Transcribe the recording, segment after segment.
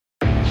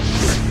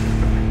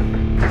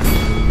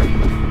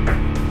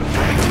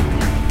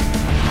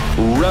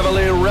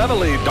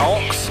Reveille,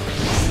 donks.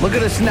 Look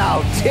at us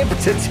now, tip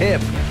to tip.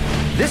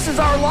 This is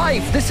our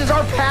life. This is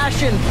our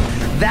passion.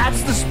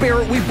 That's the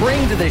spirit we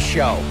bring to this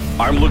show.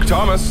 I'm Luke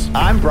Thomas.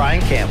 I'm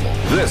Brian Campbell.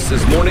 This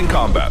is Morning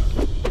Combat.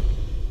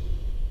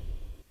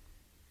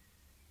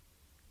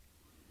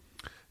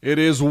 It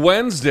is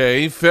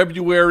Wednesday,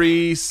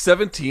 February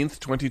 17th,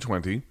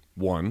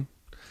 2021.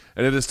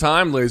 And it is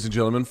time, ladies and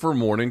gentlemen, for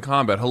Morning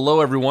Combat. Hello,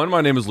 everyone.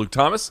 My name is Luke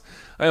Thomas.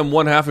 I am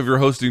one half of your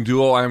hosting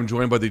duo. I am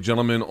joined by the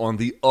gentleman on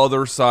the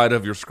other side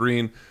of your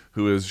screen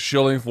who is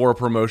shilling for a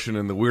promotion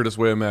in the weirdest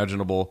way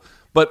imaginable,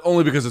 but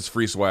only because it's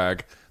free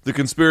swag. The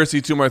conspiracy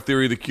to my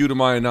theory, the Q to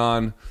my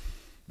anon,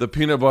 the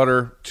peanut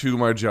butter to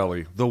my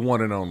jelly, the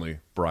one and only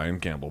Brian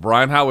Campbell.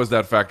 Brian, how was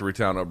that factory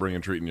town upbringing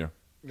treating you?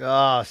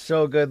 Oh,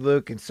 so good,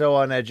 Luke, and so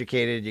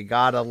uneducated. You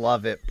gotta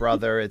love it,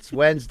 brother. It's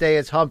Wednesday,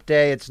 it's hump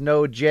day, it's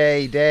no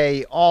J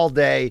day, all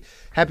day.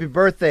 Happy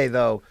birthday,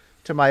 though,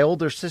 to my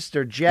older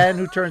sister, Jen,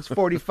 who turns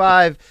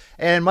 45,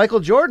 and Michael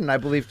Jordan, I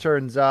believe,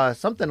 turns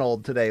something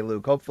old today,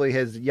 Luke. Hopefully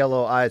his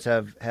yellow eyes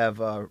have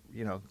gone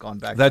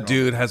back. That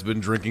dude has been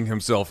drinking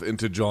himself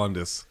into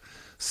jaundice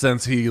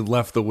since he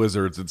left the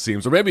Wizards, it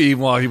seems. Or maybe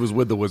even while he was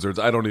with the Wizards,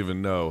 I don't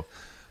even know.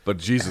 But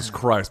Jesus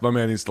Christ, my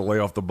man needs to lay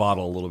off the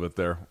bottle a little bit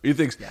there. He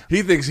thinks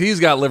he's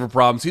got liver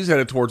problems. He's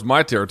headed towards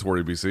my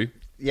territory, BC.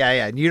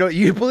 Yeah.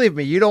 You believe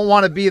me, you don't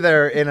want to be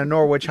there in a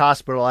Norwich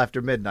hospital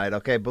after midnight,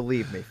 okay?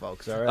 Believe me,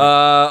 folks, all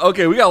right?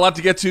 Okay, we got a lot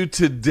to get to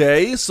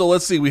today. So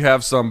let's see. We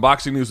have some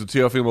boxing news with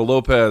Teofimo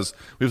Lopez.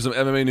 We have some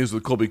MMA news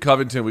with Colby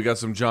Covington. We got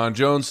some John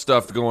Jones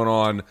stuff going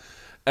on.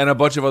 And a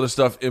bunch of other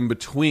stuff in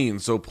between.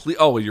 So please,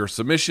 your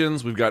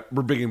submissions. We're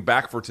bringing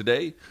back for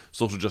today,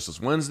 Social Justice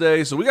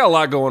Wednesday. So we got a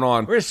lot going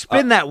on. We're going to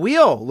spin that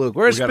wheel, Luke.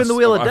 We're going to spin the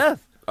wheel of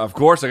death. Of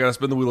course, I got to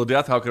spin the wheel of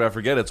death. How could I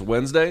forget? It's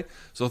Wednesday.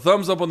 So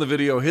thumbs up on the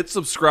video. Hit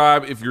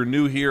subscribe if you're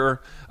new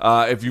here.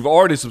 If you've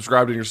already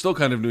subscribed and you're still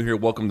kind of new here,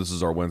 welcome. This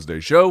is our Wednesday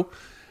show.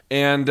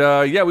 And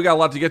we got a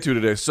lot to get to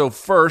today. So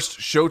first,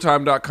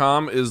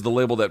 Showtime.com is the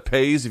label that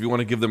pays. If you want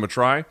to give them a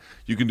try,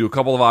 you can do a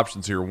couple of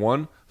options here.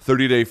 One,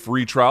 30-day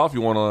free trial if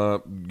you want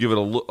to give it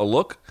a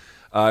look.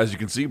 As you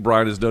can see,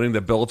 Brian is noting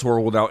that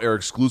Bellator will now air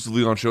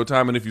exclusively on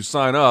Showtime. And if you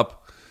sign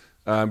up,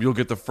 you'll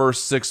get the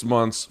first 6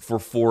 months for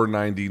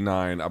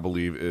 $4.99, I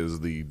believe, is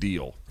the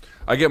deal.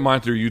 I get mine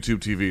through YouTube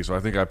TV, so I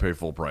think I pay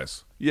full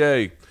price.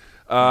 Yay.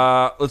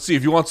 Let's see.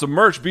 If you want some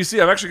merch, BC,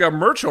 I've actually got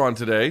merch on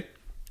today.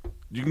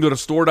 You can go to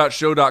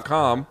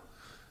store.show.com.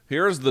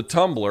 Here's the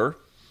tumbler.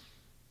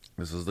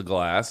 This is the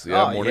glass.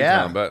 Morning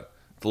Combat.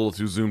 It's a little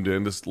too zoomed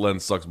in. This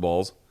lens sucks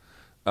balls,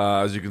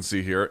 as you can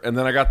see here. And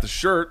then I got the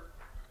shirt,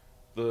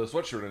 the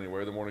sweatshirt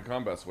anyway, the Morning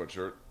Combat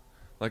sweatshirt,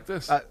 like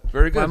this.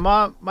 Very good.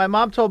 My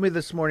mom told me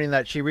this morning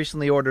that she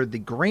recently ordered the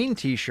green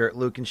T-shirt,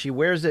 Luke, and she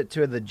wears it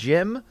to the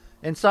gym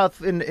in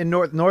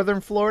northern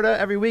Florida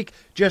every week,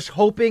 just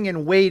hoping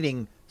and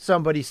waiting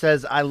somebody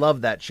says, "I love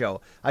that show."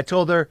 I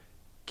told her,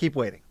 keep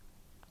waiting.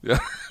 Yeah,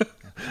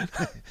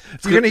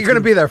 you're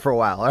gonna be there for a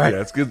while, all right?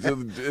 Yeah, it's good.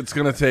 It's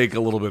gonna take a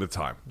little bit of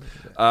time,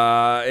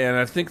 and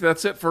I think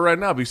that's it for right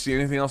now. BC,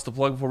 anything else to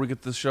plug before we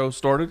get this show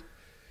started?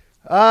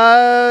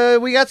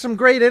 We got some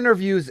great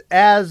interviews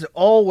as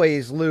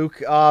always,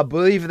 Luke.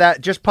 Believe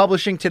that just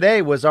publishing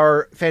today was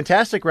our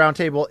fantastic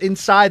roundtable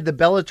inside the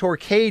Bellator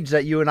cage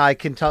that you and I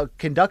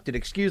conducted,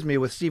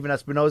 with Steven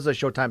Espinoza,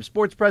 Showtime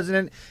Sports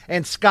president,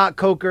 and Scott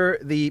Coker,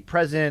 the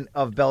president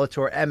of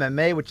Bellator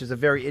MMA, which is a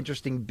very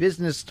interesting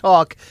business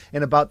talk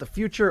and about the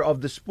future of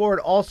the sport.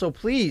 Also,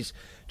 please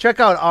check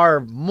out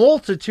our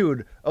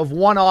multitude of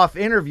one-off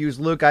interviews,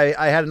 Luke.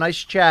 I had a nice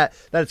chat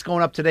that's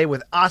going up today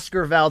with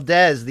Oscar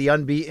Valdez, the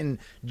unbeaten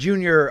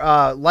junior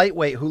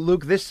lightweight, who,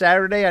 Luke, this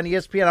Saturday on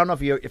ESPN, I don't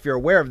know if you're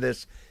aware of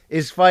this,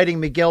 is fighting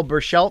Miguel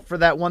Berchelt for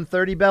that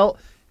 130 belt.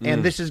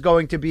 And this is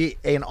going to be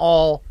an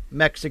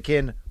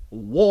all-Mexican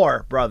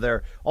war,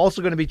 brother.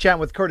 Also going to be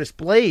chatting with Curtis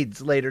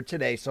Blades later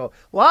today. So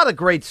a lot of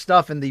great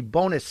stuff in the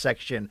bonus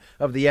section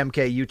of the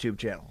MK YouTube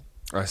channel.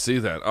 I see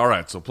that. All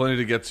right, so plenty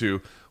to get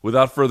to.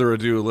 Without further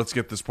ado, let's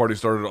get this party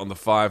started on the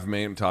 5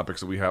 main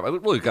topics that we have. I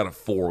really got a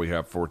 4 we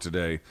have for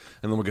today,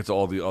 and then we'll get to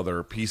all the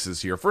other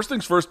pieces here. First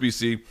things first,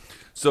 BC.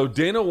 So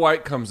Dana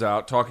White comes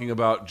out talking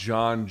about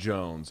John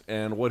Jones,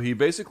 and what he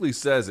basically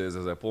says is,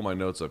 as I pull my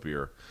notes up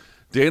here,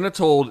 Dana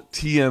told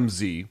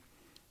TMZ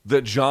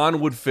that John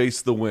would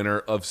face the winner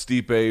of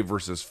Stipe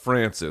versus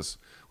Francis,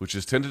 which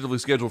is tentatively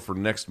scheduled for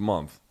next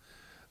month.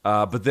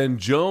 But then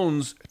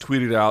Jones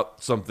tweeted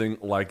out something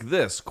like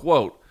this,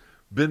 quote,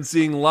 "Been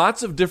seeing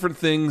lots of different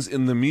things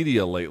in the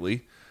media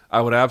lately. I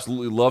would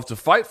absolutely love to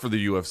fight for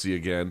the UFC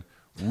again.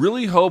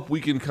 Really hope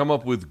we can come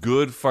up with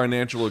good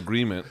financial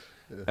agreement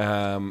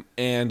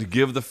and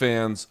give the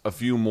fans a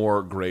few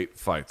more great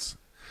fights."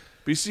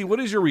 BC,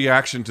 what is your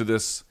reaction to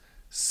this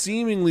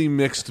seemingly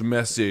mixed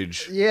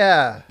message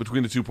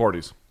between the two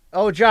parties?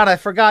 Oh, John, I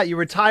forgot you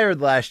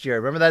retired last year.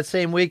 Remember that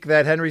same week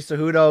that Henry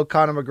Cejudo,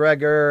 Conor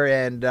McGregor,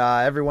 and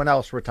everyone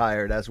else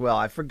retired as well.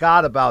 I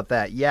forgot about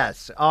that.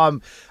 Yes.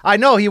 I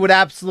know he would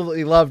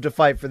absolutely love to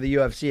fight for the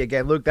UFC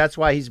again, Luke. That's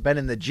why he's been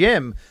in the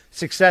gym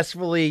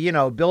successfully,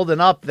 building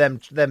up them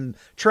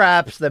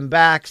traps, them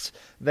backs,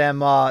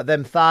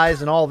 them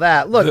thighs, and all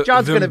that. Look,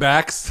 John's them gonna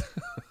backs.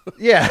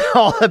 Yeah,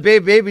 all the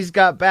baby's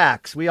got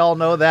backs. We all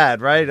know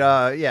that, right?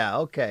 Yeah.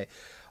 Okay.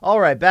 All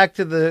right, back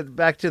to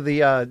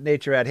the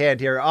nature at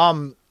hand here.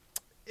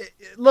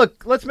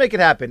 Look, let's make it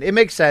happen. It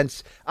makes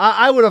sense.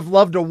 I would have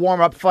loved a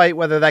warm-up fight,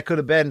 whether that could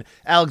have been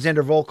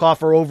Alexander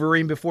Volkov or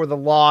Overeem before the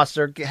loss,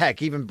 or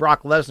heck, even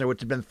Brock Lesnar,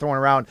 which has been thrown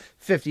around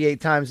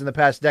 58 times in the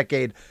past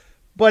decade.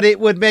 But it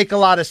would make a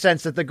lot of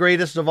sense that the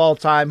greatest of all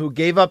time, who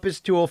gave up his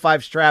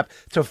 205 strap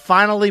to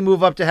finally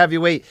move up to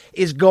heavyweight,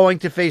 is going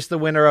to face the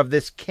winner of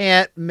this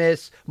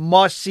can't-miss,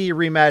 must-see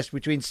rematch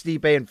between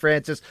Stipe and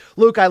Francis.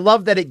 Luke, I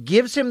love that it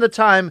gives him the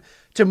time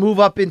to move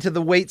up into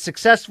the weight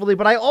successfully,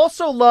 but I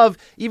also love,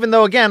 even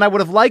though, again, I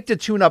would have liked a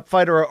tune-up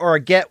fight or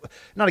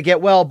not a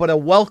get-well, but a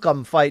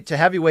welcome fight to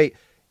heavyweight,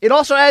 it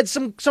also adds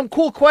some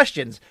cool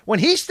questions. When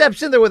he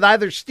steps in there with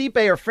either Stipe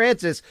or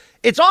Francis,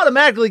 it's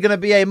automatically going to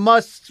be a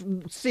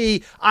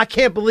must-see, I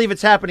can't believe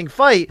it's happening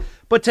fight.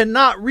 But to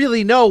not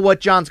really know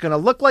what John's going to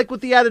look like with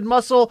the added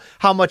muscle,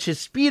 how much his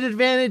speed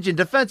advantage and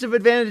defensive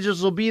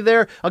advantages will be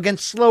there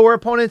against slower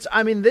opponents,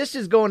 I mean, this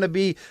is going to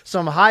be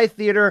some high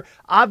theater.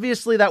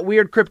 Obviously, that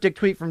weird cryptic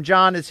tweet from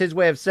John is his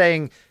way of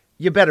saying,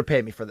 you better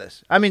pay me for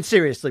this. I mean,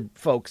 seriously,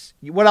 folks,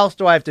 what else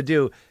do I have to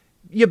do?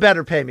 You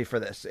better pay me for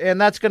this. And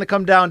that's going to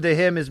come down to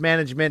him, his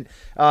management,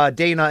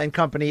 Dana and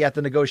company at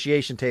the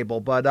negotiation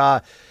table. But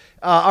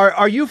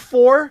are you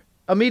for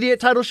immediate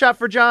title shot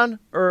for John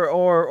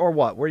or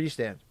what? Where do you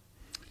stand?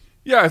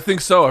 Yeah, I think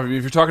so. I mean,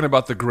 if you're talking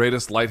about the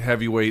greatest light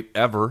heavyweight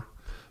ever,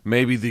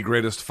 maybe the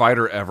greatest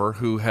fighter ever,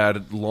 who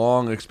had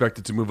long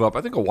expected to move up,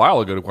 I think a while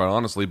ago, quite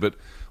honestly, but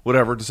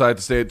whatever, decided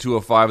to stay at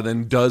 205 and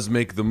then does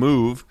make the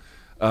move,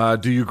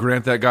 do you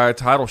grant that guy a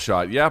title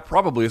shot? Yeah,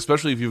 probably,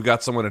 especially if you've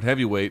got someone at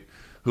heavyweight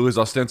who is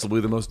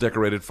ostensibly the most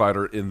decorated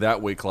fighter in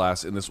that weight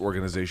class in this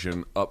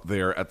organization up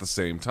there at the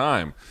same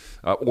time,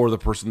 or the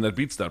person that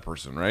beats that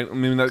person, right? I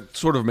mean, that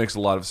sort of makes a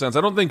lot of sense. I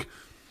don't think,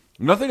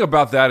 nothing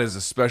about that is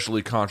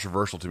especially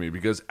controversial to me,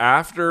 because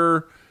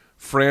after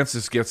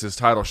Francis gets his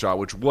title shot,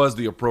 which was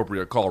the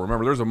appropriate call,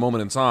 remember, there's a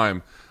moment in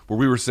time where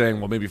we were saying,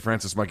 well, maybe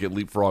Francis might get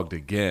leapfrogged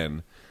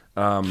again.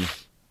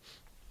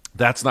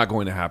 That's not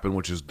going to happen,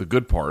 which is the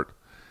good part.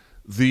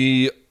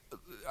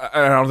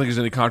 I don't think there's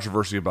any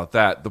controversy about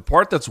that. The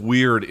part that's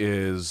weird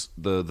is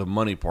the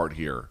money part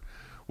here,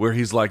 where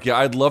he's like, yeah,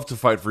 I'd love to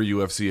fight for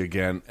UFC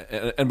again.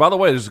 And by the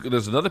way,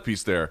 there's another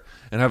piece there,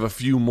 and have a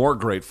few more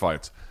great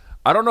fights.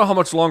 I don't know how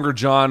much longer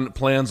John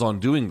plans on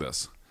doing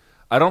this.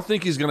 I don't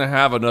think he's going to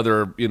have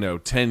another,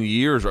 10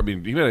 years. I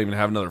mean, he may not even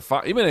have another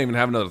 5. He may not even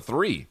have another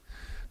 3,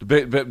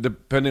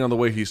 depending on the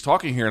way he's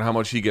talking here and how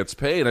much he gets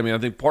paid. I mean, I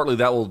think partly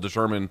that will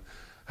determine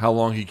how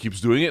long he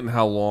keeps doing it, and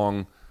how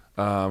long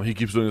he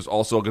keeps doing this.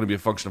 Also going to be a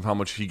function of how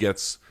much he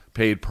gets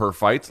paid per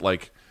fight.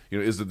 Like,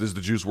 is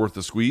the juice worth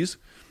the squeeze?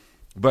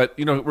 But,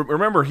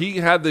 remember, he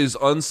had these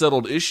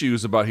unsettled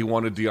issues about he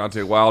wanted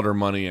Deontay Wilder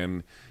money,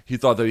 and he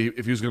thought that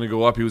if he was going to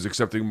go up, he was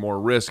accepting more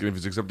risk. And if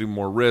he's accepting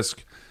more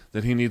risk,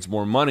 then he needs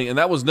more money. And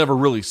that was never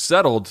really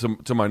settled,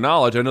 to my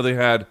knowledge. I know they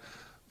had,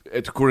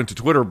 according to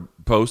Twitter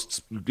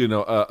posts,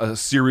 a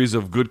series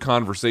of good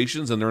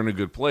conversations, and they're in a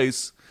good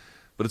place.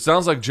 But it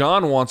sounds like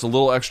John wants a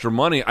little extra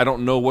money. I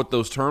don't know what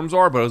those terms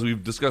are, but as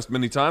we've discussed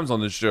many times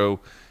on this show,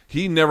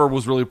 he never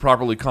was really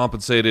properly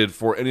compensated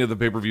for any of the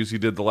pay-per-views he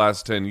did the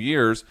last 10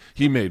 years.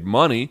 He made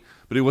money,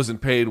 but he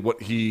wasn't paid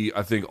what he,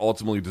 I think,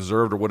 ultimately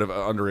deserved, or would have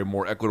under a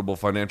more equitable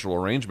financial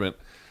arrangement.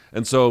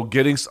 And so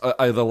getting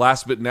the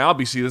last bit now,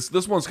 BC,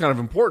 this one's kind of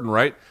important,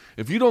 right?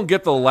 If you don't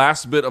get the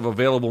last bit of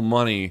available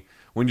money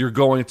when you're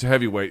going to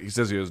heavyweight, he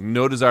says he has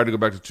no desire to go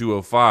back to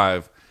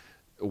 205,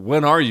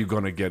 when are you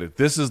going to get it?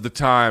 This is the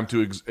time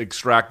to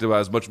extract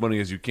as much money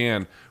as you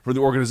can from the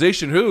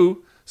organization,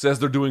 who says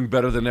they're doing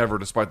better than ever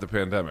despite the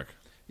pandemic.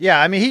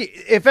 Yeah, I mean,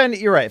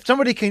 you're right. If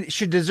somebody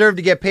should deserve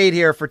to get paid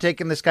here for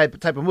taking this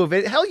type of move,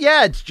 hell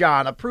yeah, it's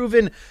John, a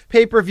proven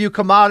pay-per-view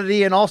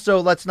commodity, and also,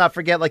 let's not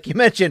forget, like you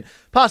mentioned,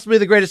 possibly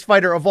the greatest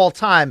fighter of all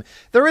time.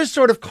 There is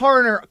sort of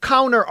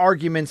counter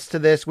arguments to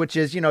this, which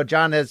is,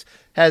 John has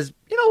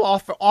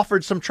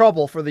offered some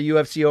trouble for the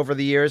UFC over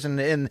the years,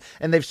 and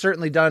they've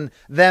certainly done,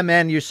 them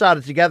and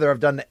USADA together have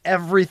done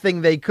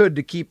everything they could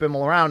to keep him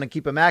around and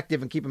keep him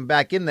active and keep him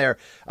back in there.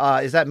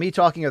 Is that me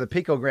talking, or the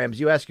picograms?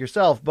 You ask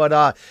yourself.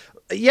 But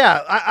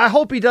yeah, I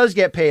hope he does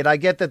get paid. I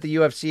get that the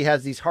UFC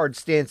has these hard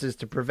stances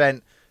to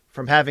prevent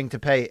from having to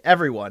pay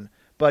everyone.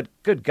 But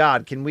good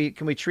God, can we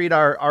treat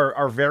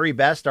our very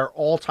best, our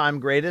all-time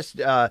greatest,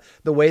 the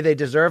way they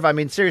deserve? I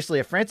mean, seriously,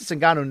 if Francis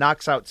Ngannou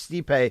knocks out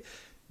Stipe,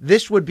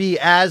 this would be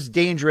as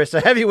dangerous a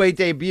heavyweight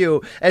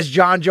debut as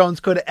John Jones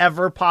could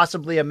ever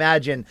possibly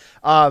imagine.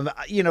 Can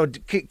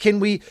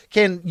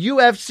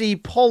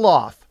UFC pull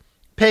off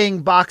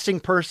paying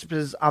boxing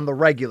purses on the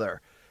regular?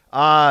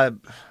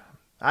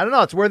 I don't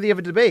know. It's worthy of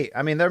a debate.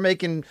 I mean, they're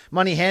making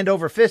money hand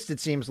over fist, it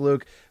seems,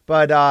 Luke.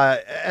 But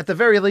at the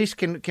very least,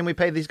 can we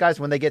pay these guys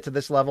when they get to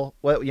this level?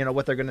 What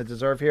they're going to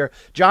deserve here?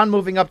 John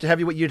moving up to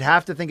heavyweight, you'd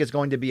have to think is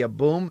going to be a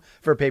boom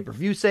for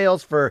pay-per-view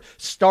sales, for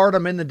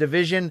stardom in the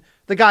division.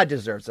 The guy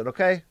deserves it.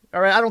 Okay,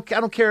 all right. I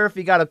don't care if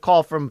he got a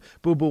call from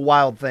Boo Boo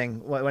Wild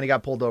thing when he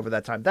got pulled over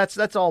that time.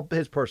 That's all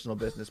his personal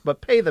business.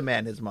 But pay the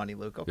man his money,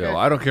 Luke. Okay. Yeah, well,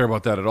 I don't care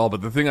about that at all.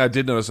 But the thing I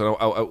did notice,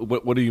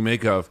 what do you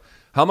make of?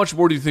 How much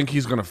more do you think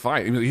he's going to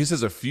fight? I mean, he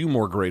says a few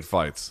more great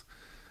fights.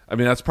 I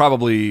mean, that's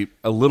probably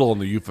a little on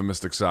the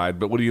euphemistic side,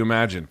 but what do you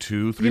imagine?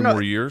 2-3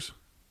 more years?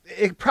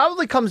 It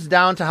probably comes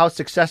down to how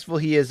successful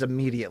he is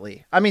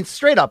immediately. I mean,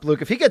 straight up,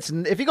 Luke, if he goes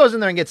in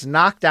there and gets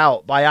knocked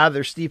out by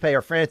either Stipe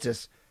or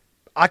Francis,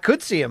 I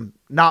could see him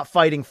not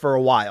fighting for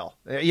a while,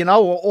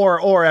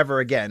 or ever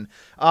again.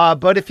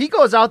 But if he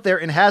goes out there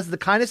and has the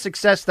kind of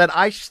success that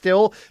I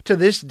still to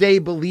this day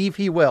believe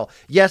he will.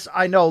 Yes,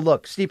 I know,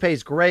 look,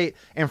 Stipe's great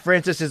and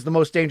Francis is the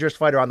most dangerous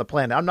fighter on the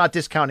planet. I'm not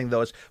discounting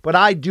those, but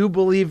I do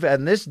believe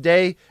in this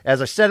day, as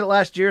I said it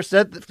last year,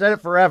 said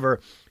it forever,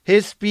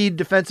 his speed,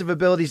 defensive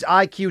abilities,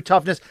 IQ,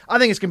 toughness, I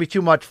think it's going to be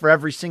too much for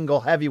every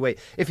single heavyweight.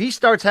 If he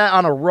starts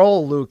on a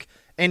roll, Luke,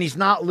 and he's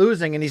not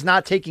losing and he's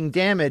not taking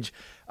damage,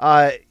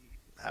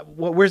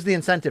 where's the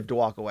incentive to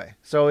walk away?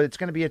 So it's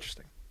going to be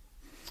interesting.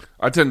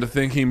 I tend to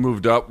think he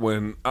moved up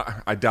when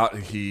I doubt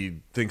he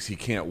thinks he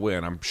can't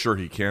win. I'm sure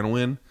he can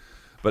win,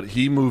 but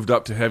he moved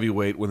up to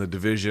heavyweight when the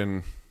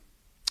division,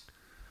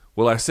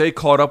 will I say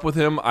caught up with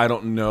him? I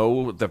don't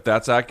know if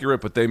that's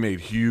accurate, but they made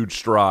huge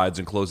strides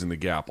in closing the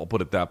gap. I'll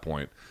put it at that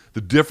point.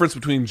 The difference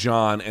between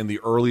John and the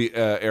early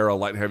era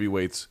light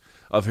heavyweights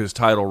of his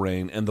title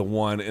reign and the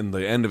one in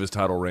the end of his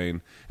title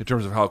reign, in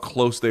terms of how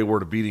close they were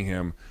to beating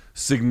him,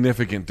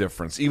 significant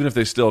difference. Even if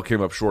they still came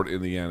up short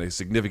in the end, a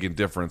significant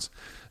difference.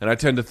 And I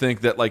tend to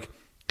think that,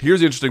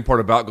 here's the interesting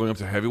part about going up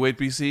to heavyweight,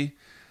 BC.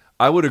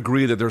 I would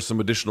agree that there's some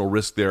additional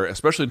risk there,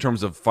 especially in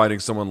terms of fighting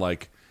someone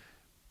like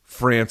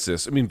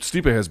Francis. I mean,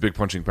 Stipe has big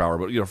punching power,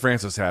 but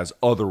Francis has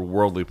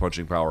otherworldly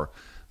punching power.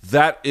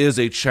 That is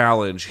a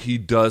challenge he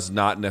does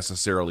not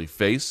necessarily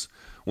face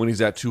when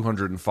he's at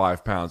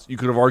 205 pounds. You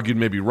could have argued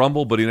maybe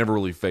Rumble, but he never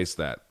really faced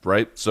that,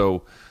 right?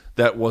 So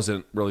that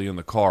wasn't really in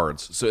the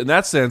cards. So in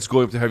that sense,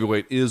 going up to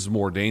heavyweight is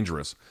more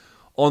dangerous.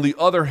 On the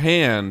other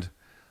hand,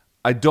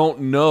 I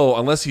don't know,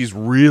 unless he's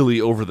really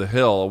over the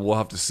hill, and we'll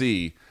have to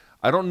see,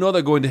 I don't know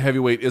that going to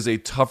heavyweight is a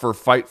tougher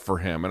fight for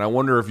him. And I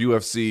wonder if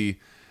UFC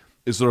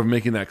is sort of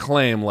making that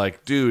claim,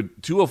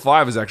 dude,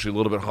 205 is actually a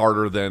little bit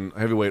harder than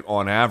heavyweight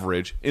on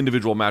average,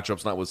 individual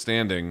matchups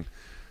notwithstanding.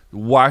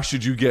 Why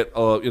should you get,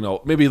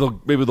 maybe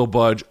they'll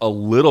budge a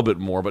little bit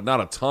more, but not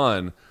a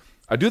ton.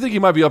 I do think he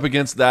might be up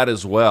against that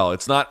as well.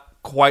 It's not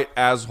quite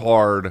as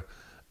hard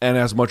and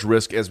as much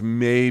risk as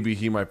maybe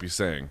he might be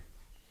saying.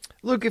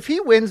 Luke, if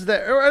he wins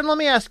and let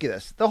me ask you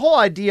this, the whole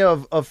idea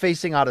of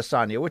facing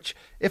Adesanya, which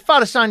if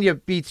Adesanya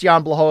beats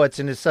Jan Blachowicz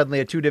and is suddenly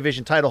a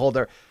 2-division title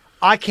holder,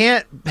 I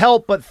can't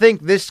help but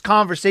think this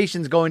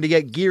conversation's going to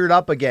get geared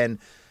up again.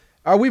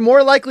 Are we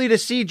more likely to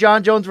see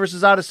John Jones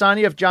versus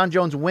Adesanya if John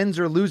Jones wins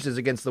or loses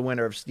against the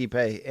winner of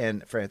Stipe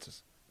and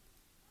Francis?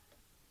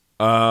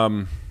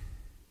 I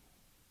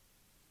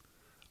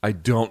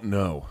don't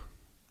know.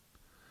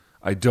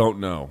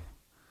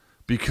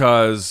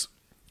 Because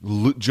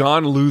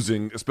John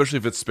losing, especially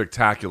if it's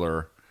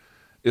spectacular,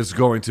 is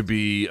going to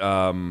be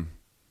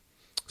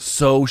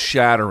so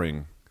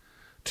shattering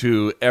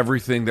to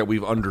everything that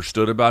we've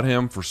understood about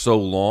him for so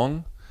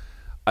long.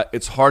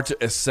 It's hard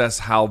to assess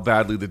how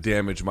badly the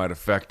damage might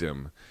affect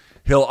him.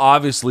 He'll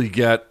obviously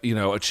get,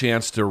 a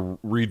chance to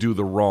redo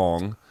the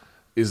wrong.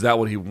 Is that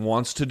what he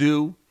wants to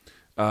do?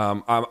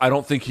 I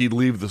don't think he'd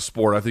leave the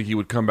sport. I think he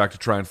would come back to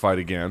try and fight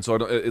again. So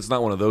it's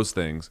not one of those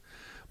things.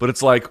 But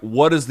it's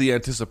what is the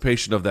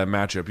anticipation of that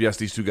matchup? Yes,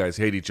 these two guys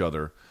hate each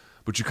other,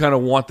 but you kind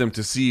of want them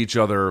to see each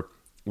other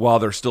while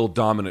they're still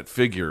dominant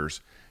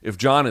figures. If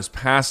John is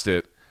past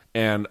it,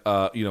 and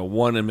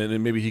one,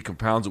 and maybe he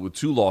compounds it with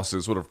 2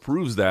 losses, sort of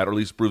proves that, or at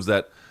least proves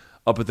that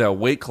up at that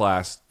weight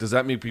class. Does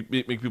that make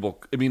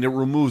people? I mean, it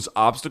removes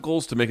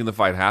obstacles to making the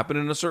fight happen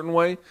in a certain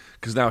way,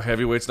 because now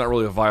heavyweight's not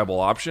really a viable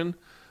option.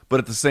 But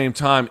at the same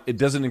time, it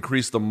doesn't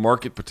increase the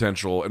market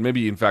potential, and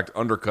maybe in fact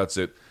undercuts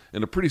it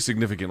in a pretty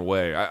significant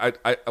way.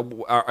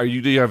 Do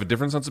you have a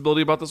different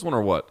sensibility about this one,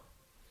 or what?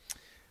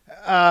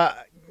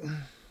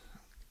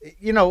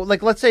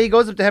 Let's say he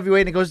goes up to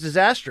heavyweight and it goes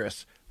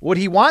disastrous. Would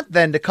he want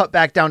then to cut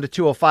back down to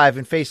 205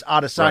 and face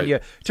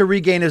Adesanya to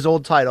regain his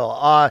old title?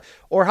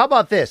 Or how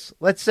about this?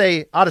 Let's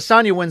say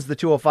Adesanya wins the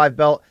 205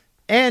 belt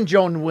and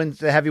Jones wins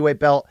the heavyweight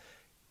belt.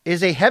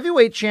 Is a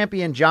heavyweight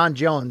champion John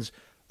Jones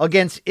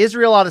against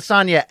Israel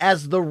Adesanya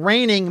as the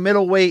reigning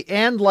middleweight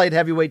and light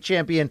heavyweight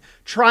champion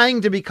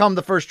trying to become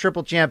the first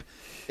triple champ?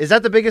 Is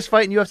that the biggest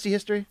fight in UFC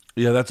history?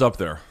 Yeah, that's up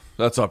there.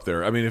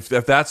 I mean,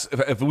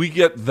 if we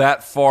get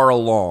that far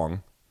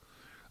along,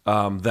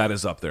 that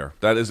is up there.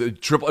 That is a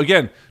triple.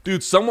 Again,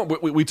 dude,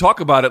 we talk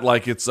about it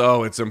like it's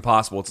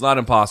impossible. It's not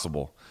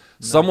impossible.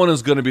 No. Someone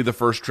is going to be the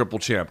first triple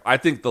champ. I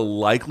think the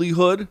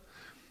likelihood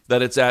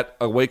that it's at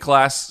a weight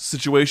class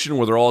situation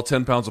where they're all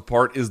 10 pounds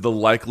apart is the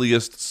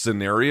likeliest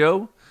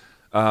scenario.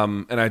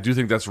 And I do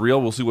think that's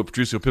real. We'll see what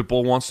Patricio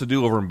Pitbull wants to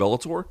do over in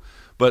Bellator.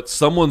 But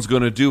someone's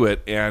going to do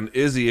it. And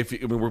Izzy,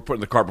 we're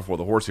putting the cart before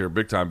the horse here,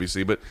 big time,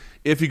 BC. But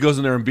if he goes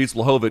in there and beats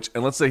Blachowicz,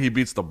 and let's say he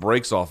beats the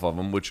brakes off of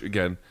him, which,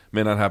 again,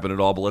 may not happen at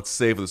all, but let's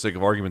say for the sake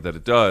of argument that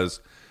it does,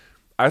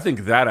 I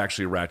think that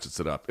actually ratchets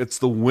it up. It's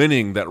the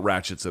winning that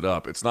ratchets it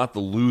up. It's not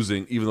the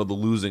losing, even though the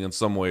losing in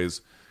some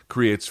ways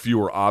creates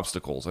fewer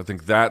obstacles. I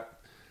think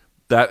that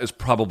is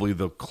probably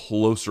the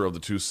closer of the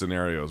two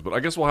scenarios. But I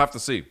guess we'll have to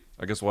see.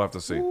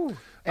 Ooh.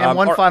 And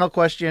one final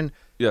question.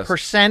 Yes.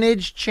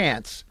 Percentage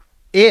chance.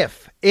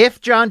 If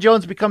John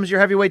Jones becomes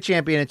your heavyweight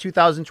champion in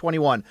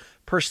 2021,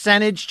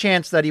 percentage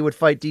chance that he would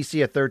fight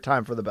DC a third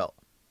time for the belt?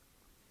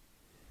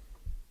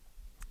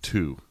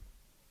 2%.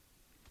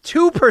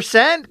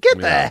 2%? Get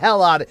the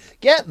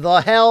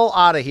hell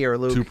out of here,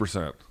 Luke.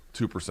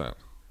 2%.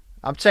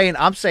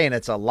 I'm saying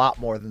it's a lot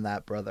more than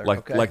that, brother.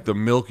 Like the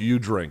milk you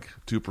drink,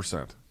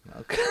 2%.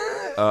 Okay.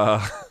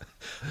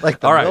 Like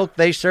the milk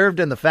they served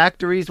in the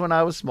factories when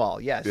I was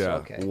small. Yes. Yeah.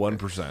 Okay.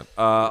 1%.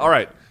 All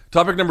right.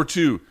 Topic number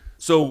 2.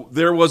 So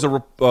there was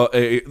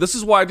this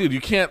is why, dude, you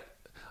can't.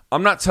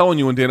 I'm not telling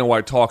you when Dana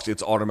White talks,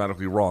 it's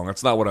automatically wrong.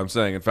 That's not what I'm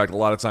saying. In fact, a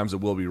lot of times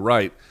it will be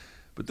right.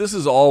 But this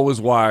is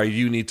always why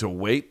you need to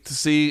wait to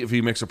see if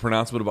he makes a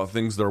pronouncement about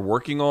things they're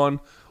working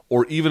on,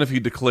 or even if he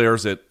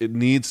declares it, it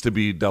needs to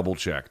be double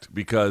checked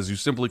because you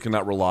simply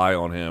cannot rely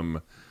on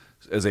him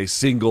as a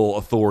single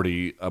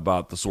authority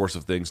about the source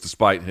of things,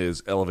 despite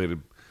his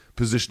elevated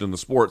position in the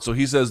sport. So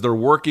he says they're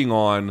working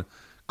on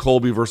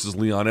Colby versus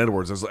Leon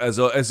Edwards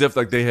as if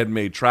like they had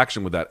made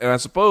traction with that. And I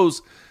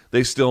suppose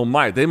they still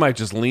might. They might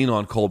just lean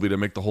on Colby to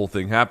make the whole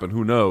thing happen.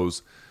 Who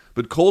knows?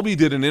 But Colby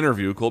did an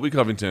interview, Colby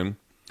Covington,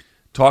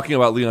 talking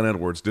about Leon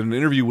Edwards, did an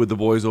interview with the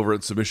boys over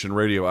at Submission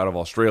Radio out of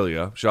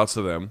Australia. Shouts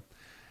to them.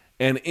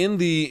 And in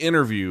the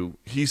interview,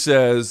 he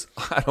says,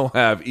 I don't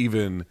have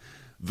even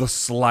the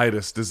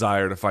slightest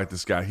desire to fight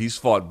this guy. He's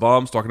fought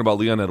bums, talking about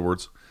Leon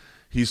Edwards.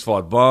 He's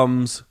fought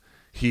bums.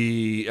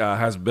 He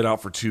has been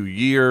out for 2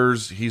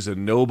 years. He's a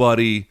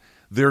nobody.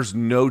 There's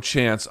no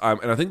chance.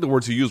 And I think the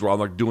words he used were, I'm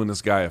like doing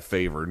this guy a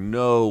favor.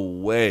 No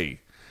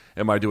way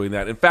am I doing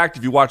that. In fact,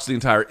 if you watch the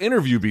entire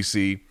interview,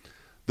 BC,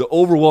 the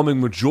overwhelming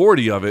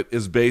majority of it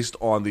is based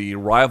on the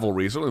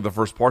rivalry, certainly the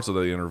first parts of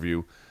the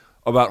interview,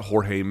 about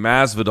Jorge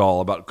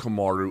Masvidal, about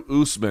Kamaru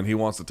Usman. He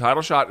wants the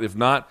title shot. If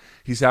not,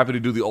 he's happy to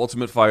do the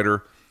Ultimate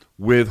Fighter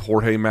with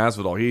Jorge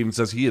Masvidal. He even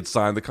says he had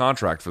signed the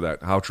contract for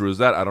that. How true is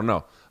that? I don't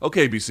know.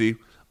 Okay, BC,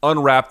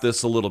 unwrap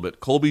this a little bit.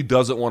 Colby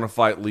doesn't want to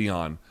fight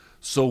Leon.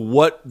 So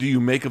what do you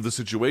make of the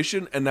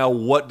situation? And now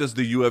what does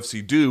the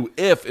UFC do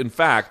if, in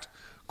fact,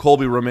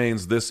 Colby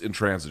remains this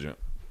intransigent?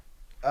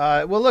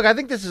 Well, look, I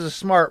think this is a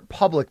smart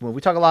public move.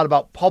 We talk a lot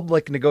about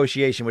public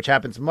negotiation, which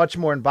happens much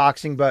more in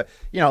boxing. But,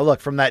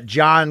 look, from that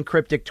John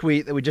cryptic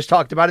tweet that we just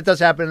talked about, it does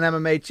happen in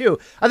MMA too.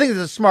 I think it's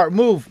a smart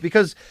move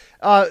because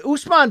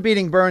Usman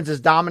beating Burns as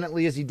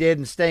dominantly as he did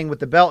and staying with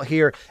the belt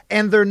here,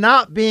 and there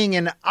not being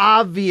an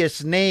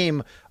obvious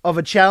name of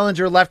a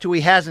challenger left who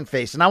he hasn't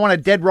faced. And I want to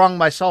dead wrong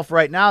myself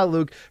right now,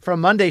 Luke, from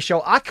Monday's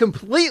show. I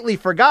completely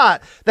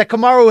forgot that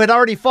Kamaru had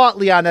already fought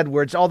Leon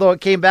Edwards, although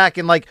it came back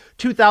in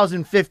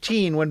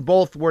 2015 when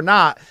both were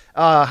not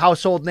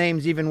household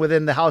names even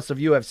within the house of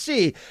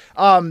UFC.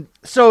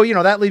 So,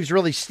 that leaves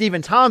really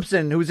Stephen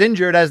Thompson, who's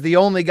injured, as the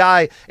only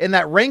guy in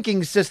that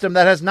ranking system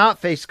that has not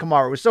faced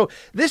Kamaru. So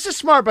this is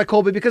smart by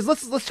Colby because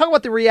let's talk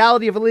about the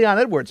reality of Leon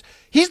Edwards.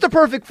 He's the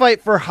perfect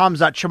fight for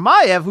Khamzat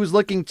Chimaev, who's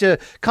looking to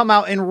come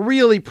out and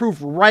really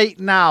prove right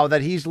now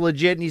that he's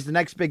legit and he's the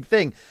next big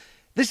thing.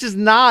 This is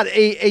not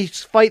a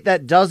fight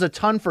that does a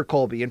ton for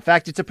Colby. In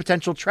fact, it's a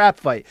potential trap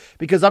fight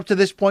because up to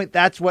this point,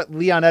 that's what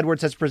Leon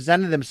Edwards has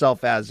presented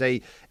himself as,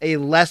 a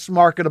less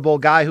marketable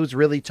guy who's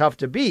really tough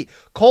to beat.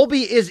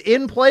 Colby is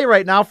in play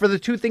right now for the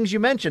two things you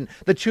mentioned,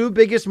 the two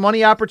biggest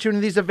money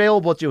opportunities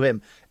available to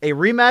him, a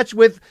rematch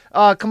with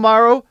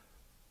Kamaru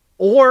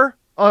or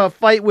a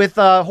fight with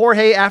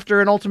Jorge after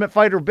an Ultimate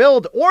Fighter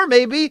build, or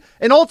maybe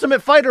an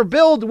Ultimate Fighter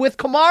build with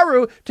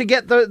Kamaru to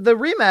get the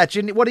rematch.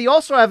 And what he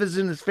also has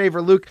in his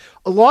favor, Luke,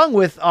 along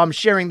with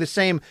sharing the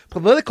same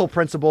political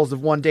principles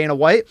of one Dana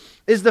White,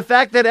 is the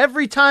fact that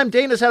every time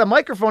Dana's had a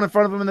microphone in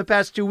front of him in the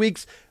past 2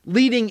 weeks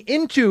leading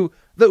into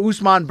the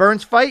Usman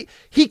Burns fight,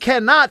 he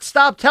cannot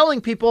stop telling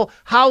people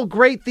how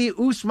great the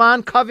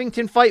Usman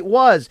Covington fight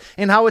was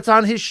and how it's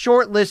on his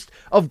short list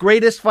of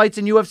greatest fights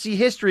in UFC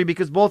history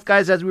because both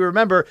guys, as we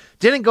remember,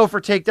 didn't go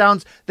for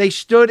takedowns. They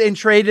stood and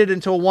traded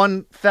until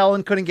one fell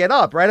and couldn't get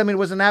up, right? I mean, it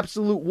was an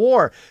absolute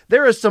war.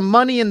 There is some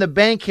money in the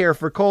bank here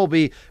for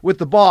Colby with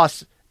the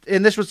boss,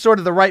 and this was sort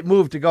of the right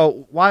move to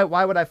go, why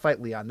would I fight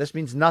Leon? This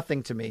means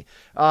nothing to me.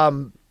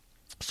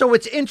 So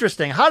it's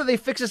interesting. How do they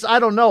fix this? I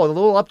don't know. The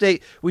little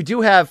update we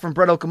do have from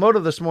Brett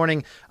Okamoto this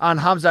morning on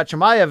Khamzat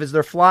Chimaev is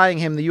they're flying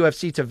him, the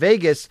UFC, to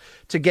Vegas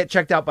to get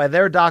checked out by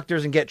their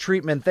doctors and get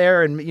treatment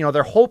there. And,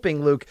 they're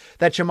hoping, Luke,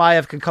 that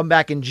Chimaev can come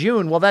back in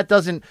June. Well, that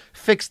doesn't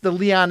fix the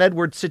Leon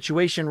Edwards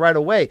situation right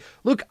away.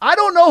 Luke, I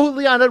don't know who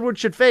Leon Edwards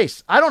should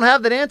face. I don't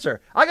have that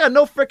answer. I got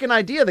no freaking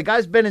idea. The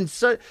guy's been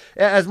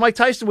as Mike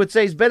Tyson would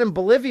say, he's been in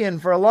Bolivian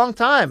for a long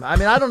time. I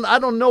mean, I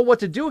don't know what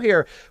to do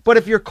here. But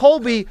if you're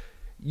Colby,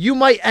 you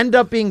might end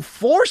up being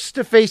forced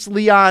to face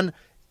Leon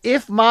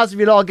if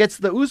Masvidal gets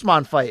the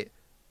Usman fight.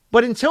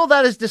 But until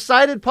that is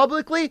decided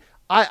publicly,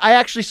 I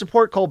actually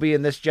support Colby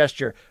in this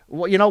gesture.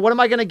 What am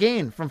I going to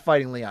gain from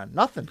fighting Leon?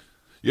 Nothing.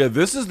 Yeah,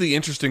 this is the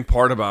interesting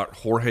part about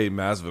Jorge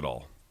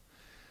Masvidal.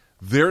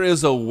 There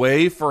is a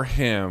way for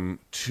him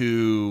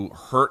to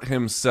hurt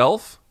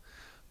himself,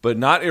 but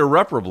not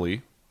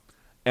irreparably,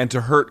 and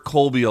to hurt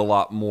Colby a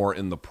lot more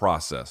in the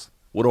process.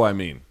 What do I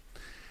mean?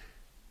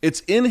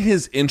 It's in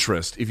his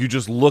interest, if you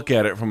just look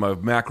at it from a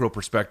macro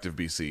perspective,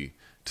 BC,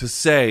 to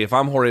say, if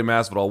I'm Jorge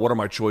Masvidal, what are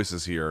my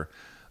choices here?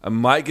 I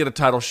might get a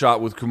title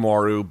shot with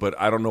Kamaru, but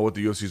I don't know what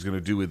the UFC is going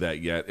to do with that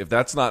yet. If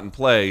that's not in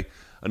play,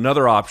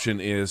 another option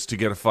is to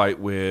get a fight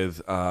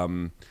with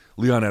Leon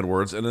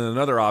Edwards, and then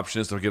another option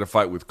is to get a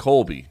fight with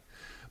Colby.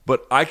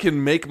 But I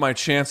can make my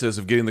chances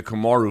of getting the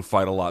Kamaru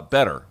fight a lot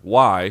better.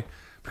 Why?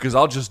 Because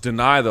I'll just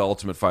deny the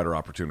Ultimate Fighter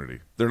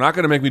opportunity. They're not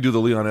going to make me do the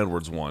Leon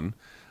Edwards one.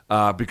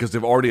 Because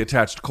they've already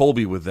attached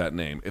Colby with that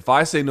name. If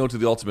I say no to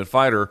the Ultimate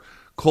Fighter,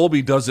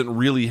 Colby doesn't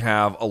really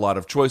have a lot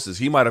of choices.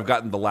 He might have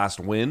gotten the last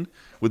win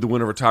with the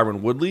win over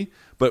Tyron Woodley,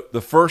 but the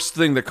first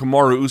thing that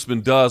Kamaru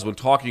Usman does when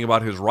talking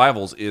about his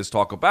rivals is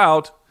talk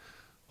about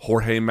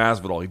Jorge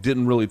Masvidal. He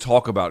didn't really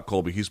talk about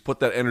Colby. He's put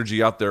that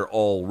energy out there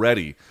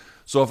already.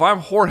 So if I'm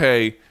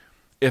Jorge,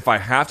 if I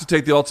have to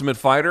take the Ultimate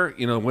Fighter,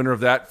 winner of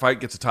that fight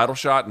gets a title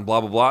shot and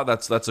blah, blah, blah,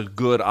 that's a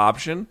good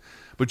option.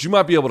 But you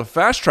might be able to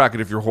fast track it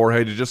if you're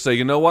Jorge to just say,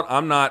 you know what,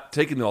 I'm not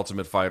taking the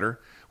Ultimate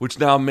Fighter, which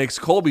now makes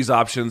Colby's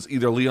options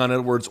either Leon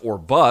Edwards or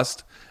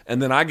bust,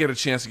 and then I get a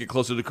chance to get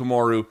closer to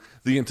Kamaru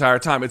the entire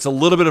time. It's a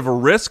little bit of a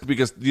risk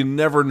because you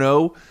never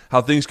know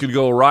how things could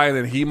go awry, and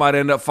then he might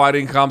end up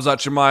fighting Khamzat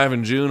Chimaev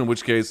in June, in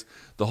which case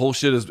the whole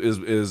shit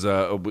is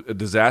a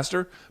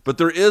disaster. But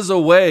there is a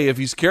way, if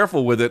he's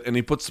careful with it and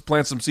he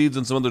plants some seeds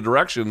in some other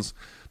directions,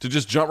 to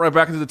just jump right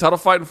back into the title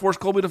fight and force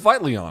Colby to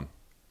fight Leon.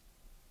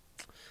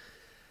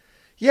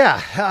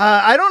 Yeah,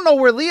 I don't know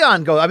where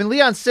Leon goes. I mean,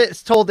 Leon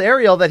told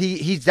Ariel that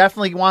he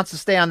definitely wants to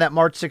stay on that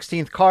March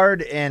 16th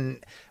card.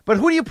 But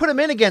who do you put him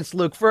in against,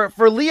 Luke?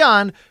 For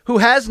Leon, who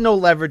has no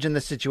leverage in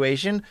this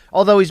situation,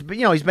 although he's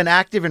been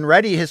active and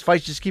ready, his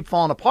fights just keep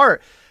falling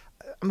apart.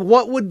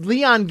 What would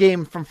Leon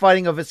gain from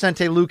fighting a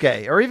Vicente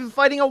Luque or even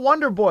fighting a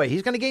Wonder Boy?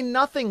 He's going to gain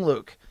nothing,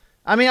 Luke.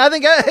 I mean, I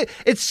think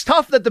it's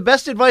tough that the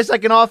best advice I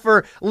can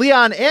offer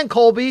Leon and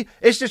Colby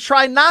is to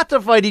try not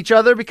to fight each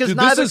other because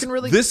neither can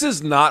really... This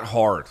is not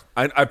hard.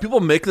 People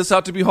make this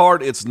out to be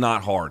hard. It's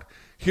not hard.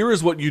 Here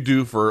is what you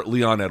do for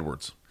Leon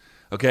Edwards.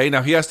 Okay,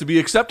 now he has to be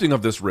accepting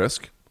of this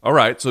risk. All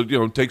right, so,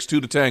 it takes two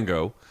to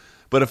tango.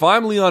 But if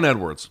I'm Leon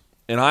Edwards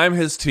and I'm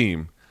his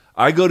team,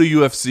 I go to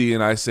UFC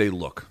and I say,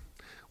 look,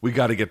 we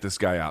got to get this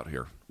guy out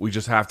here. We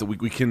just have to.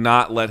 We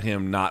cannot let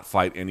him not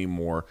fight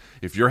anymore.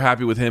 If you're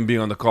happy with him being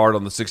on the card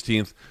on the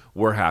 16th,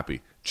 we're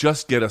happy.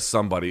 Just get us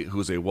somebody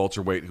who's a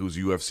welterweight, who's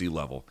UFC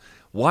level.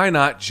 Why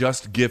not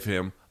just give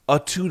him a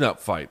tune-up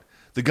fight?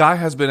 The guy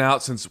has been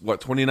out since,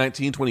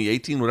 2019,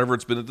 2018, whatever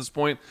it's been at this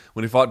point,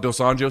 when he fought Dos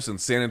Anjos in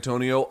San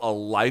Antonio a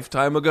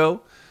lifetime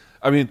ago.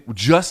 I mean,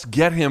 just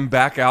get him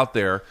back out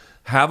there.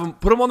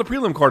 Put him on the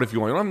prelim card if you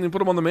want. You don't have to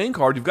put him on the main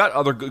card. You've got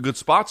other good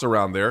spots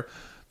around there.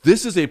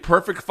 This is a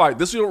perfect fight.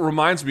 This is what it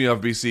reminds me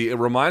of, BC. It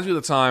reminds me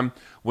of the time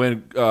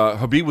when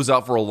Khabib was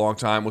out for a long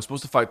time, was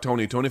supposed to fight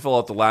Tony. Tony fell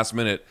out the last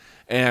minute,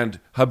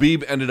 and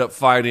Khabib ended up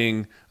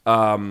fighting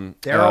Daryl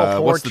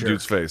Horcher. What's the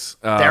dude's face?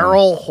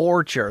 Daryl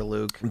Horcher,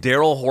 Luke.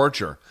 Daryl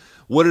Horcher.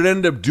 What it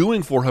ended up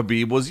doing for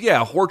Khabib was,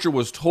 Horcher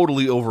was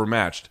totally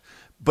overmatched.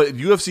 But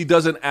UFC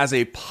doesn't, as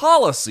a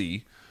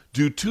policy,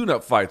 do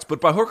tune-up fights. But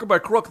by hook or by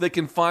crook, they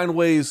can find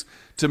ways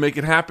to make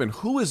it happen.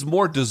 Who is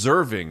more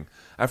deserving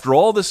after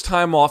all this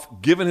time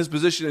off, given his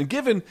position, and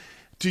given,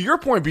 to your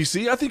point,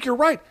 BC, I think you're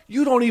right.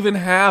 You don't even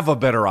have a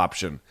better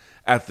option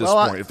at this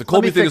point. If the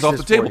Colby thing is off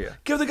the table,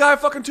 give the guy a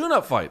fucking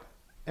tune-up fight.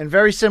 And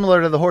very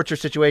similar to the Horcher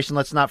situation,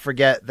 let's not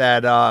forget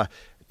that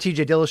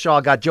TJ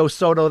Dillashaw got Joe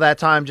Soto that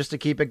time just to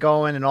keep it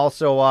going, and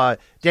also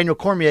Daniel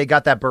Cormier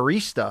got that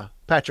barista,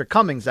 Patrick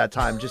Cummings, that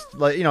time, just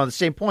the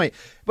same point.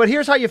 But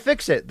here's how you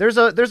fix it. There's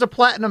a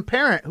platinum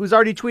parent who's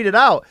already tweeted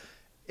out,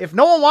 if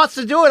no one wants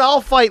to do it,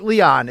 I'll fight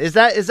Leon. Is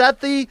that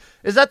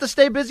the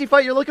stay busy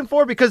fight you're looking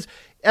for? Because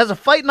as a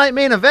fight night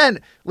main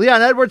event,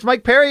 Leon Edwards,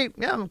 Mike Perry,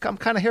 I'm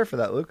kind of here for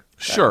that, Luke.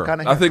 Sure,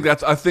 I think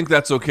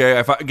that's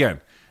okay.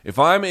 If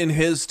I'm in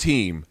his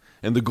team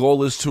and the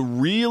goal is to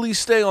really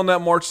stay on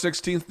that March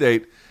 16th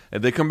date,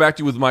 and they come back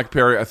to you with Mike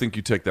Perry, I think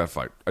you take that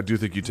fight. I do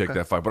think you take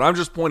that fight. But I'm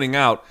just pointing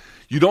out,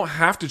 you don't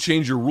have to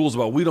change your rules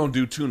about we don't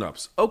do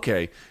tune-ups.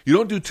 Okay, you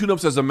don't do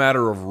tune-ups as a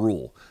matter of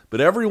rule.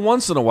 But every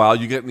once in a while,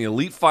 you get an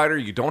elite fighter,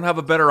 you don't have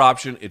a better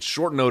option, it's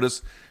short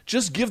notice.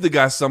 Just give the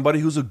guy somebody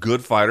who's a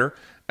good fighter,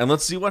 and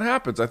let's see what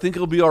happens. I think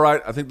it'll be all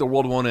right. I think the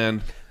world won't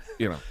end.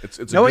 You know, it's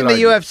knowing a good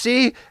the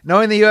idea.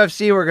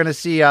 UFC, we're going to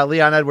see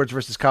Leon Edwards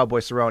versus Cowboy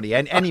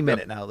Cerrone any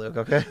minute now, Luke.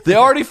 Okay, They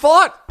already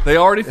fought.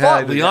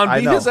 Yeah, Leon I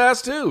beat know. his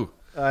ass too.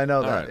 I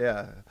know that. right.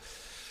 Yeah.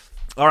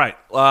 All right.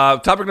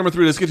 Topic number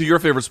 3. Let's get to your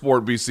favorite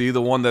sport, BC,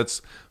 the one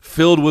that's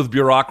filled with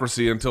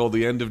bureaucracy until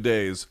the end of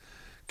days.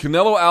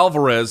 Canelo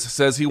Alvarez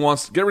says he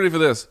wants. Get ready for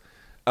this.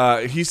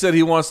 He said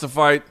he wants to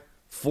fight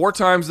 4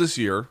 times this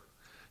year.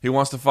 He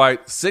wants to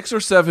fight 6 or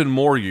 7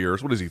 more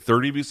years. What is he,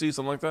 30, BC,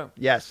 something like that?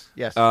 Yes.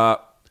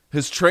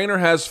 His trainer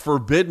has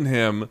forbidden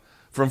him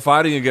from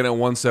fighting again at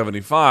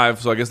 175,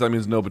 so I guess that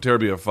means no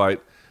Beterbiev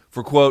fight,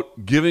 for,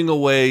 quote, giving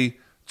away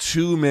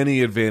too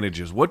many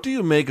advantages. What do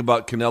you make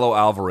about Canelo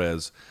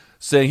Alvarez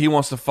saying he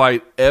wants to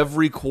fight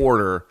every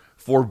quarter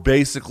for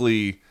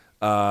basically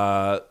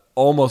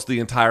almost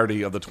the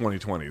entirety of the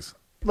 2020s?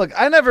 Look,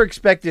 I never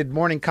expected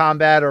Morning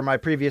Combat or my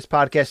previous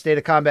podcast, State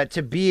of Combat,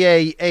 to be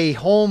a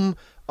home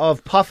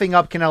of puffing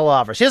up Canelo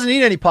Alvarez. He doesn't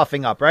need any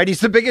puffing up, right?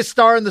 He's the biggest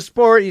star in the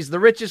sport. He's the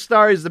richest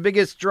star. He's the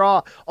biggest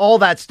draw, all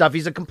that stuff.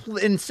 He's a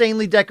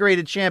insanely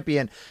decorated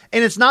champion.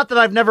 And it's not that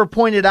I've never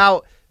pointed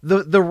out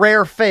the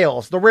rare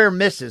fails, the rare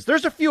misses.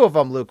 There's a few of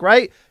them, Luke,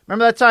 right?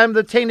 Remember that time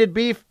the tainted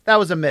beef? That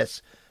was a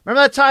miss.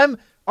 Remember that time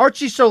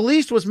Archie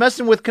Solis was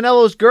messing with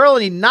Canelo's girl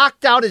and he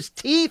knocked out his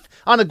teeth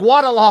on the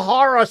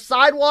Guadalajara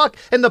sidewalk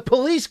and the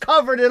police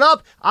covered it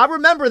up? I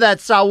remember that,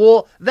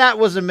 Saul. That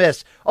was a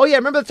miss. Oh, yeah,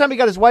 remember the time he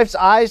got his wife's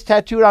eyes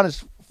tattooed on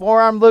his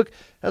forearm, Luke?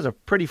 That was a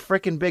pretty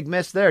freaking big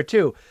miss there,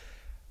 too.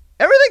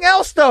 Everything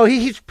else, though,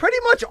 he's pretty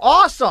much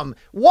awesome.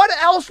 What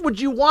else would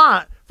you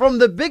want from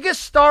the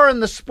biggest star in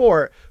the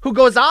sport who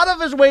goes out of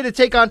his way to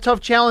take on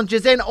tough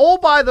challenges? And, oh,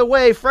 by the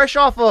way, fresh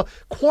off a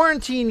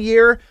quarantine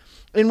year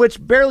in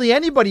which barely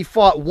anybody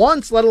fought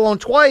once, let alone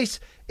twice,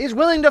 is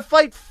willing to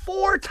fight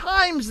 4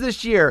 times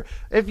this year.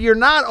 If you're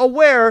not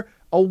aware,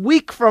 a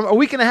week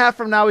and a half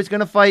from now, he's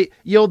going to fight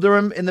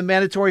Yildirim in the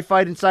mandatory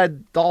fight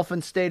inside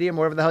Dolphin Stadium,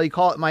 whatever the hell you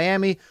call it,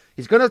 Miami.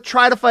 He's going to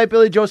try to fight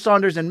Billy Joe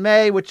Saunders in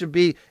May, which would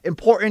be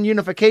important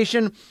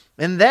unification.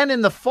 And then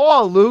in the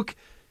fall, Luke,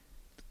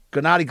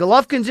 Gennady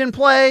Golovkin's in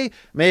play,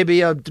 maybe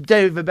a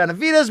David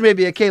Benavidez,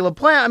 maybe a Caleb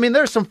Plant. I mean,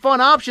 there's some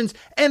fun options.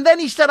 And then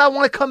he said, I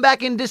want to come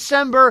back in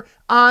December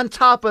on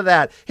top of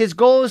that. His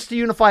goal is to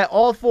unify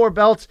all 4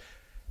 belts.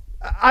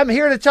 I'm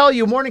here to tell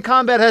you, Morning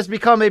Combat has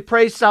become a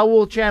Praise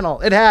Saul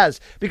channel. It has,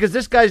 because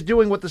this guy's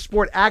doing what the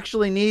sport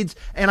actually needs.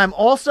 And I'm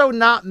also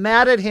not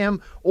mad at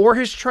him or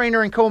his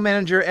trainer and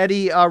co-manager,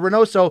 Eddie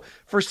Reynoso,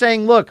 for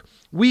saying, look,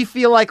 we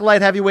feel like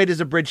light heavyweight is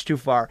a bridge too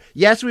far.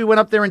 Yes, we went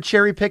up there and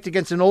cherry-picked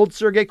against an old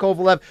Sergey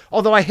Kovalev,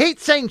 although I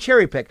hate saying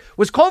cherry-pick.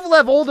 Was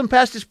Kovalev old and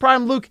past his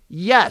prime, Luke?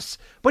 Yes.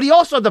 But he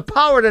also had the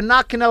power to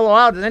knock Canelo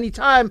out at any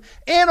time.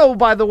 And, oh,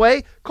 by the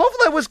way,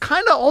 Kovalev was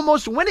kind of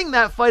almost winning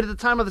that fight at the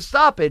time of the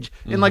stoppage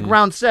in like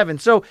round 7.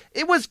 So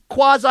it was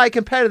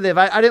quasi-competitive.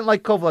 I didn't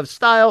like Kovalev's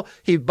style.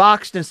 He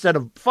boxed instead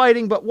of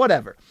fighting, but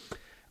whatever.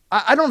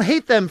 I don't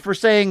hate them for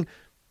saying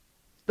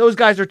those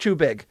guys are too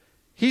big.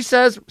 He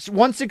says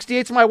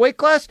 168's my weight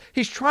class.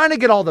 He's trying to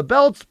get all the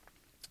belts.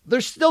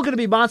 There's still going to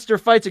be monster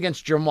fights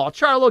against Jamal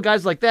Charlo,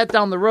 guys like that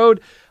down the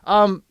road.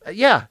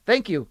 Yeah,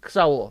 thank you,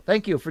 Saul.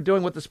 Thank you for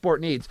doing what the sport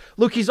needs.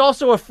 Luke, he's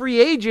also a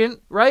free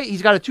agent, right?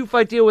 He's got a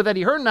 2-fight deal with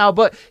Eddie Hearn now,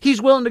 but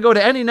he's willing to go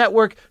to any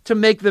network to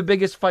make the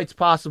biggest fights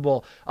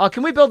possible.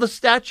 Can we build a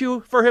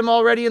statue for him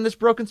already in this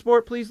broken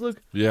sport, please,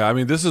 Luke? Yeah, I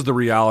mean, this is the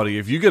reality.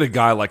 If you get a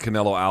guy like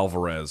Canelo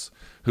Alvarez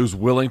who's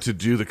willing to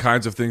do the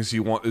kinds of things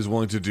is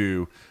willing to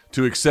do,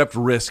 to accept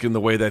risk in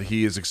the way that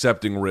he is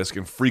accepting risk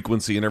and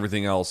frequency and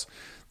everything else,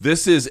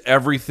 this is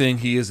everything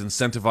he is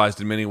incentivized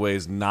in many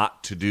ways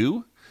not to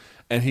do,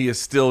 and he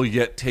is still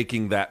yet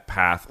taking that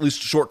path, at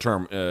least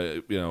short-term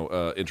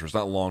interest,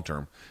 not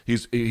long-term.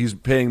 He's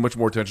paying much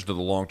more attention to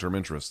the long-term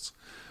interests.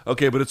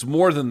 Okay, but it's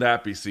more than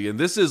that, BC, and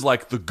this is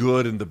like the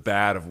good and the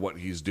bad of what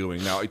he's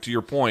doing. Now, to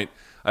your point,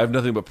 I have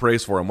nothing but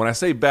praise for him. When I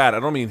say bad, I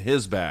don't mean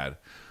his bad.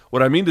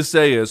 What I mean to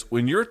say is,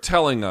 when you're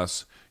telling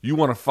us you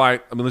want to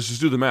fight, I mean, let's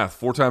just do the math,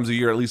 4 times a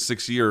year, at least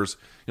 6 years,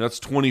 that's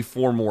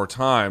 24 more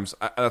times.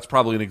 That's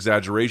probably an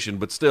exaggeration,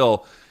 but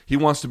still, he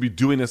wants to be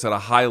doing this at a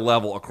high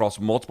level across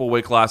multiple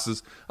weight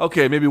classes.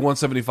 Okay, maybe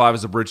 175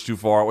 is a bridge too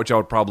far, which I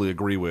would probably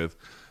agree with.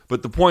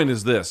 But the point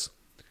is this.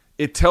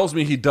 It tells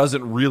me he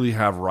doesn't really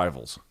have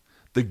rivals.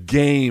 The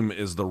game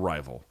is the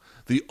rival.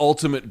 The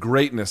ultimate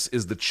greatness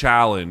is the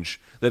challenge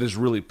that is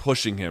really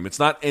pushing him. It's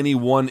not any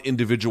one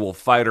individual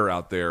fighter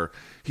out there.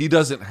 He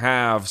doesn't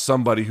have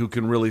somebody who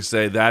can really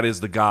say, that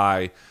is the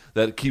guy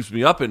that keeps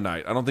me up at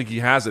night. I don't think he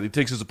has it. He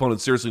takes his opponent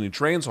seriously and he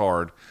trains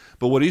hard.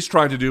 But what he's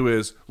trying to do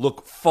is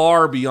look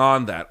far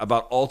beyond that,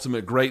 about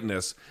ultimate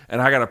greatness,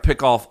 and I got to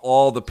pick off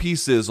all the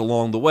pieces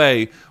along the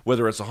way,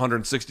 whether it's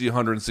 160,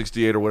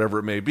 168, or whatever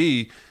it may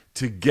be,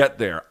 to get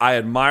there. I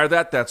admire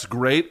that. That's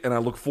great, and I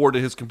look forward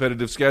to his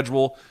competitive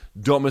schedule.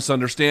 Don't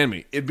misunderstand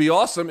me. It'd be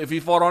awesome if he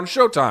fought on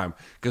Showtime,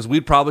 because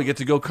we'd probably get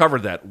to go cover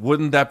that.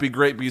 Wouldn't that be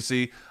great,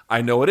 BC?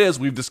 I know it is.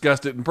 We've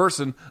discussed it in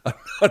person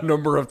a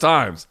number of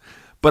times.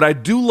 But I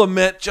do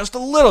lament just a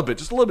little bit,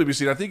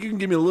 BC. And I think you can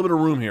give me a little bit of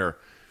room here.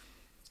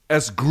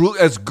 As good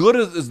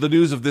as the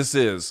news of this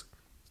is,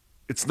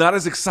 it's not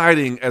as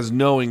exciting as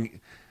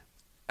knowing,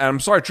 and I'm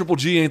sorry, Triple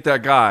G ain't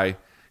that guy.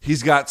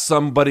 He's got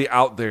somebody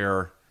out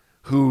there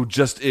who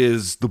just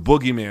is the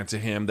boogeyman to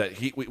him that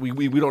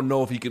we don't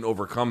know if he can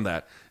overcome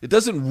that. It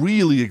doesn't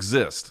really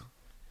exist.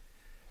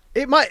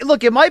 It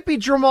might be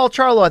Jamal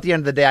Charlo at the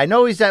end of the day. I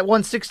know he's at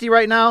 160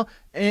 right now,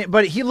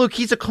 but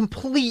he's a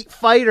complete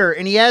fighter,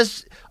 and he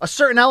has a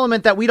certain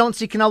element that we don't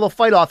see Canelo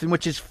fight often,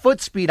 which is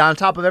foot speed on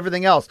top of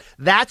everything else.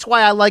 That's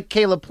why I like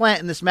Caleb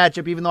Plant in this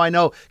matchup, even though I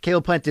know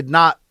Caleb Plant did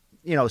not,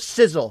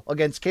 sizzle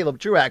against Caleb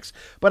Truax.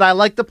 But I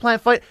like the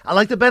Plant fight. I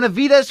like the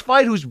Benavidez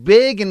fight, who's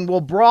big and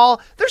will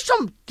brawl. There's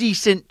some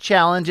decent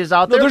challenges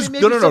out there. No.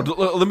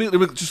 Let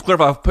me just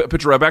clarify. I'll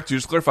pitch it right back to you.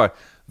 Just clarify.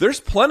 There's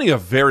plenty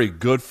of very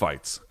good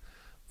fights.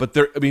 But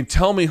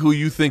tell me who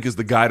you think is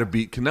the guy to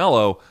beat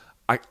Canelo.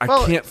 I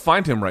can't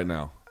find him right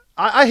now.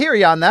 I hear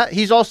you on that.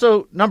 He's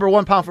also number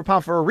one pound for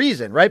pound for a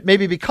reason, right?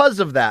 Maybe because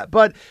of that.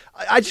 But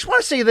I just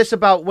want to say this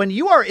about when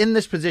you are in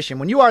this position,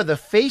 when you are the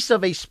face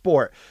of a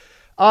sport,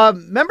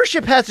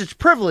 membership has its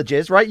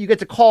privileges, right? You get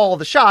to call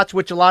the shots,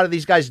 which a lot of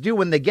these guys do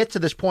when they get to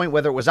this point,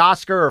 whether it was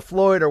Oscar or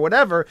Floyd or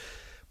whatever.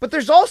 But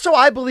there's also,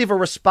 I believe, a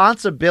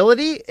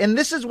responsibility, and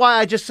this is why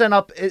I just set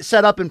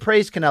up and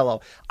praised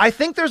Canelo. I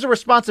think there's a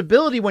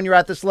responsibility when you're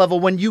at this level,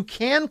 when you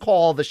can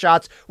call the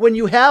shots, when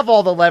you have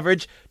all the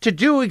leverage to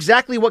do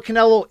exactly what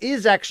Canelo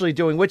is actually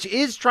doing, which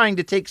is trying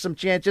to take some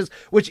chances,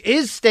 which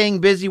is staying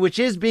busy, which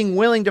is being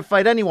willing to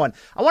fight anyone.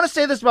 I want to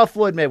say this about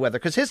Floyd Mayweather,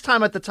 because his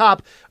time at the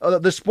top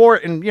of the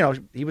sport, and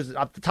he was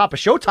at the top of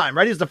Showtime,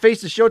 right? He was the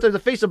face of Showtime, the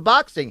face of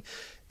boxing.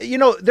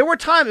 There were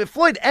times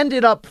Floyd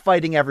ended up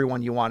fighting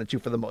everyone you wanted to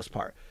for the most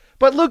part.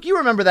 But Luke, you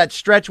remember that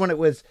stretch when it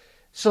was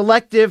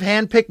selective,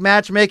 hand-picked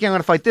matchmaking. I'm going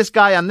to fight this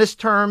guy on this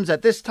terms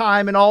at this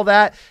time and all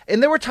that.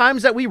 And there were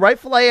times that we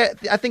rightfully,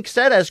 I think,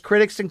 said as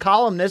critics and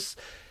columnists,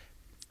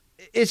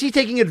 is he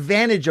taking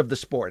advantage of the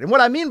sport? And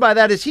what I mean by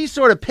that is he's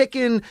sort of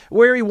picking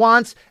where he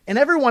wants, and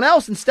everyone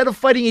else, instead of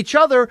fighting each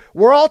other,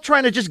 we're all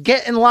trying to just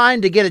get in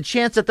line to get a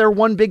chance at their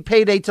one big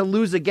payday to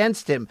lose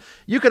against him.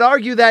 You could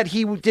argue that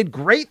he did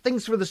great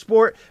things for the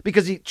sport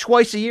because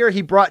twice a year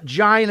he brought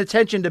giant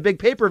attention to big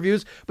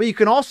pay-per-views, but you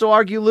can also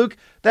argue, Luke,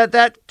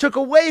 that took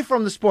away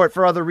from the sport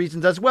for other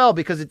reasons as well,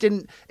 because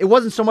it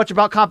wasn't so much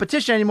about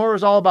competition anymore, it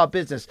was all about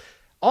business.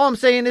 All I'm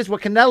saying is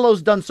what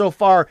Canelo's done so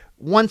far,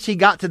 once he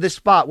got to this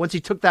spot, once he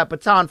took that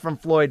baton from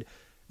Floyd,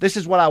 this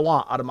is what I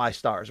want out of my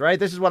stars, right?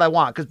 This is what I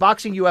want. Because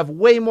boxing, you have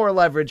way more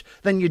leverage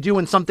than you do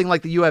in something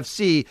like the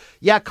UFC.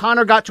 Yeah,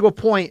 Conor got to a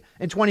point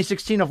in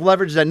 2016 of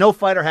leverage that no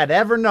fighter had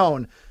ever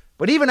known.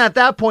 But even at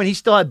that point, he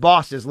still had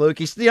bosses,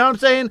 Luke. You know what I'm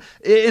saying?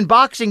 In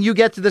boxing, you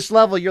get to this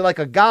level, you're like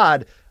a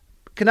god.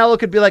 Canelo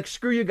could be like,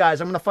 screw you guys.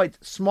 I'm going to fight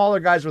smaller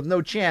guys with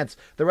no chance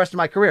the rest of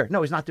my career.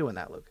 No, he's not doing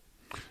that, Luke.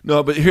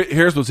 No, but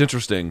here's what's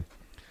interesting.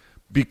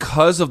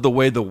 Because of the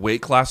way the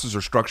weight classes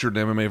are structured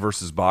in MMA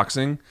versus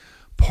boxing,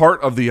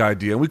 part of the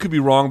idea, and we could be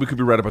wrong, we could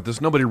be right about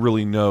this, nobody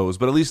really knows,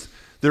 but at least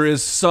there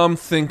is some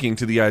thinking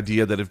to the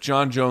idea that if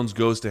John Jones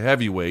goes to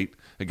heavyweight,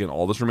 again,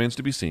 all this remains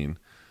to be seen,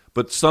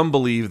 but some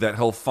believe that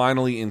he'll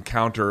finally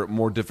encounter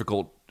more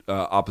difficult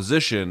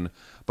opposition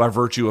by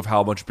virtue of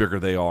how much bigger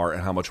they are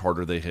and how much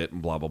harder they hit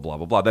and blah, blah, blah,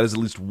 blah, blah. That is at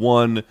least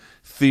one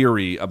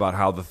theory about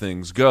how the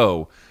things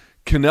go.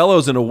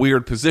 Canelo's in a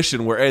weird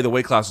position where, the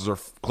weight classes are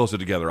closer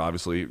together,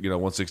 obviously,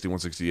 160,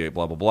 168,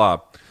 blah, blah,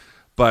 blah.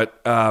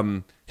 But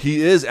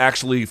he is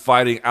actually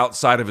fighting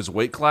outside of his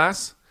weight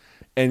class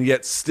and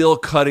yet still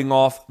cutting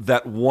off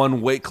that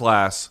one weight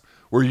class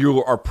where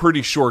you are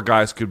pretty sure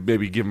guys could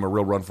maybe give him a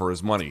real run for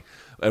his money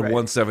at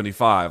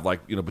 175,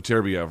 like,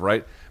 Beterbiev,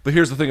 right? But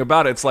here's the thing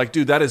about it. It's like,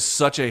 dude, that is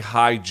such a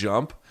high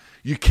jump.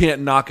 You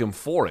can't knock him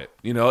for it.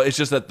 It's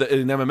just that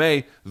in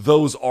MMA,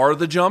 those are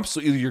the jumps. So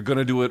either you're going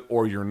to do it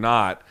or you're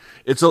not.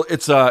 It's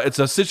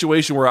a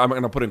situation where I'm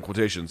going to put in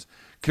quotations,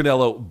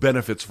 Canelo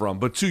benefits from.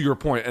 But to your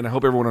point, and I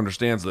hope everyone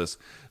understands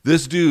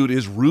this dude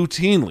is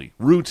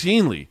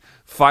routinely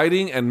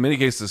fighting and in many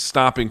cases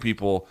stopping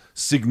people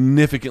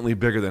significantly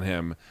bigger than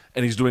him.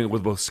 And he's doing it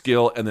with both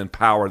skill and then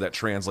power that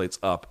translates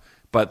up.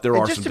 But there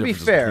are some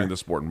differences between the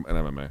sport and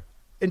MMA.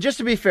 And just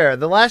to be fair,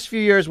 the last few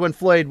years when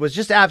Floyd was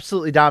just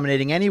absolutely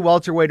dominating any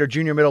welterweight or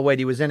junior middleweight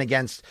he was in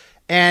against,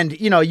 and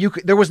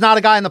there was not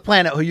a guy on the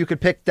planet who you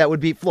could pick that would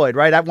beat Floyd,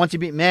 right? Once he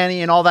beat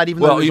Manny and all that,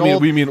 even though he was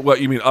old.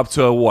 You mean up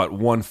to what,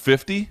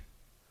 150?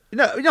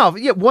 No,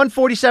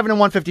 147 and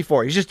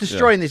 154. He's just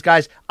destroying these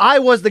guys. I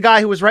was the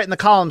guy who was writing the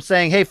column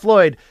saying, "Hey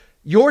Floyd,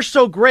 you're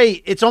so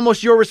great, it's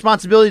almost your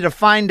responsibility to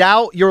find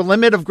out your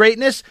limit of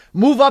greatness.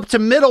 Move up to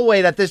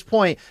middleweight at this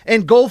point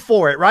and go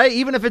for it, right?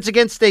 Even if it's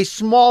against a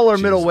smaller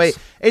middleweight."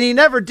 And he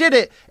never did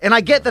it. And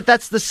I get that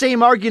that's the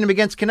same argument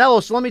against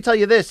Canelo. So let me tell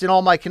you this, in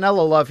all my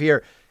Canelo love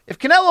here. If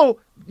Canelo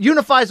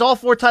unifies all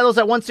 4 titles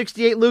at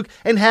 168, Luke,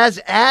 and has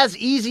as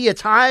easy a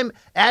time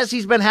as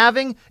he's been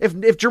having,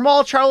 if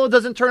Jamal Charlo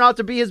doesn't turn out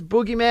to be his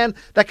boogeyman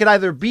that could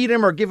either beat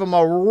him or give him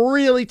a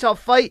really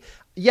tough fight,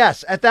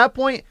 yes, at that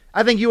point,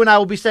 I think you and I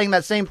will be saying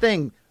that same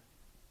thing.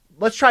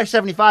 Let's try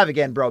 75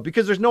 again, bro,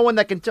 because there's no one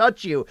that can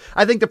touch you.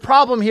 I think the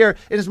problem here,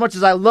 in as much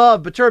as I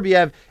love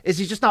Beterbiev, is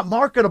he's just not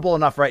marketable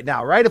enough right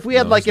now, right? If we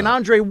had like an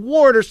Andre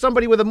Ward or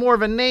somebody with a more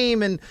of a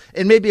name and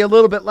maybe a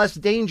little bit less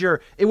danger,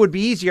 it would be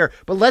easier.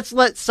 But let's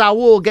let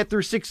Saul get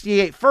through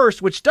 68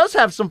 first, which does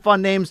have some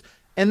fun names,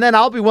 and then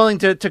I'll be willing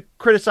to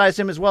criticize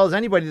him as well as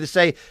anybody to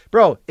say,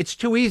 bro, it's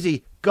too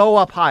easy. Go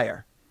up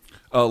higher.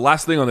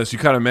 Last thing on this, you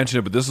kind of mentioned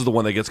it, but this is the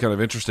one that gets kind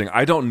of interesting.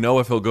 I don't know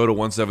if he'll go to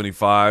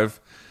 175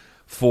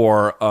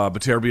 for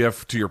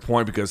Beterbiev, to your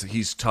point, because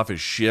he's tough as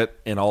shit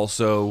and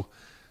also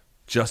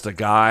just a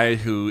guy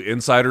who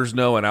insiders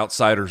know and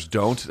outsiders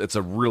don't. It's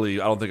a really,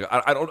 I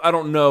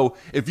don't know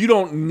if you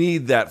don't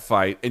need that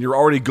fight and you're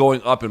already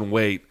going up in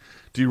weight,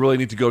 do you really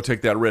need to go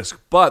take that risk?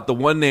 But the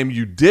one name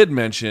you did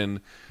mention,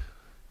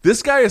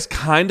 this guy is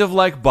kind of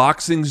like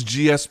boxing's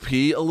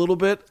GSP a little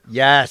bit.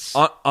 Yes.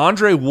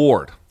 Andre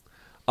Ward.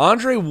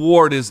 Andre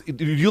Ward is,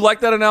 do you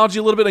like that analogy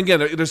a little bit? Again,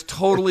 there's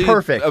totally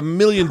a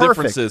million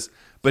differences.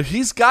 But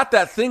he's got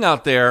that thing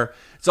out there.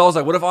 It's always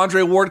like, what if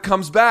Andre Ward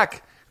comes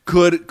back?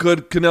 Could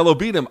Canelo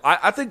beat him?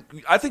 I think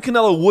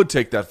Canelo would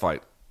take that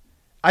fight.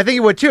 I think he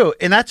would too,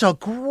 and that's a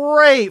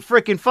great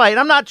freaking fight. And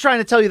I'm not trying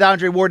to tell you that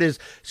Andre Ward is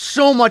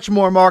so much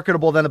more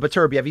marketable than a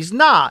Beterbiev. He's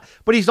not,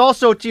 but he's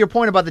also, to your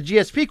point about the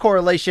GSP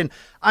correlation,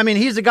 I mean,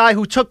 he's a guy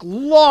who took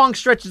long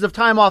stretches of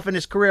time off in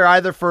his career,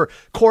 either for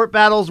court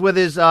battles with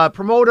his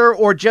promoter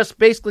or just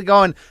basically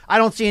going, I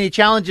don't see any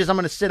challenges, I'm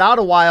going to sit out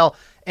a while.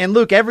 And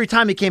Luke, every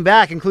time he came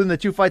back, including the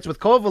 2 fights with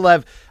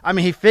Kovalev, I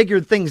mean, he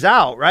figured things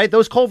out, right?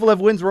 Those Kovalev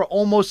wins were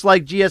almost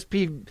like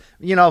GSP,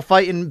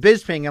 fighting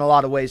Bisping in a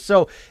lot of ways.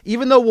 So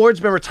even though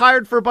Ward's been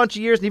retired for a bunch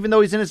of years, and even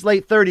though he's in his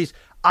late 30s,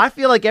 I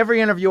feel like every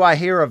interview I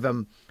hear of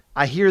him,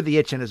 I hear the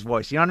itch in his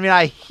voice. You know what I mean?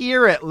 I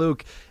hear it,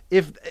 Luke.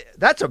 If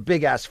that's a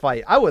big ass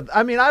fight, I would,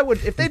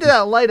 if they did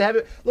that light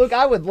heavy, look,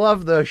 I would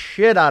love the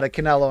shit out of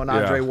Canelo and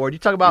Andre Ward. You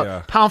talk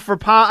about pound for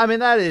pound. I mean,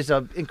 that is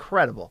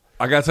incredible.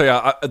 I got to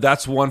tell you,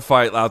 that's one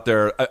fight out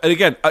there. And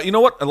again, you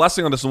know what? The last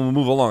thing on this, and we'll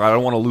move along. I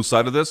don't want to lose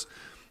sight of this.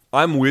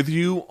 I'm with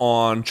you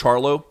on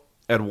Charlo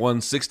at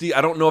 160.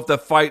 I don't know if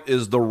that fight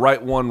is the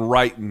right one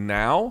right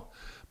now,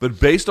 but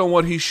based on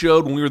what he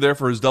showed when we were there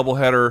for his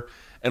doubleheader,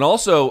 and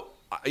also,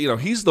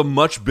 he's the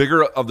much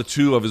bigger of the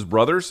two of his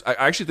brothers. I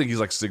actually think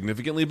he's like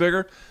significantly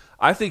bigger.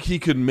 I think he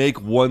could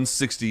make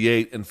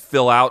 168 and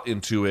fill out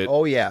into it.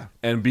 Oh, yeah.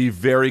 And be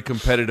very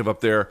competitive up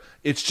there.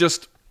 It's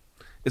just...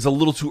 it's a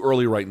little too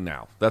early right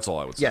now. That's all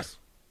I would say. Yes.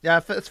 Yeah,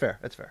 that's fair.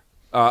 That's fair.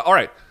 All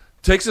right.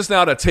 Takes us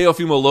now to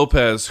Teofimo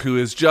Lopez, who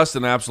is just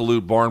an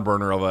absolute barn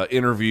burner of an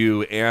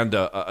interview and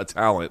a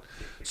talent.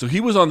 So he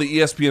was on the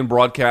ESPN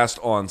broadcast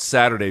on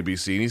Saturday,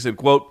 BC, and he said,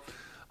 quote,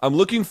 I'm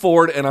looking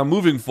forward and I'm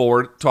moving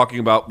forward, talking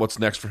about what's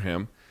next for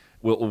him.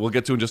 We'll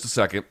get to in just a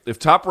second. If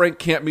Top Rank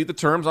can't meet the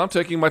terms, I'm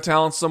taking my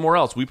talents somewhere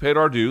else. We paid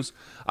our dues.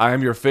 I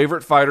am your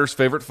favorite fighter's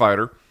favorite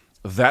fighter.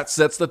 That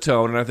sets the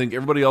tone, and I think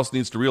everybody else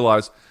needs to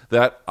realize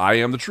that I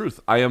am the truth.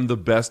 I am the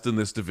best in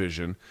this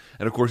division.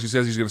 And, of course, he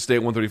says he's going to stay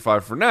at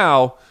 135 for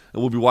now,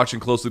 and we'll be watching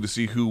closely to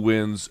see who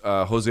wins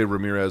Jose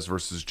Ramirez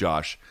versus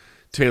Josh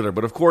Taylor.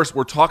 But, of course,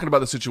 we're talking about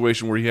the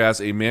situation where he has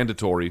a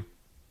mandatory.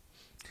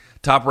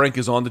 Top Rank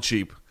is on the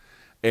cheap,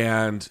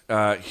 and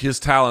his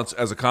talents,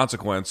 as a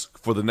consequence,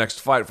 for the next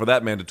fight, for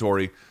that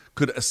mandatory,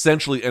 could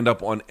essentially end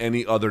up on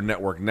any other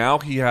network. Now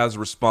he has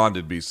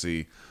responded,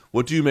 BC.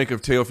 What do you make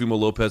of Teofimo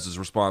Lopez's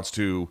response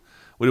to,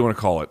 what do you want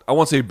to call it? I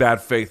won't say bad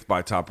faith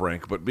by Top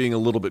Rank, but being a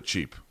little bit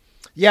cheap.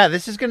 Yeah,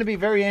 this is going to be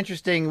very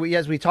interesting.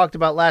 As we talked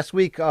about last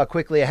week,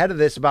 quickly ahead of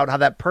this, about how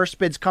that purse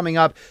bid's coming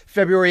up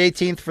February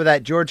 18th for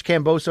that George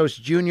Kambosos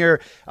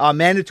Jr.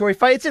 Mandatory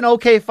fight. It's an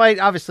okay fight.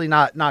 Obviously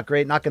not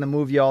great, not going to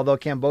move you, although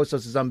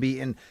Kambosos is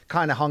unbeaten,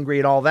 kind of hungry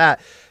and all that.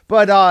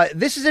 But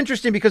this is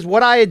interesting because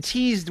what I had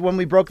teased when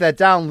we broke that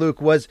down,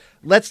 Luke, was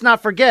let's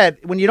not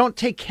forget, when you don't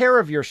take care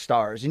of your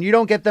stars and you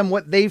don't get them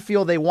what they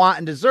feel they want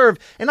and deserve,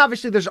 and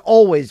obviously there's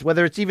always,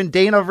 whether it's even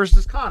Dana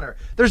versus Conor,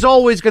 there's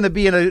always going to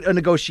be a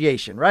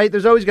negotiation, right?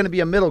 There's always going to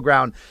be a middle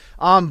ground.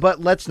 But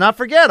let's not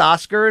forget,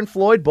 Oscar and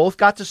Floyd both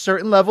got to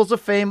certain levels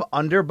of fame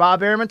under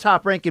Bob Arum and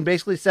Top Rank and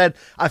basically said,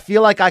 I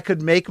feel like I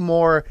could make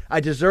more, I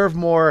deserve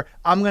more,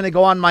 I'm going to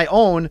go on my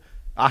own.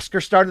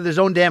 Oscar started his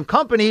own damn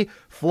company.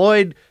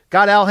 Floyd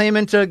got Al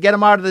Heyman to get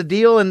him out of the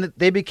deal, and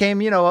they became,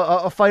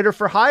 a fighter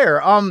for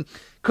hire.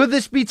 Could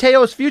this be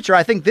Teo's future?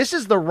 I think this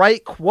is the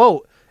right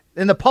quote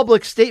in the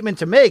public statement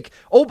to make.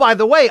 Oh, by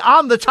the way,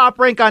 I'm the Top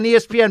Rank on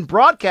ESPN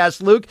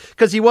broadcast, Luke,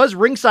 because he was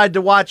ringside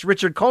to watch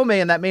Richard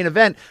Comey in that main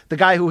event, the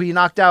guy who he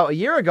knocked out a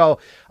year ago.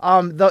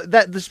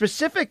 The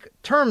specific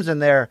terms in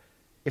there,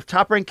 if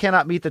Top Rank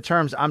cannot meet the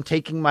terms, I'm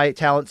taking my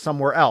talent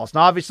somewhere else.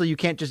 Now, obviously, you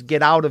can't just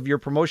get out of your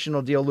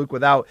promotional deal, Luke,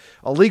 without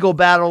a legal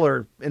battle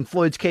or, in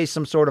Floyd's case,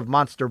 some sort of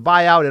monster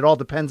buyout. It all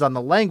depends on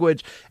the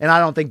language, and I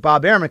don't think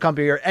Bob Arum and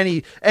company are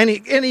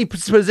any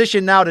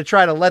position now to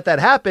try to let that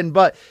happen.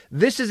 But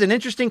this is an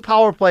interesting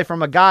power play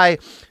from a guy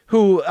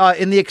who,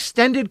 in the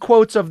extended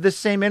quotes of this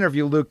same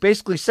interview, Luke,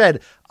 basically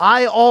said,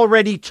 I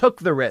already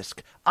took the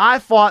risk. I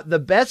fought the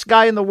best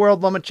guy in the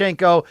world,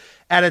 Lomachenko,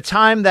 at a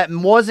time that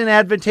wasn't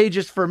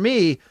advantageous for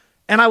me,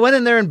 and I went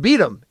in there and beat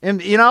him.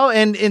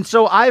 And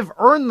so I've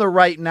earned the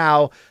right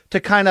now to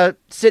kind of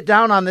sit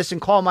down on this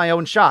and call my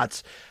own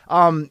shots.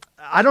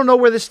 I don't know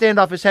where this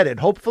standoff is headed.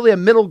 Hopefully a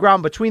middle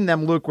ground between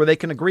them, Luke, where they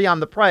can agree on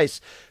the price.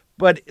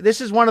 But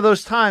this is one of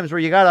those times where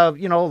you got a,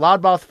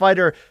 loudmouth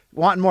fighter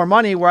wanting more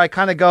money, where I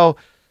kind of go,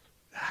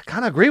 I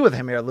kind of agree with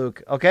him here,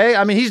 Luke. Okay.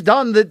 I mean, he's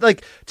done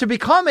to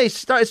become a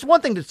star. It's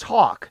one thing to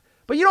talk,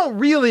 but you don't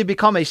really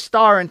become a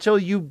star until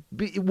you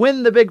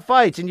win the big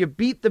fights and you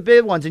beat the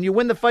big ones and you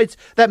win the fights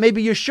that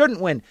maybe you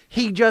shouldn't win.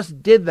 He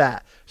just did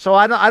that. So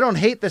I don't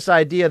hate this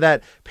idea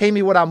that pay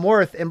me what I'm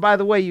worth. And by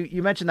the way,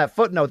 you mentioned that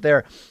footnote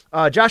there.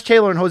 Josh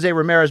Taylor and Jose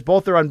Ramirez,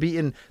 both are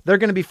unbeaten. They're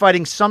going to be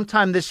fighting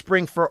sometime this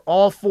spring for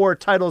all 4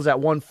 titles at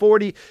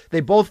 140.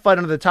 They both fight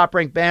under the Top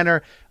Rank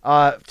banner.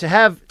 To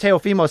have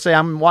Teofimo say,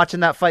 I'm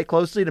watching that fight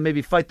closely to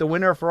maybe fight the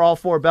winner for all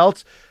 4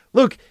 belts.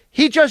 Luke,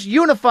 he just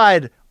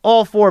unified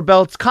all 4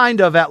 belts kind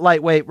of at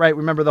lightweight, right?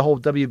 Remember the whole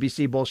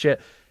WBC bullshit.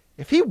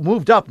 If he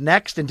moved up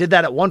next and did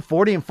that at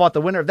 140 and fought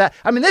the winner of that,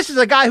 I mean, this is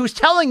a guy who's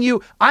telling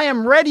you, I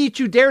am ready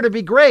to dare to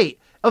be great.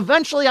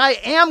 Eventually, I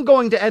am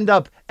going to end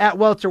up at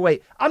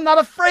welterweight. I'm not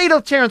afraid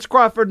of Terrence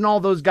Crawford and all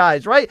those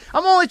guys, right?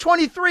 I'm only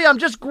 23. I'm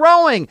just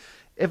growing.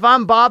 If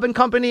I'm Bob and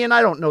company, and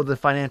I don't know the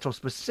financial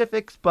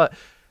specifics, but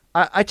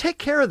I take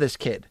care of this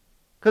kid.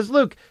 Because,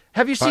 Luke,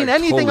 have you seen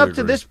anything up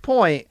to this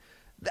point,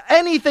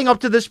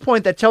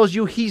 that tells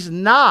you he's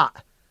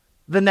not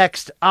the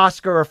next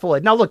Oscar or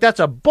Floyd? Now, look, that's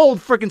a bold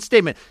freaking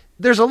statement.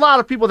 There's a lot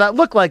of people that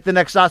look like the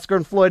next Oscar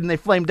and Floyd, and they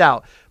flamed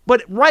out.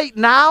 But right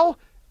now,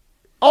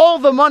 all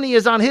the money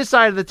is on his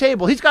side of the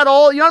table. He's got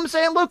all, you know what I'm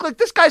saying, Luke? Like,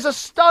 this guy's a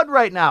stud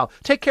right now.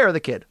 Take care of the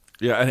kid.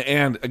 Yeah,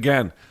 and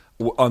again,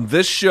 on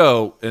this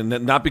show, and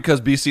not because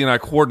BC and I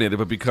coordinated,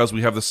 but because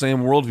we have the same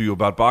worldview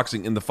about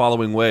boxing in the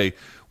following way,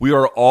 we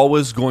are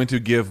always going to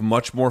give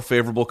much more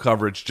favorable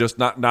coverage, just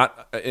not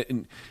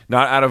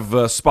out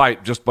of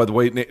spite, just by the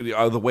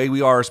way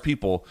we are as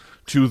people,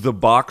 to the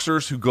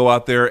boxers who go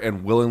out there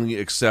and willingly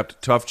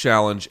accept tough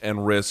challenge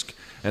and risk,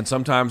 and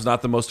sometimes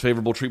not the most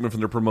favorable treatment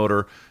from their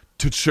promoter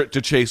to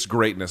chase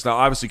greatness. Now,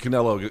 obviously,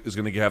 Canelo is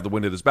going to have the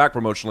wind at his back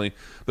promotionally,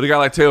 but a guy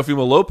like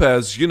Teofimo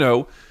Lopez,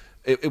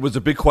 it was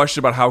a big question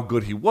about how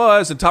good he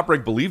was, and Top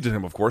Rank believed in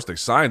him, of course. They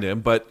signed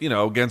him, but,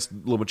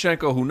 against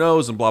Lomachenko, who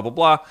knows, and blah, blah,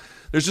 blah.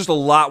 There's just a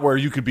lot where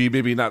you could be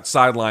maybe not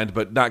sidelined,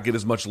 but not get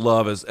as much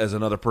love as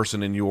another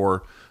person in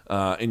your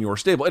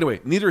stable.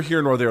 Anyway, neither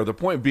here nor there. The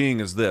point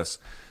being is this.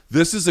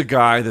 This is a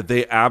guy that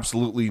they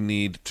absolutely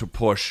need to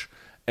push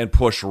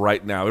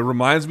right now. It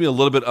reminds me a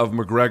little bit of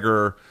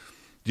McGregor,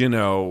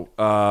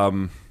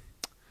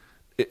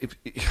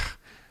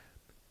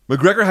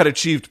 McGregor had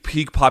achieved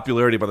peak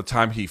popularity by the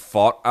time he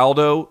fought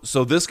Aldo,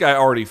 so this guy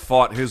already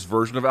fought his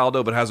version of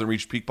Aldo but hasn't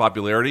reached peak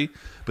popularity,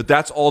 but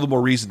that's all the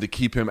more reason to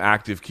keep him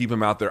active, keep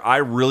him out there. I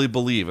really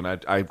believe, and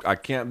I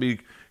can't be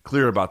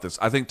clear about this,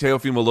 I think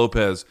Teofimo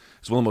Lopez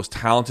is one of the most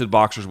talented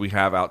boxers we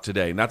have out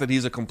today. Not that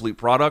he's a complete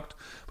product,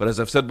 but as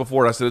I've said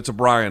before, and I said it to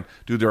Brian,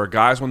 dude, there are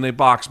guys when they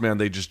box, man,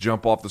 they just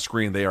jump off the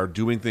screen. They are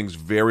doing things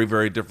very,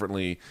 very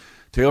differently.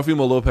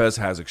 Teofimo Lopez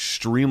has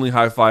extremely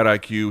high fight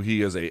IQ.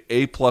 He is a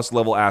A-plus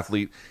level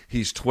athlete.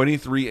 He's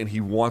 23 and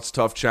he wants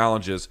tough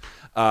challenges.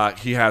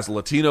 He has a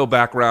Latino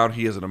background.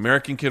 He is an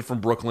American kid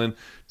from Brooklyn.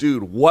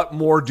 Dude, what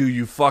more do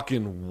you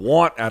fucking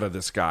want out of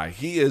this guy?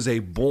 He is a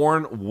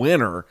born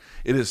winner.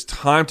 It is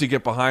time to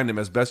get behind him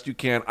as best you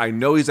can. I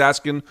know he's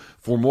asking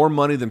for more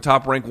money than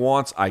Top Rank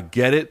wants. I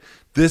get it.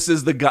 This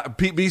is the guy,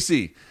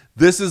 BC,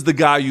 this is the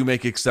guy you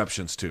make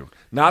exceptions to.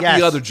 Not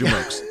the other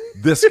Jamokes.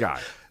 This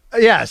guy.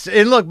 Yes,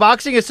 and look,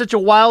 boxing is such a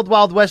wild,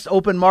 wild west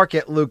open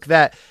market, Luke,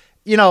 that,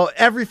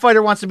 every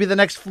fighter wants to be the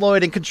next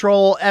Floyd and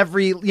control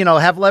every,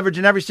 have leverage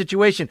in every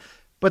situation.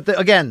 But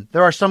again,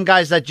 there are some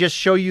guys that just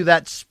show you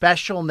that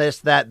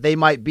specialness that they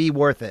might be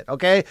worth it,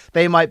 okay?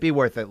 They might be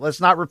worth it.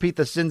 Let's not repeat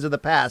the sins of the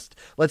past.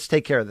 Let's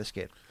take care of this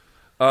kid.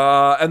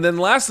 And then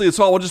lastly,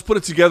 we'll just put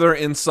it together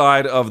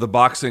inside of the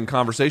boxing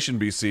conversation,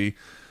 BC.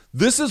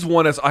 This is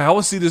one, as I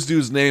always see this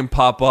dude's name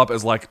pop up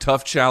as like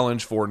tough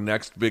challenge for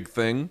next big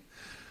thing.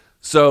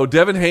 So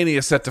Devin Haney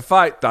is set to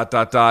fight,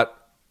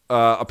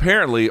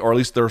 apparently, or at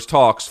least there's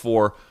talks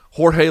for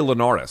Jorge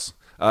Linares,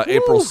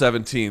 April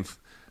 17th.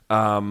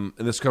 And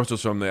this comes to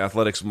us from the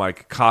Athletics'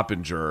 Mike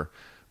Coppinger.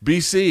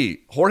 BC,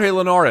 Jorge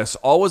Linares,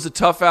 always a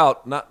tough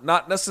out,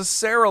 not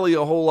necessarily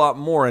a whole lot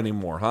more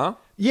anymore, huh?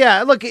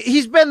 Yeah, look,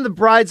 he's been the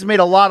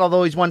bridesmaid a lot,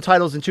 although he's won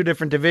titles in 2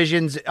 different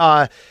divisions.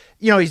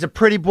 he's a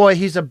pretty boy.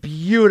 He's a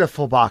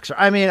beautiful boxer.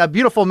 I mean, a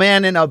beautiful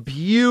man and a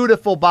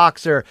beautiful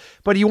boxer.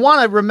 But you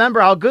want to remember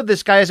how good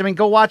this guy is. I mean,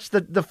 go watch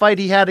the fight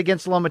he had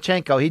against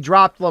Lomachenko. He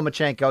dropped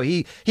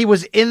Lomachenko. He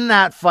was in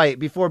that fight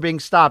before being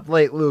stopped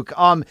late, Luke.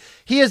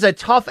 He is a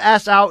tough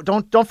ass out.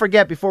 Don't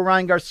forget, before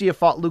Ryan Garcia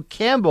fought Luke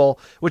Campbell,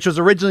 which was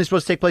originally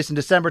supposed to take place in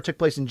December, took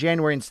place in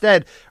January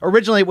instead.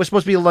 Originally, it was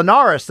supposed to be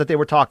Linares that they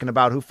were talking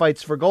about, who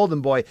fights for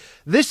Golden Boy.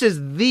 This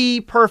is the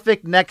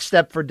perfect next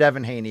step for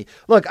Devin Haney.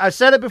 Look, I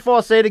said it before,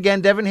 I'll say it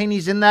again. Devin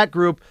Haney's in that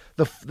group.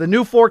 The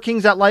new 4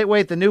 kings at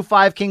lightweight, the new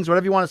 5 kings,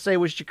 whatever you want to say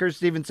with Shakur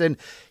Stevenson.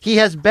 He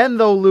has been,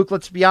 though, Luke,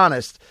 let's be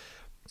honest,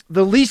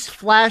 the least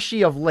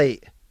flashy of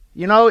late.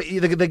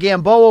 The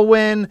Gamboa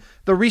win,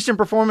 the recent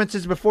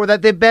performances before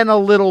that, they've been a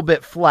little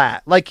bit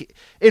flat. Like,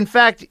 in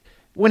fact,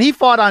 when he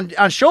fought on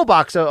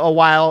Showbox a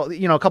while,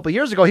 a couple of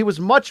years ago, he was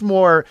much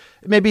more,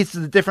 maybe it's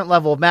a different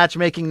level of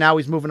matchmaking. Now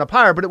he's moving up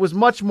higher, but it was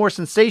much more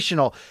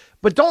sensational.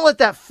 But don't let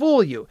that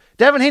fool you.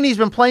 Devin Haney's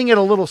been playing it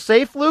a little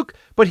safe, Luke,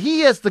 but he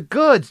has the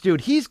goods,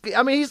 dude. He's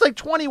like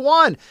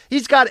 21.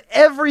 He's got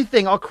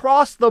everything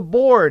across the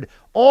board.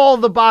 All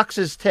the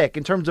boxes tick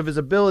in terms of his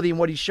ability and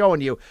what he's showing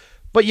you.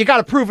 But you got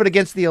to prove it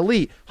against the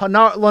elite.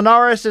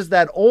 Linares is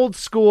that old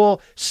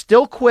school,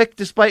 still quick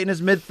despite in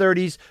his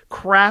mid-30s,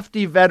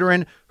 crafty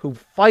veteran who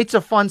fights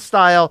a fun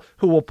style,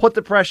 who will put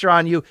the pressure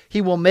on you.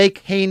 He will make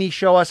Haney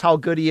show us how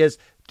good he is.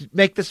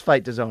 Make this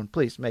fight, DAZN.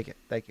 Please make it.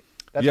 Thank you.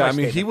 That's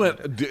he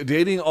went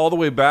dating all the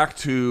way back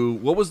to,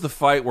 what was the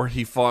fight where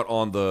he fought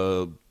on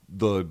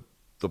the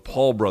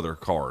Paul brother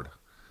card?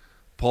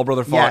 Paul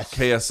brother fought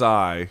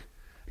KSI,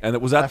 and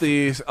it was that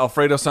the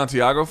Alfredo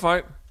Santiago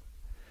fight?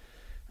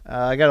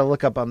 I got to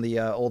look up on the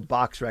old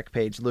Box Rec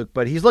page, Luke,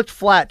 but he's looked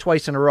flat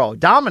twice in a row.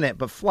 Dominant,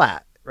 but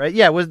flat, right?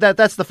 Yeah,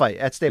 that's the fight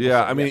at Staples.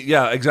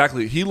 Yeah,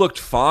 exactly. He looked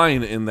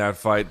fine in that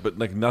fight, but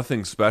like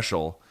nothing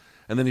special.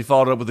 And then he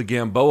followed up with the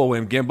Gamboa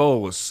win. Gamboa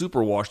was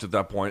super washed at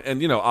that point.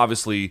 And,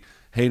 obviously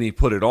Haney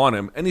put it on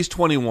him. And he's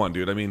 21,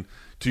 dude. I mean,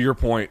 to your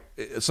point,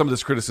 some of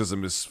this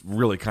criticism is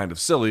really kind of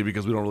silly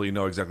because we don't really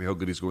know exactly how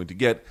good he's going to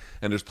get.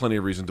 And there's plenty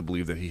of reason to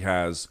believe that he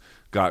has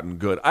gotten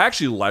good. I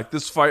actually like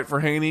this fight for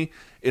Haney.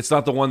 It's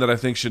not the one that I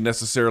think should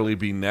necessarily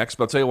be next,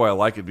 but I'll tell you why I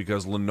like it,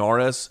 because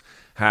Linares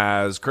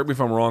has, correct me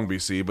if I'm wrong,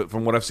 BC, but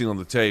from what I've seen on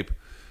the tape,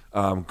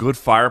 good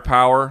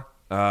firepower.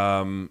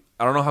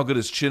 I don't know how good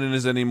his chin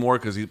is anymore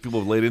because people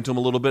have laid into him a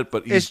little bit,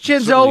 but his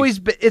chin's always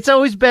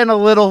been a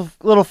little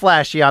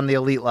flashy on the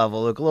elite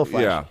level. Look, a little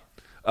flashy.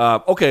 Yeah.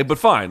 Okay, but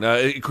fine.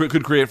 It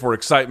could create for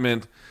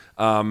excitement,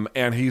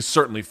 and he's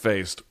certainly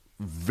faced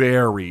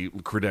very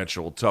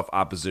credentialed, tough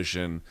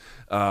opposition.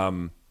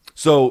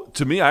 So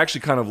to me, I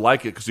actually kind of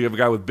like it because you have a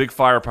guy with big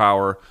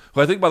firepower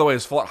who I think, by the way,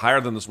 has fought higher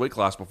than this weight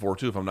class before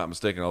too, if I'm not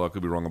mistaken. Although I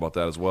could be wrong about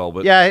that as well.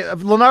 But yeah,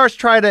 Linares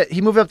tried it.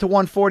 He moved up to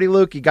 140.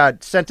 Luke, he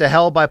got sent to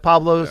hell by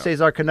Pablo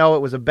Cesar Cano. It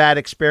was a bad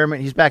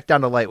experiment. He's back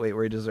down to lightweight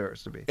where he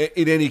deserves to be.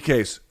 In any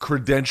case,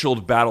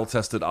 credentialed,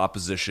 battle-tested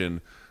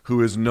opposition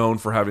who is known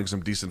for having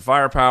some decent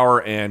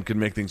firepower and can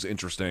make things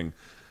interesting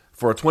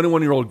for a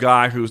 21-year-old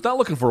guy who's not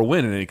looking for a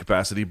win in any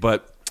capacity,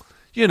 but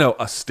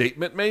a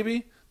statement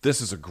maybe. This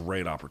is a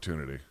great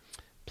opportunity.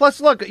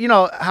 Plus, look,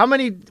 how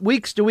many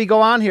weeks do we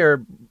go on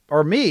here,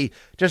 or me,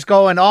 just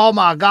going, oh,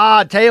 my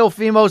God,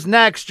 Teofimo's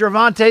next,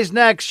 Gervonta's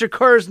next,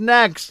 Shakur's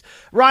next,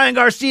 Ryan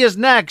Garcia's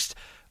next.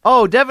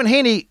 Oh, Devin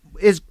Haney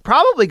is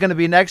probably going to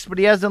be next, but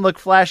he hasn't looked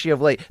flashy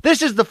of late.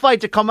 This is the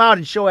fight to come out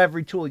and show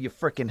every tool you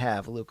freaking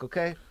have, Luke,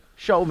 okay?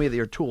 Show me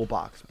your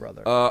toolbox,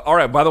 brother. All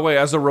right, by the way,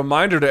 as a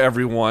reminder to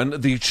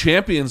everyone, the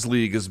Champions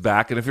League is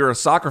back, and if you're a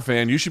soccer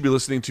fan, you should be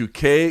listening to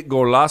Que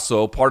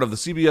Golazo, part of the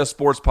CBS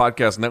Sports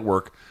Podcast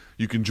Network.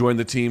 You can join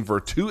the team for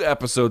 2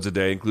 episodes a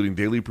day, including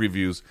daily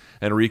previews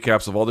and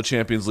recaps of all the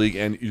Champions League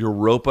and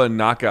Europa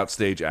knockout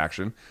stage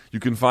action.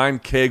 You can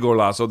find Que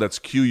Golazo, that's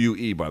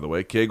Q-U-E, by the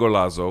way, Que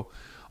Golazo,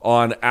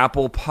 on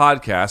Apple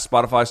Podcasts,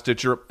 Spotify,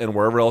 Stitcher, and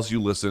wherever else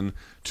you listen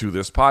to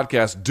this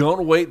podcast.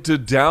 Don't wait to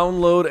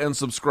download and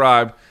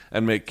subscribe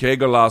and make Que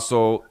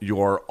Golazo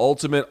your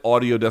ultimate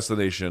audio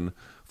destination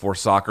for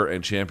soccer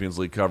and Champions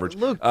League coverage.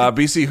 Luke,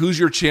 BC, who's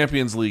your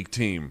Champions League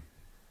team?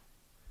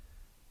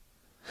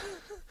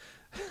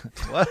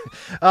 What?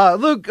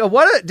 Luke,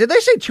 what did they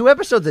say? 2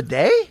 episodes a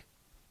day?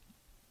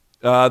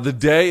 The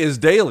day is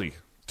daily,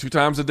 2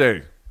 times a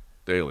day,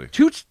 daily.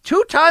 Two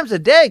times a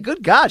day.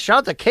 Good God! Shout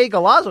out to Que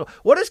Golazo.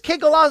 What does Que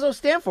Golazo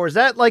stand for? Is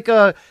that like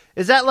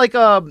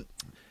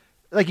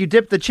you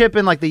dip the chip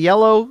in like the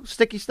yellow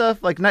sticky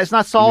stuff? Like it's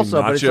not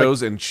salsa, but it's like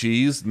nachos and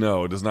cheese.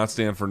 No, it does not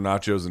stand for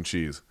nachos and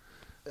cheese.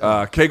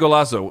 Que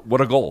Golazo.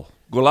 What a goal!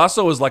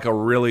 Golazo is like a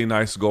really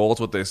nice goal.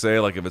 That's what they say.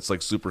 Like if it's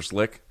like super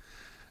slick.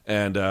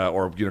 And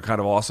or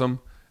kind of awesome,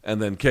 and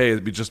then K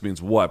it just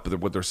means what, but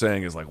what they're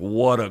saying is like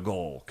what a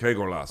goal, Que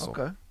Golazo.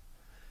 Okay.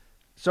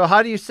 So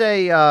how do you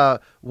say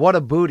what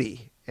a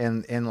booty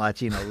in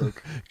Latino,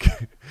 Luke?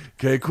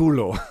 Que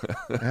culo.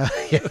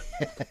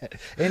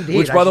 Indeed.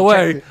 Which, by the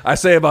way, I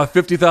say about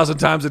 50,000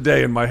 times a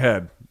day in my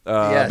head,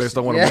 based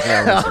on what I'm looking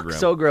at on Instagram.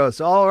 So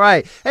gross. All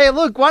right. Hey,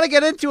 Luke, want to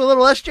get into a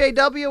little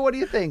SJW? What do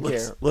you think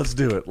here? Let's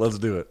do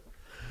it.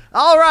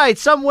 All right,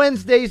 some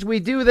Wednesdays we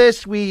do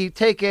this. We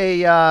take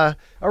a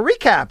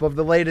recap of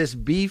the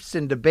latest beefs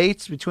and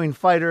debates between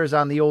fighters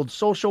on the old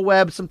social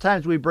web.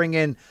 Sometimes we bring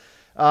in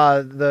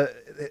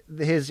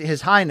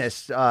His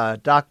Highness,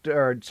 what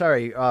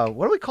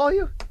do we call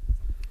you?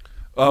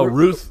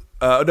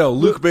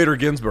 Luke Bader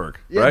Ginsburg.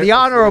 Right?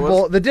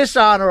 The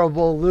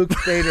dishonorable Luke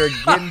Bader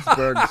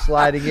Ginsburg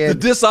sliding in. The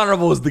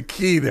dishonorable is the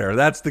key there.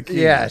 That's the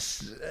key.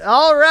 Yes.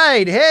 All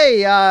right.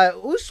 Hey,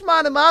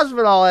 Usman and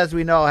Masvidal, as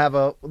we know, have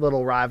a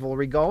little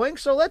rivalry going.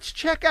 So let's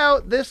check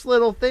out this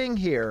little thing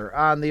here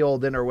on the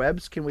old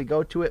interwebs. Can we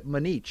go to it?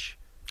 Manich.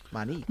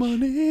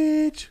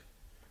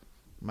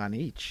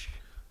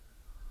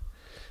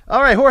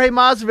 All right, Jorge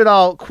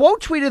Masvidal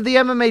quote tweeted the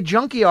MMA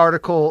Junkie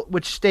article,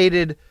 which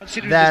stated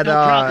that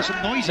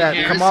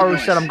Kamaru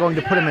said, "I'm going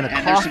to put him in a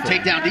coffin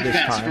this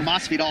time."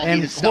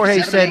 And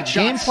Jorge said,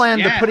 "Game plan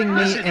to putting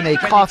me in a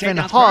coffin,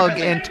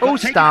 hug, and toe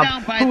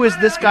stomp. Who is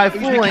this guy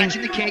fooling?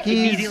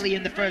 He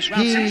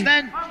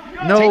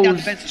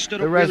knows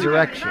the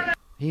resurrection."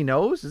 He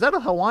knows? Is that a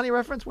Helwani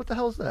reference? What the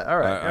hell is that? All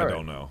right, I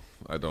don't know.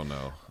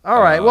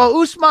 All right,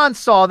 well, Usman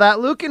saw that,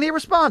 Luke, and he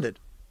responded.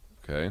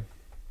 Okay.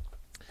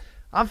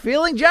 "I'm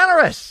feeling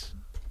generous."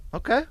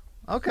 Okay.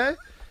 And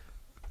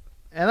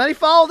then he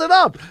followed it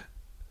up.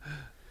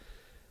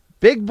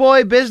 "Big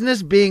boy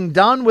business being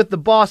done with the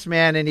boss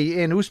man." And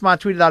Usman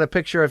tweeted out a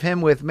picture of him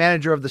with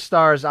manager of the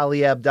Stars,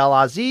 Ali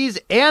Abdelaziz,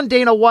 and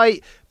Dana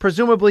White,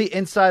 presumably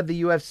inside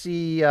the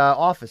UFC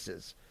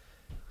offices.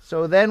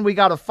 So then we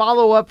got a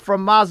follow-up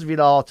from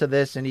Masvidal to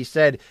this, and he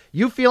said,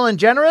 "You feeling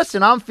generous,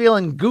 and I'm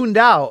feeling gooned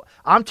out.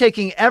 I'm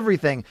taking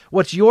everything.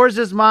 What's yours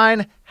is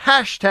mine.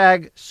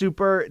 Hashtag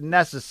super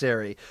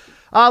necessary."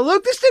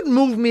 Luke, this didn't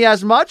move me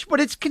as much, but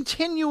it's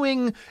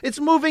continuing.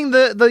 It's moving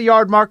the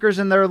yard markers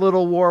in their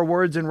little war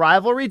words and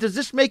rivalry. Does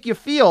this make you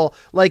feel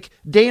like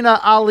Dana,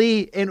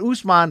 Ali, and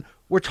Usman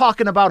were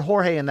talking about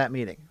Jorge in that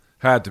meeting?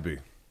 Had to be.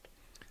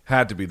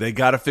 They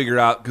got to figure it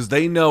out because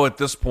they know at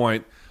this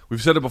point.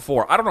 We've said it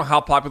before. I don't know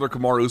how popular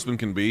Kamaru Usman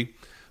can be,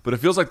 but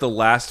it feels like the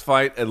last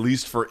fight, at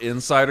least for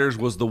insiders,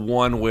 was the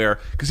one where,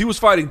 because he was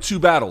fighting two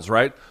battles,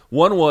 right?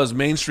 One was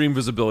mainstream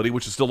visibility,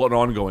 which is still an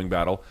ongoing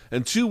battle,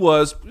 and two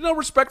was,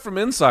 respect from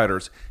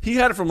insiders. He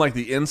had it from like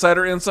the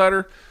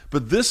insider,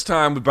 but this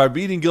time, by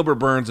beating Gilbert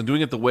Burns and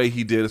doing it the way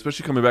he did,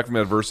 especially coming back from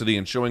adversity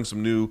and showing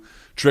some new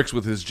tricks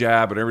with his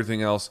jab and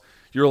everything else,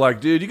 you're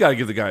like, dude, you got to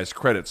give the guys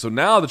credit. So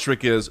now the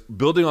trick is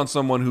building on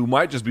someone who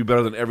might just be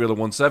better than every other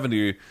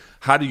 170.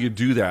 How do you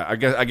do that?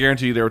 I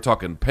guarantee you they were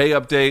talking pay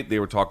update. They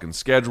were talking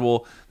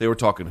schedule. They were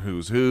talking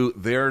who's who.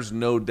 There's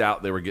no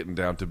doubt they were getting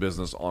down to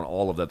business on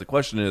all of that. The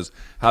question is,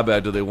 how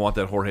bad do they want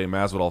that Jorge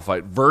Masvidal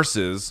fight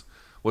versus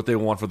what they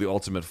want for the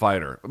Ultimate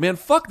Fighter? Man,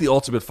 fuck the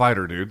Ultimate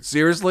Fighter, dude.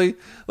 Seriously?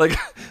 Like,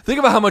 think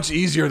about how much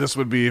easier this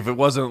would be if it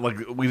wasn't like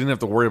we didn't have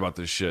to worry about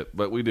this shit.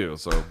 But we do.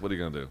 So what are you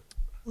going to do?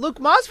 Luke,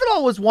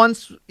 Masvidal was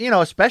once,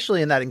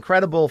 especially in that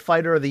incredible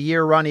Fighter of the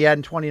Year run he had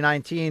in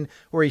 2019,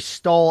 where he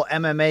stole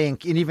MMA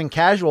and even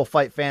casual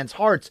fight fans'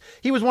 hearts.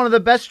 He was one of the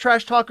best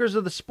trash talkers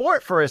of the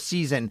sport for a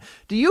season.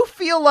 Do you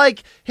feel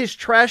like his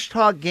trash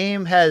talk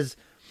game has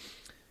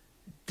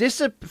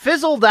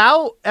fizzled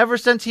out ever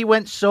since he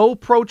went so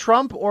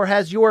pro-Trump, or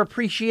has your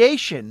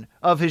appreciation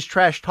of his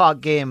trash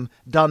talk game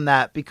done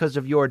that because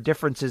of your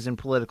differences in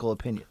political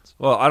opinions?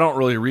 Well, I don't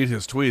really read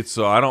his tweets,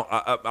 so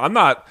I'm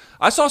not.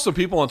 I saw some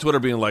people on Twitter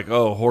being like,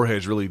 "Oh,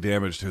 Jorge's really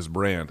damaged his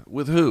brand."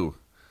 With who?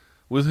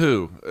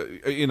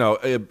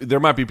 There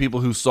might be people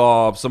who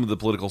saw some of the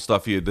political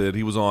stuff he did.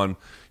 He was on,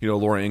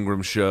 Laura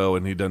Ingram's show,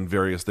 and he'd done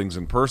various things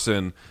in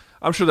person.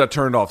 I'm sure that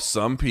turned off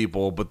some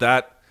people, but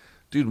that,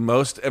 dude,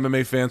 most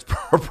MMA fans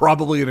are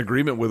probably in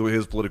agreement with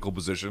his political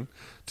position,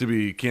 to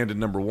be candid,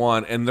 number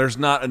one. And there's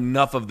not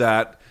enough of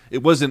that.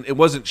 It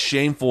wasn't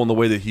shameful in the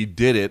way that he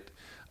did it.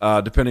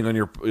 Depending on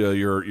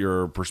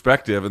your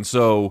perspective. And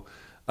so,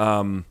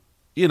 I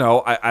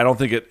don't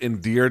think it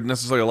endeared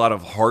necessarily a lot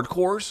of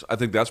hardcores. I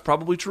think that's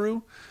probably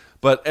true.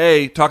 But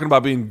A, talking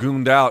about being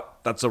gooned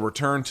out, that's a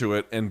return to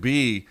it. And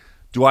B,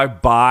 do I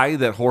buy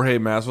that Jorge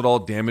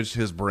Masvidal damaged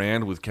his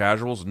brand with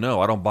casuals?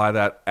 No, I don't buy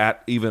that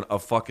at even a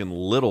fucking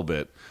little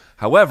bit.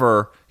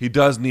 However, he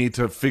does need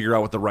to figure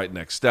out what the right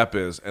next step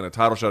is, and a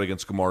title shot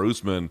against Kamaru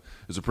Usman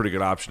is a pretty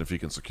good option if he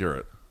can secure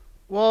it.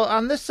 Well,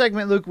 on this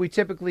segment, Luke, we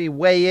typically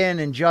weigh in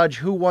and judge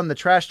who won the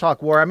trash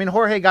talk war. I mean,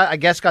 Jorge got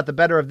the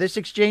better of this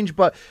exchange,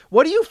 but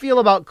what do you feel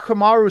about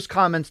Kamaru's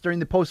comments during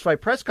the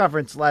post-fight press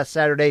conference last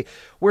Saturday,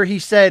 where he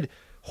said,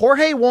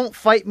 Jorge won't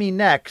fight me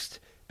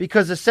next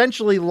because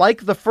essentially,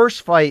 like the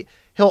first fight,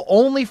 he'll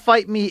only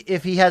fight me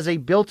if he has a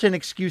built-in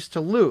excuse to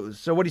lose.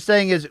 So what he's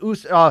saying is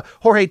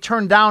Jorge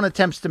turned down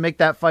attempts to make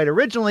that fight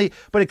originally,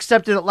 but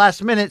accepted it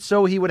last minute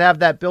so he would have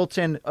that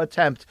built-in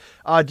attempt.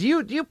 Do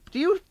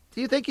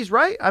you think he's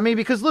right? I mean,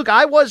 because, Luke,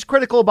 I was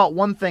critical about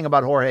one thing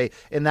about Jorge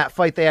in that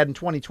fight they had in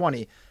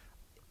 2020.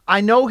 I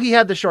know he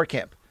had the short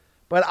camp,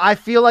 but I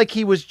feel like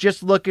he was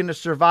just looking to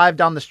survive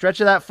down the stretch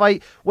of that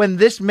fight when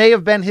this may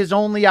have been his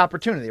only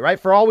opportunity, right?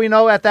 For all we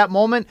know at that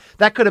moment,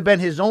 that could have been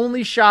his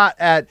only shot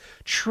at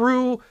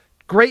true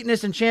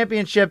greatness and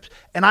championships,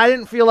 and I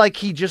didn't feel like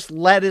he just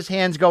let his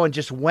hands go and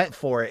just went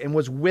for it and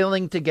was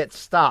willing to get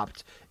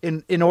stopped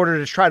in order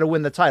to try to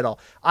win the title.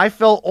 I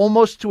felt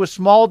almost to a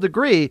small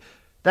degree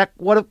that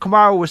what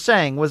Kamaru was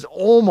saying was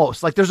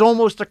almost like there's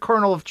almost a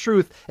kernel of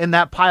truth in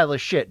that pile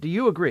of shit. Do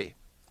you agree?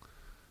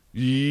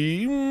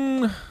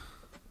 No,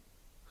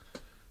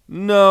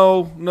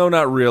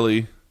 not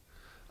really.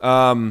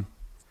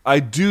 I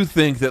do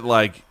think that,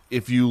 like,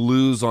 if you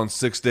lose on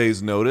 6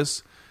 days'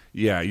 notice,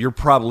 yeah, you're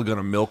probably going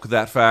to milk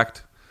that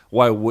fact.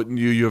 Why wouldn't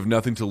you? You have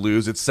nothing to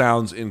lose. It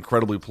sounds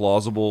incredibly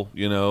plausible,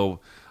 you know.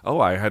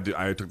 Oh, I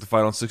took the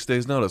fight on 6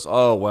 days' notice.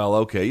 Oh, well,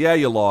 okay, yeah,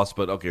 you lost,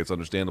 but okay, it's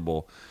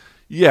understandable.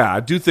 Yeah,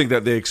 I do think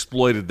that they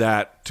exploited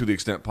that to the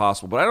extent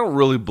possible, but I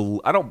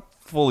don't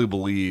fully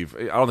believe.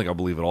 I don't think I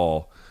believe at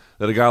all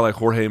that a guy like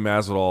Jorge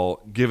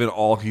Masvidal, given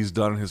all he's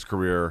done in his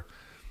career,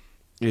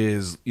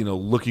 is, you know,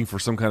 looking for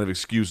some kind of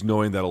excuse,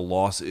 knowing that a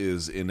loss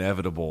is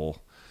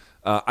inevitable.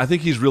 I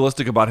think he's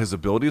realistic about his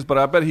abilities, but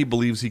I bet he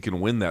believes he can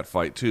win that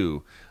fight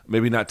too.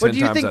 Maybe not 10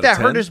 times out of 10. But do you think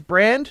that hurt his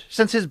brand?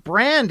 Since his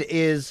brand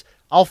is,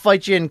 I'll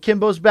fight you in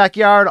Kimbo's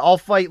backyard, I'll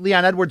fight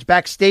Leon Edwards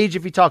backstage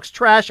if he talks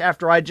trash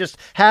after I just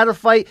had a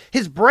fight.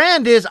 His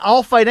brand is,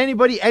 I'll fight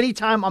anybody,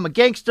 anytime, I'm a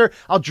gangster,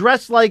 I'll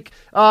dress like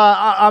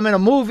I'm in a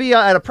movie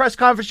at a press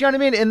conference, you know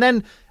what I mean? And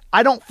then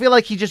I don't feel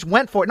like he just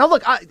went for it. Now,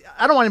 look, I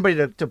don't want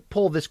anybody to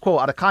pull this quote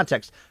out of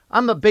context.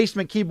 I'm a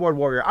basement keyboard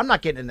warrior. I'm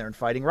not getting in there and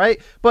fighting,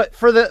 right? But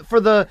for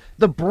the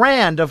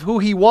brand of who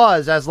he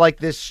was as like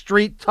this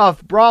street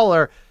tough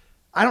brawler,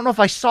 I don't know if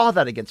I saw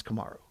that against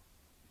Kamaru.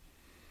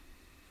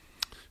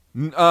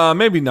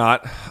 Maybe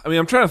not. I mean,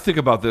 I'm trying to think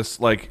about this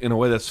like in a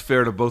way that's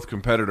fair to both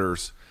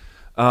competitors.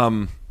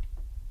 I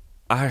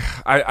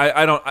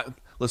don't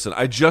listen.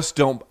 I just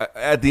don't.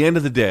 At the end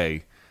of the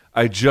day,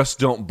 I just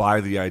don't buy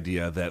the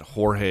idea that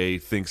Jorge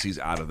thinks he's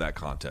out of that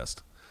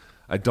contest.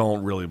 I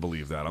don't really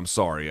believe that. I'm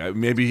sorry.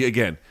 Maybe,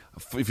 again,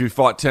 if he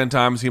fought 10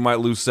 times, he might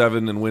lose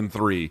 7 and win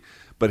 3.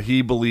 But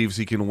he believes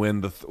he can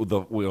win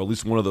at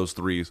least one of those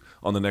 3s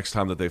on the next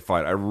time that they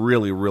fight. I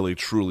really, really,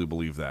 truly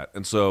believe that.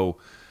 And so,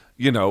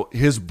 you know,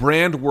 his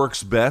brand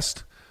works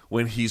best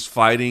when he's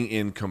fighting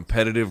in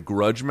competitive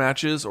grudge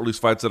matches, or at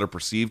least fights that are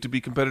perceived to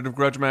be competitive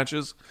grudge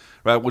matches,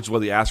 right? Which is why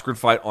the Askren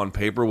fight on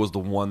paper was the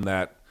one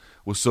that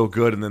was so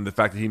good, and then the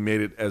fact that he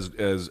made it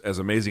as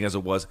amazing as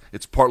it was,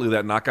 it's partly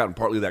that knockout and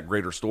partly that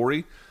greater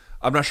story.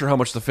 I'm not sure how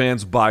much the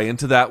fans buy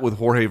into that with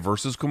Jorge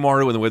versus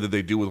Kamaru in the way that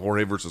they do with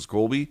Jorge versus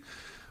Colby.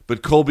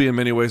 But Colby, in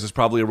many ways, is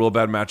probably a real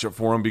bad matchup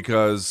for him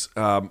because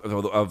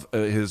of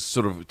his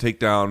sort of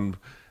takedown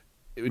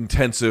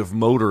intensive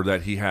motor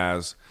that he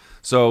has.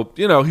 So,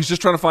 you know, he's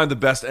just trying to find the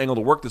best angle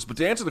to work this. But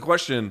to answer the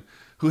question,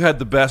 who had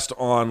the best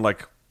on,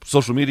 like,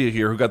 social media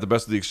here, who got the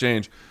best of the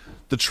exchange,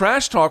 the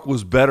trash talk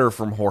was better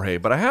from Jorge,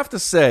 but I have to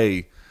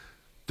say,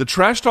 the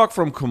trash talk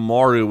from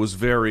Kamaru was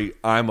very,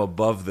 I'm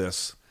above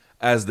this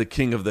as the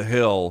king of the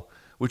hill,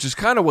 which is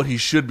kind of what he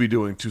should be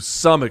doing to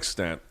some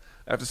extent.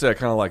 I have to say, I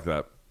kind of like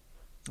that.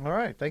 All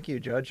right. Thank you,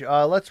 Judge.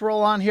 Let's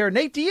roll on here.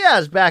 Nate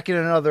Diaz back in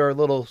another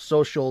little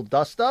social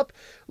dust-up.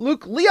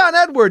 Luke, Leon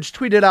Edwards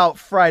tweeted out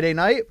Friday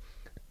night,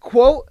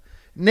 quote,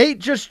 Nate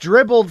just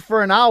dribbled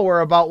for an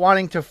hour about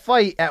wanting to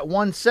fight at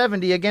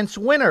 170 against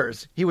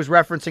winners. He was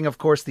referencing, of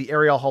course, the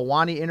Ariel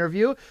Helwani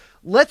interview.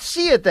 Let's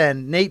see it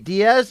then. Nate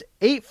Diaz,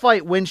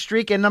 8-fight win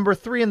streak and number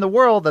 3 in the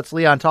world. That's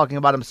Leon talking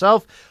about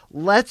himself.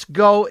 Let's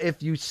go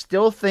if you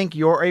still think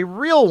you're a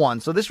real one.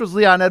 So this was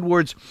Leon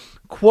Edwards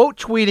quote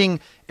tweeting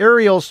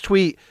Ariel's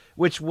tweet,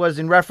 which was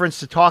in reference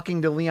to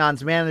talking to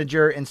Leon's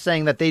manager and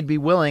saying that they'd be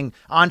willing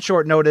on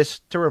short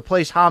notice to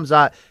replace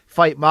Khamzat,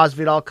 fight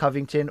Masvidal,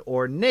 Covington,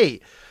 or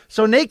Nate.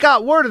 So Nate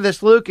got word of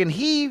this, Luke, and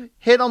he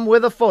hit him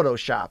with a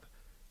Photoshop.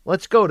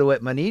 Let's go to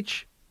it,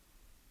 Manich.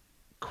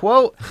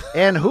 Quote,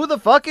 and who the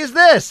fuck is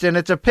this? And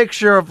it's a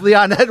picture of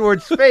Leon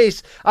Edwards'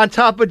 face on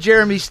top of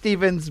Jeremy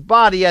Stevens'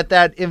 body at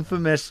that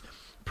infamous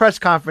press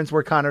conference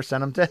where Conor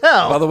sent him to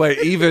hell. By the way,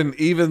 even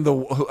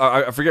the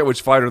I forget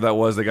which fighter that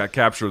was that got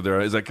captured there.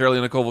 Is that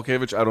Karolina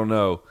Kowalkiewicz? I don't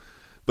know.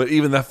 But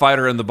even that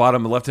fighter in the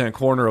bottom left-hand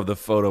corner of the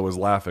photo was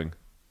laughing.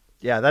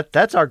 Yeah,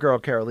 that's our girl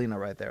Carolina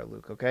right there,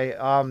 Luke, okay?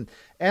 And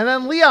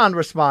then Leon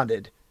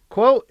responded,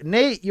 quote,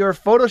 Nate, your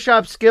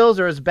Photoshop skills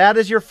are as bad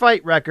as your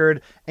fight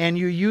record, and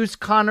you use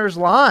Conor's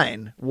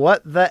line.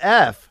 What the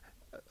F?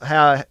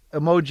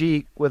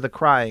 Emoji with a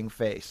crying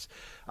face.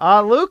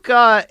 Luke,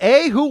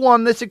 A, who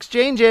won this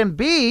exchange? And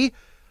B,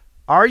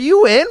 are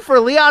you in for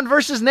Leon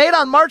versus Nate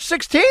on March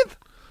 16th?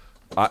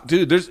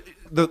 Dude, there's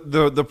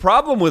the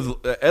problem with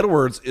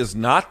Edwards is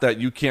not that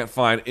you can't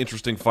find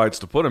interesting fights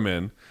to put him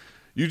in.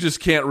 You just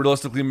can't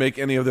realistically make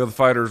any of the other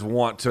fighters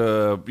want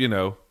to, you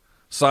know,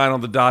 sign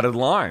on the dotted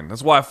line.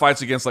 That's why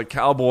fights against like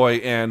Cowboy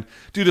and,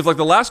 dude, if like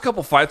the last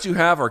couple fights you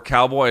have are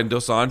Cowboy and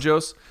Dos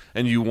Anjos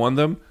and you won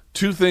them,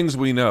 2 things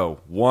we know.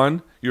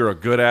 1, you're a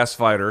good ass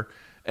fighter,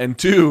 and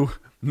 2,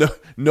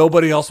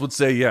 nobody else would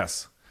say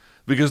yes.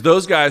 Because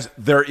those guys,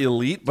 they're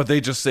elite, but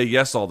they just say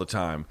yes all the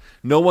time.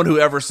 No one who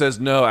ever says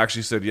no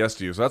actually said yes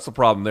to you. So that's the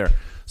problem there.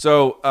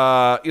 So,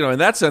 in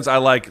that sense, I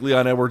like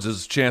Leon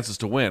Edwards' chances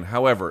to win.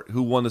 However,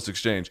 who won this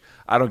exchange?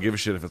 I don't give a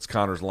shit if it's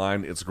Connor's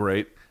line. It's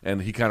great.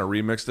 And he kind of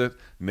remixed it.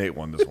 Nate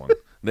won this one.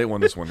 Nate won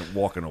this one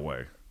walking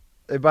away.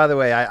 By the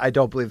way, I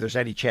don't believe there's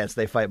any chance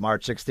they fight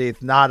March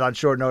 16th. Not on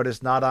short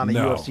notice, not on a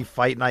UFC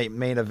Fight Night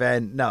main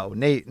event. No,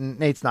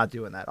 Nate's not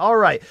doing that. All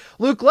right,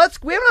 Luke, we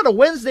haven't had a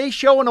Wednesday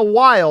show in a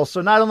while, so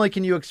not only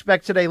can you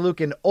expect today,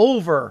 Luke, an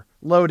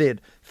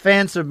overloaded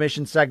fan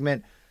submission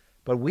segment,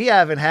 but we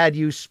haven't had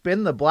you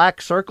spin the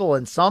black circle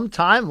in some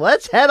time.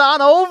 Let's head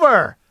on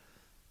over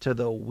to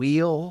the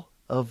Wheel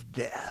of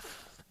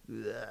Death.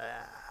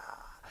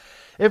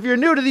 If you're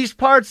new to these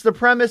parts, the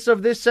premise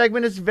of this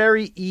segment is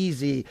very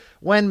easy.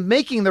 When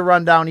making the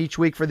rundown each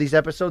week for these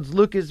episodes,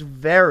 Luke is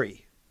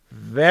very,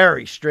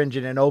 very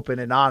stringent and open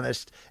and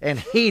honest and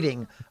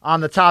hating on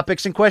the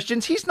topics and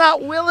questions he's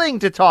not willing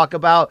to talk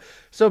about.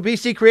 So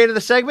BC created the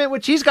segment,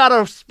 which he's got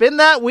to spin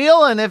that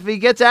wheel, and if he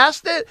gets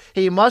asked it,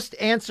 he must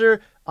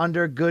answer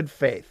under good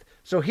faith.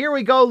 So here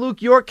we go,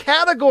 Luke. Your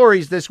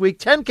categories this week,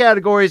 10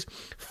 categories,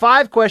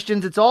 5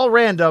 questions. It's all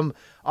random.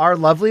 Our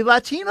lovely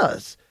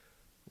Latinas.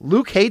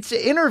 Luke hates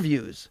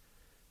interviews,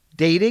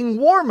 dating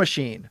war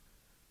machine,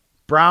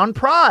 brown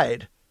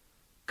pride,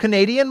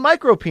 Canadian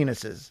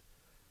micropenises,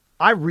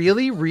 I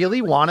really,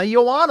 really wanna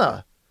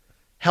Joanna,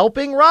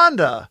 helping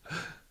Rhonda,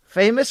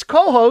 famous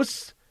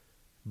co-hosts,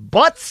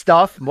 butt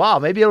stuff. Wow,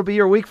 maybe it'll be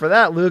your week for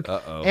that, Luke.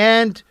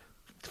 And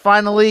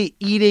finally,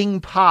 eating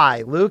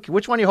pie. Luke,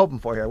 which one are you hoping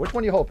for here? Which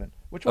one are you hoping?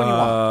 Which one do you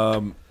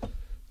want?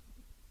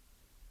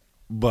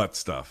 Butt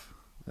stuff.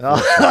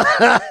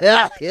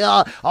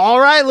 Yeah. All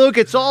right, Luke.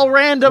 It's all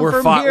random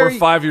from here. We're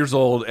 5 years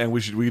old, and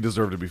we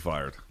deserve to be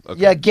fired.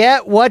 Okay. You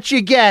get what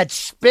you get.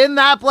 Spin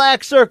that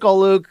black circle,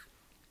 Luke.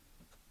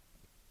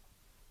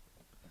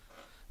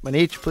 One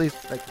each, please.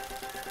 Thank you.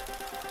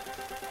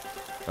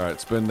 All right,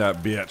 spin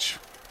that bitch.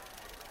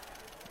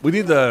 We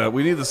need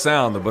the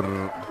sound.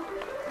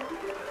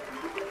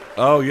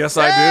 Oh yes,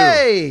 I do.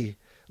 Hey,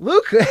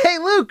 Luke. Hey,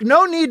 Luke.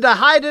 No need to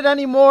hide it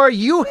anymore.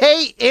 You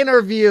hate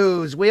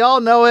interviews. We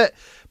all know it.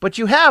 But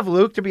you have,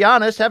 Luke, to be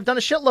honest, have done a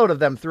shitload of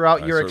them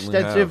throughout your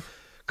extensive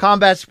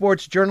combat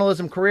sports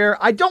journalism career.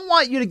 I don't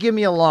want you to give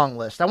me a long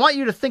list. I want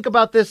you to think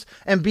about this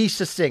and be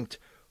succinct.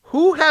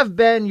 Who have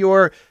been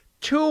your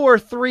 2 or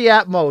 3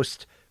 at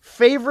most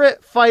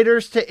favorite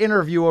fighters to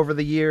interview over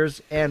the years,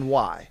 and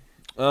why?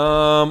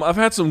 I've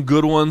had some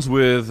good ones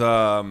with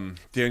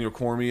Daniel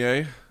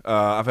Cormier.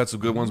 I've had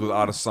some good ones with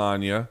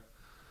Adesanya.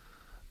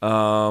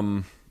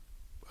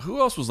 Who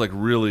else was like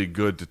really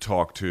good to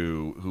talk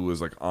to? Who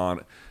was like on?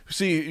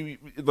 See,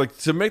 like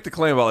to make the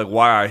claim about like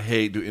why I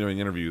hate doing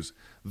interviews,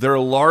 they're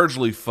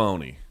largely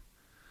phony,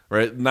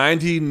 right?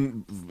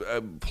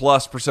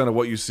 90+% of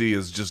what you see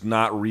is just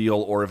not real,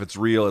 or if it's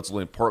real, it's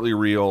only partly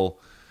real.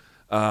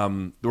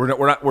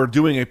 We're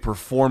doing a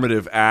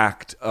performative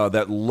act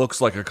that looks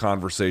like a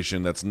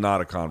conversation that's not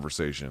a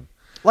conversation,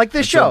 like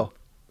this show,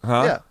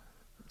 huh? Yeah,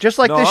 just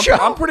like this show.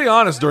 I'm pretty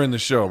honest during the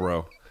show,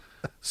 bro.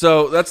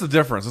 So that's the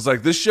difference. It's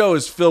like this show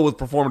is filled with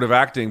performative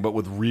acting, but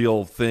with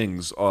real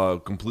things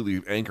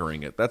completely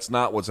anchoring it. That's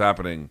not what's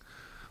happening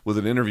with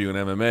an interview in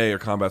MMA or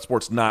combat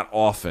sports, not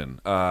often.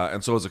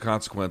 And so as a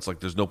consequence, like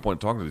there's no point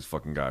talking to these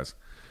fucking guys,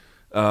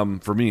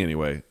 for me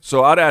anyway.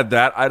 So I'd add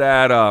that. I'd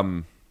add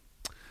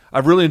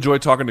I've really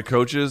enjoyed talking to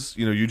coaches.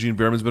 You know, Eugene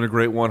Behrman's been a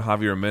great one.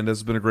 Javier Mendez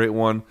has been a great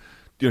one.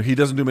 You know, he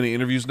doesn't do many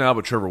interviews now,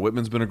 but Trevor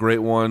Whitman's been a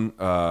great one.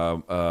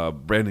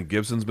 Brandon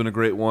Gibson's been a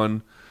great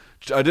one.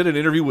 I did an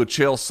interview with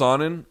Chael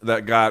Sonnen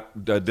that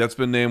got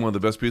Deadspin named one of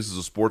the best pieces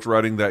of sports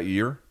writing that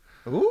year.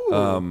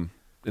 Ooh.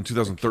 In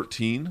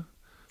 2013.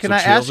 Can I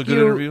ask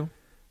you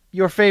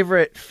your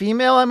favorite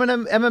female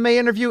MMA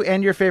interview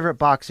and your favorite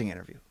boxing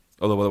interview?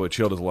 Although, by the way,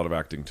 Chael does a lot of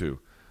acting too.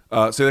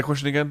 Say that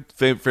question again.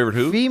 Favorite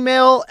who?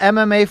 Female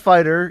MMA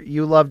fighter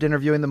you loved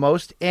interviewing the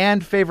most,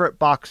 and favorite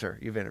boxer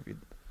you've interviewed.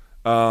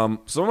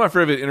 Some of my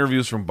favorite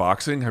interviews from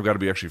boxing have got to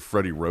be actually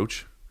Freddie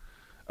Roach.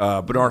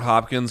 Bernard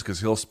Hopkins, because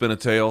he'll spin a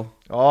tale.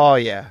 Oh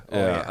yeah.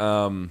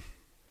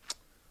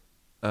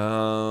 You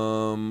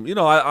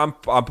know,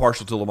 I'm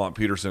partial to Lamont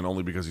Peterson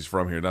only because he's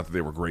from here. Not that they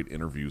were great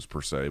interviews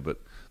per se,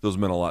 but those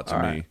meant a lot to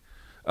me.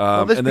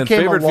 Well, and then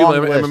favorite female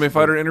MMA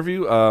fighter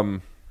interview.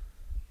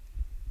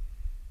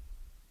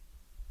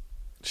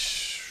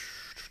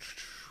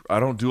 I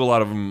don't do a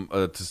lot of them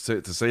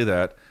to say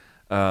that.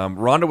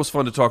 Rhonda was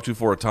fun to talk to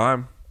for a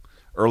time.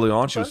 Early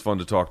on, she was fun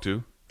to talk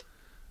to.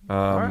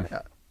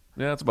 Yeah,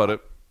 that's about it.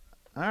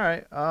 All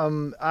right.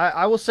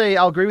 I will say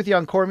I'll agree with you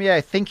on Cormier. I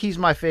think he's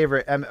my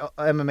favorite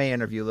MMA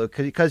interview, Luke,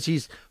 because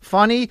he's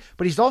funny,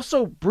 but he's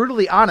also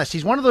brutally honest.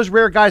 He's one of those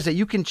rare guys that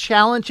you can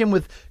challenge him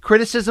with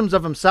criticisms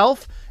of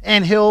himself,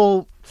 and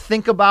he'll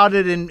think about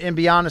it and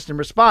be honest and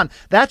respond.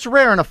 That's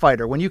rare in a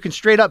fighter, when you can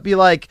straight up be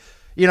like,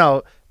 you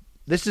know,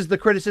 This is the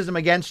criticism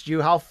against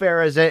you. How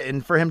fair is it?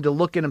 And for him to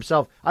look at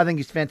himself, I think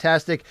he's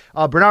fantastic.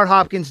 Bernard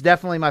Hopkins,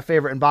 definitely my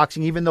favorite in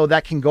boxing, even though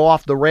that can go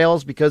off the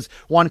rails because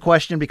one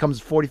question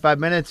becomes 45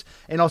 minutes.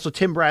 And also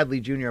Tim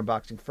Bradley Jr. in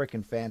boxing,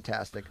 freaking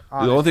fantastic. The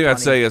only thing I'd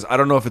say is I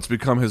don't know if it's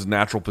become his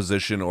natural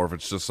position or if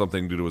it's just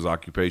something due to his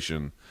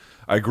occupation.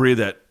 I agree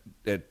that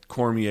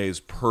Cormier's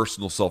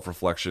personal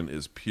self-reflection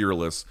is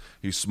peerless.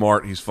 He's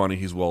smart, he's funny,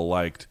 he's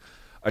well-liked.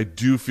 I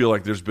do feel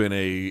like there's been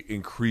a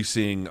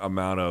increasing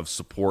amount of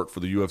support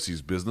for the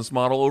UFC's business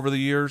model over the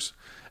years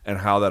and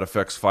how that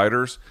affects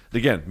fighters. And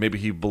again, maybe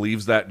he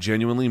believes that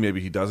genuinely, maybe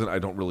he doesn't. I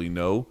don't really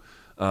know.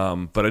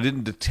 But I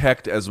didn't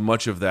detect as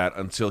much of that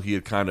until he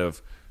had kind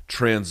of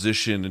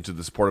transitioned into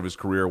this part of his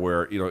career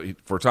where,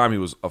 for a time he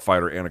was a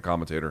fighter and a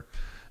commentator,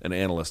 an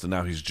analyst, and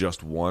now he's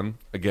just one.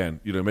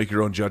 Again, make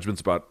your own judgments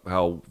about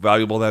how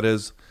valuable that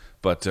is,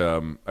 but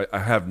I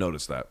have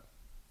noticed that.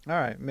 All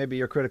right, maybe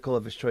you're critical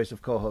of his choice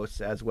of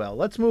co-hosts as well.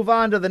 Let's move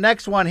on to the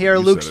next one here,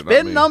 You Luke. said it, not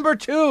Spin me. number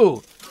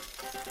 2.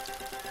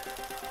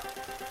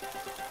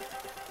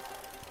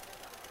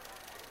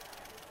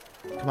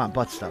 Come on,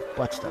 butt stuff.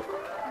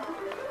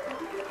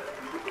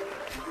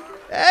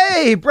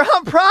 Hey,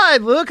 Brown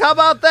Pride, Luke. How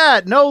about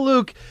that? No,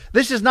 Luke,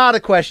 this is not a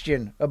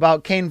question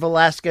about Cain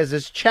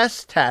Velasquez's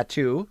chest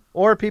tattoo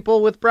or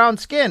people with brown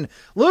skin.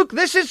 Luke,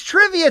 this is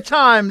trivia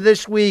time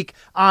this week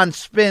on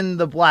Spin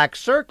the Black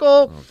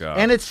Circle. Oh, God.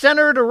 And it's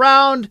centered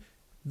around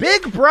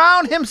Big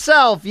Brown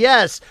himself.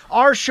 Yes,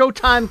 our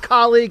Showtime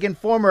colleague and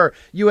former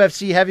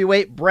UFC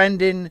heavyweight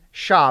Brendan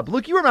Schaub.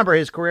 Luke, you remember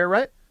his career,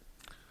 right?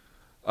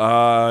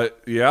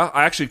 Yeah,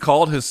 I actually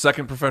called his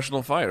second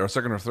professional fight, or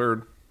second or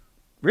third.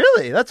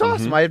 Really? That's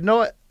awesome.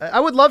 I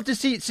would love to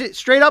see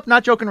straight up,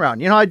 not joking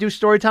around. I do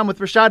story time with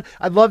Rashad.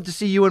 I'd love to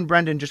see you and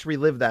Brendan just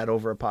relive that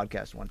over a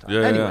podcast one time.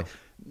 Yeah, anyway,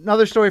 yeah.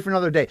 Another story for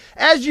another day.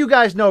 As you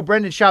guys know,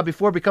 Brendan Schaub,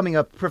 before becoming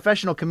a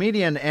professional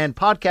comedian and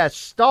podcast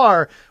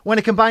star, went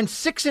a combined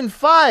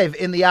 6-5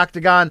 in the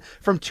octagon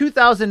from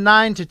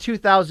 2009 to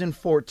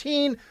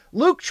 2014.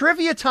 Luke,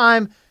 trivia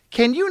time.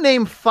 Can you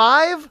name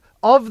 5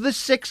 of the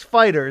 6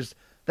 fighters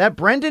that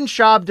Brendan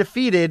Schaub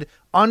defeated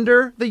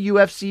under the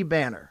UFC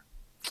banner?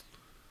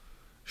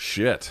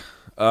 Shit.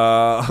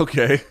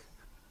 Okay.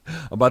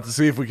 I'm about to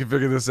see if we can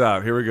figure this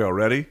out. Here we go.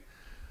 Ready?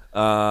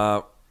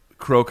 Crow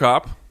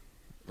Cop.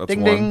 That's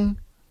Ding, one. ding.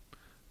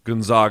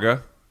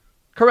 Gonzaga.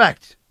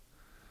 Correct.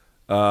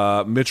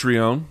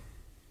 Mitrione.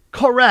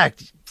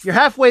 Correct. You're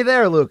halfway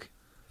there, Luke.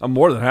 I'm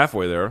more than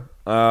halfway there.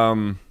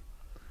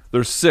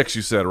 There's 6,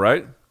 you said,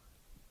 right?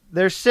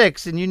 There's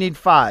 6, and you need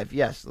 5.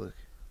 Yes, Luke.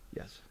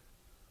 Yes.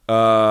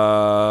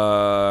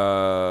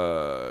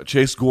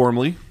 Chase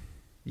Gormley.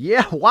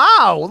 Yeah.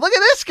 Wow. Look at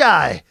this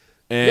guy.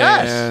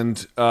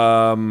 And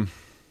I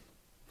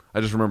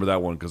just remember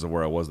that one because of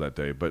where I was that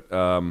day. But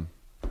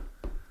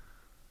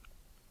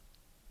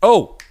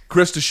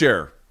Chris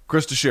Teixeira.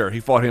 Chris Teixeira.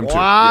 He fought him too.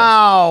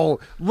 Wow.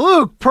 Yes.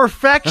 Luke,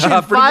 perfection.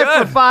 Pretty 5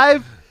 good. for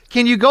 5.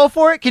 Can you go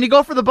for it? Can you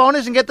go for the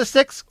bonus and get the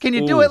 6? Can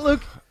you do it,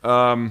 Luke?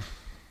 LeVar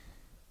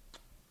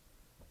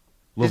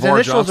His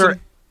initials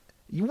Johnson?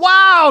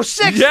 Wow,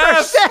 6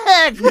 Yes! for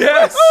 6.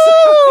 Yes!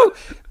 Woo!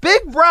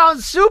 Big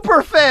Brown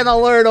super fan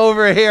alert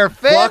over here.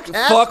 Fantastic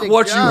Fuck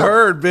what you job.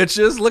 heard,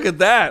 bitches. Look at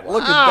that.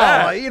 Look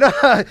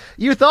at that.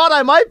 You thought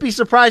I might be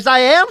surprised. I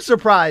am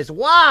surprised.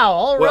 Wow.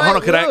 All Wait, right.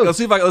 hold on. Luke. Let's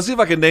see if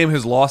I can name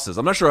his losses.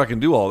 I'm not sure I can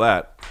do all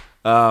that.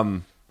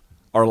 Arlovsky.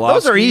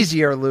 Those are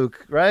easier,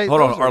 Luke, right?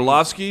 Hold on. Those are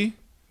Arlovsky,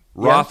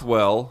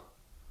 Rothwell,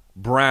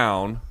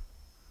 Brown,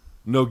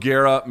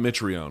 Nogueira,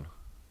 Mitrione.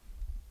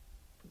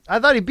 I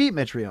thought he beat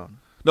Mitrione.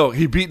 No,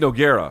 he beat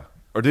Nogueira.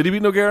 Or did he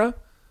beat Nogueira?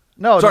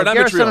 No, Sorry, not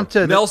Nogueira Mitrione. sent him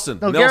to Nelson.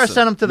 Nogueira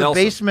sent him to the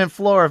Nelson. basement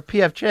floor of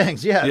PF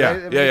Chang's. Yeah.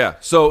 Yeah.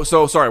 So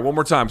sorry, one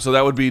more time. So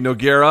that would be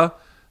Nogueira,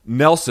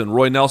 Nelson,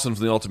 Roy Nelson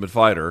from The Ultimate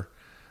Fighter,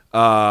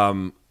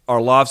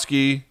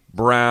 Arlovsky,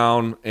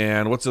 Brown,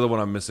 and what's the other one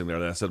I'm missing there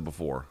that I said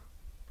before?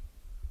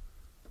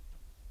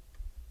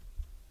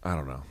 I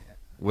don't know.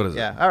 What is it?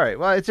 Yeah. All right.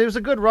 Well, it was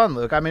a good run,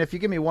 Luke. I mean, if you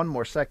give me one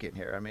more second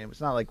here, I mean,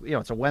 it's not like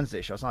it's a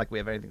Wednesday show. It's not like we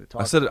have anything to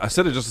talk. I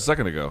said it just a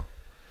second ago.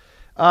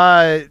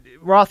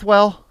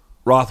 Rothwell.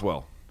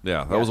 Rothwell.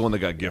 Yeah, that was the one that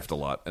got gift a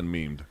lot and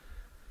memed.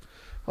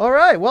 All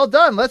right. Well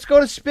done. Let's go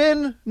to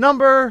spin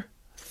number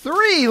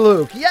 3,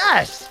 Luke.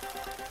 Yes.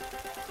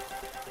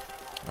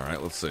 All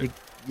right, let's see.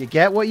 You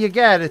get what you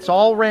get. It's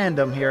all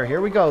random here.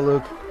 Here we go,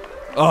 Luke.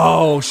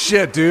 Oh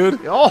shit,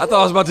 dude! Oh. I thought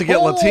I was about to get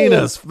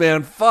Latinas.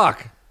 Man,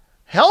 fuck.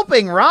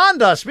 Helping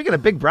Ronda. Speaking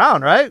of Big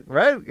Brown, right?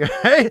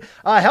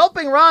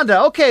 Helping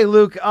Ronda. Okay,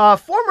 Luke.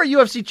 Former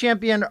UFC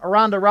champion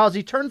Ronda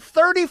Rousey turned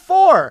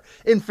 34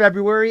 in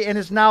February and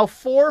is now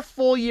 4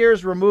 full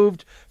years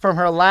removed from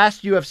her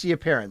last UFC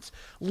appearance.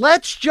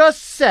 Let's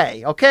just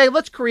say, okay,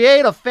 let's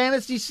create a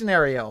fantasy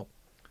scenario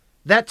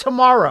that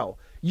tomorrow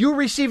you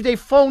received a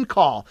phone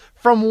call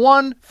from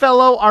one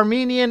fellow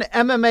Armenian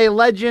MMA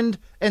legend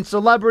and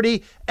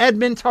celebrity,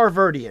 Edmund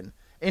Tarverdian.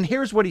 And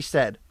here's what he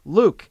said.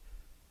 Luke,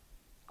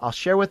 I'll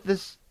share with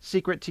this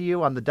secret to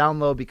you on the down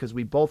low because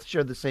we both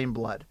share the same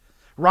blood.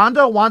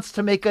 Ronda wants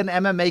to make an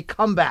MMA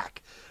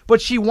comeback, but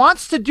she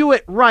wants to do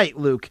it right,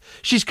 Luke.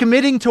 She's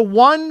committing to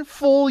 1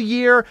 full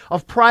year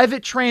of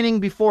private training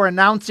before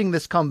announcing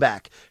this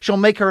comeback. She'll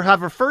make her have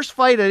her first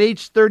fight at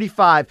age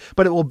 35,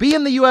 but it will be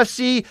in the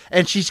UFC,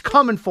 and she's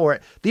coming for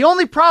it. The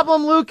only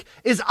problem, Luke,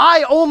 is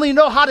I only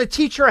know how to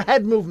teach her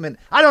head movement.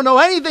 I don't know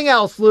anything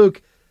else,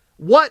 Luke.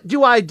 What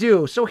do I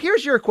do? So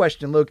here's your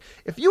question, Luke.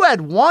 If you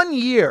had 1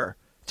 year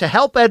to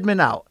help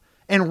Edmen out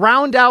and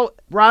round out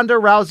Ronda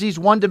Rousey's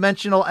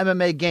one-dimensional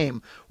MMA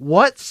game,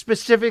 what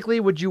specifically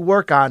would you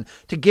work on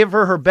to give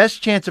her her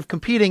best chance of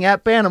competing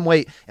at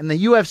bantamweight in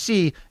the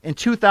UFC in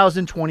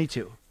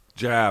 2022?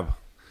 Jab.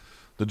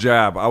 The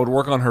jab. I would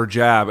work on her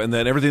jab and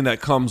then everything that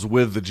comes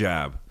with the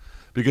jab.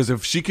 Because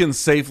if she can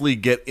safely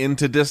get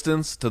into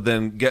distance to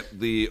then get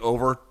the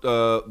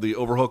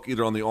overhook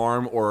either on the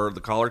arm or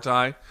the collar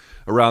tie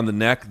around the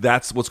neck,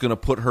 that's what's going to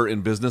put her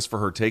in business for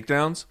her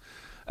takedowns.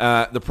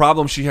 The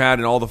problem she had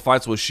in all the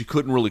fights was she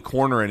couldn't really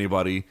corner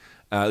anybody.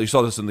 You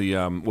saw this in the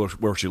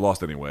where she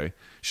lost anyway.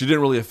 She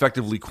didn't really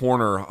effectively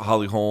corner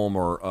Holly Holm,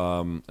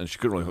 and she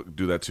couldn't really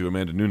do that to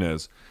Amanda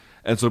Nunes.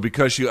 And so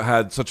because she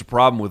had such a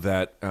problem with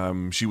that,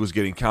 she was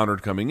getting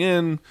countered coming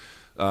in.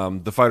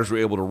 The fighters were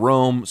able to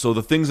roam. So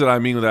the things that I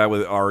mean with that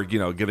are,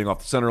 getting off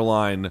the center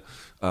line,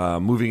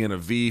 moving in a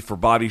V for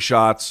body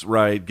shots,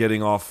 right?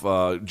 Getting off,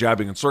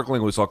 jabbing and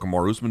circling. We saw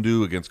Kamaru Usman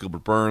do against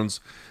Gilbert Burns,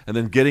 and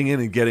then getting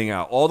in and getting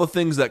out. All the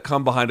things that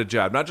come behind a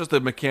jab, not just the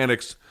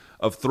mechanics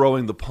of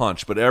throwing the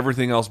punch, but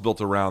everything else built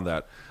around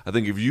that. I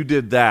think if you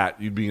did that,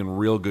 you'd be in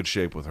real good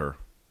shape with her.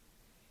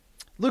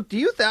 Luke, do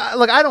you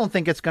look? I don't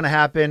think it's going to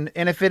happen,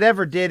 and if it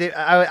ever did,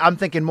 I'm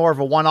thinking more of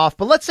a one-off.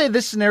 But let's say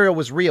this scenario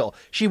was real.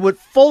 She would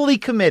fully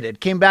committed,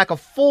 came back a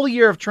full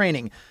year of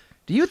training.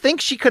 Do you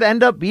think she could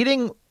end up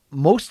beating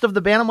most of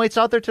the bantamweights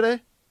out there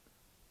today?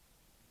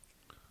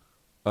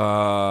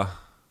 Or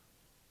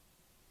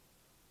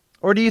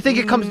do you think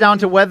it comes down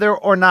to whether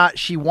or not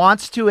she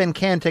wants to and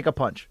can take a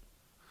punch?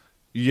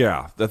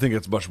 Yeah, I think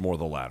it's much more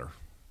the latter.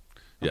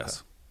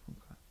 Yes. Okay.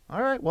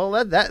 All right. Well,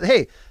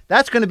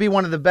 that's going to be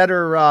one of the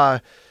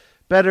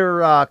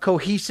better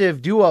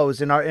cohesive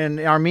duos in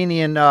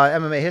Armenian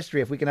MMA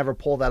history if we can ever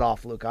pull that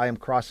off, Luke. I am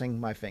crossing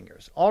my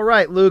fingers. All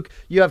right, Luke,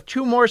 you have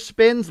 2 more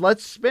spins.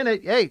 Let's spin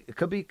it. Hey, it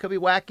could be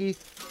wacky,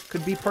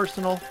 could be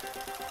personal.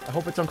 I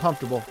hope it's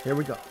uncomfortable. Here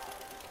we go.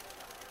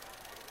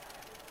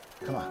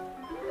 Come on.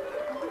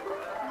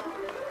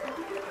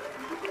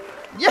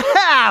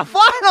 Yeah,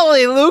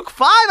 finally, Luke,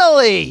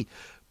 finally.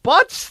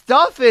 Butt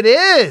stuff it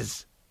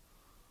is.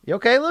 You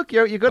okay, Luke?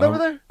 You good over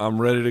there? I'm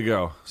ready to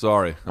go.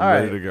 Sorry. I'm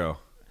ready to go.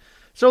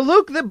 So,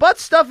 Luke, the butt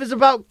stuff is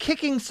about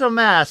kicking some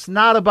ass,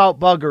 not about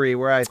buggery,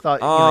 where I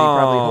thought you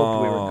probably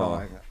hoped we were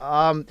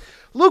going.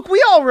 Luke,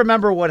 we all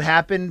remember what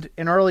happened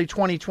in early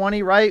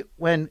 2020, right?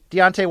 When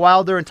Deontay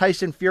Wilder and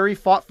Tyson Fury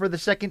fought for the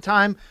second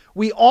time.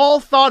 We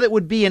all thought it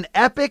would be an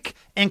epic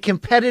and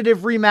competitive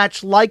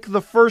rematch like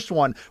the first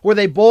one, where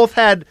they both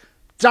had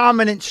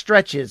dominant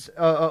stretches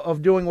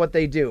of doing what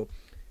they do.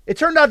 It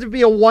turned out to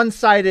be a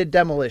one-sided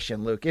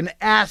demolition, Luke, an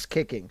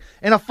ass-kicking,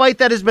 in a fight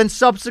that has been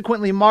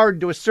subsequently marred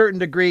to a certain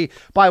degree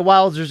by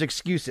Wilder's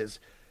excuses.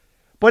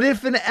 But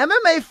if an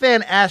MMA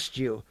fan asked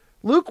you,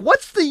 Luke,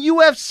 what's the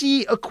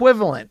UFC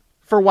equivalent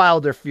for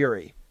Wilder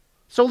Fury?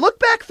 So look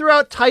back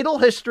throughout title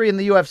history in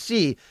the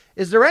UFC.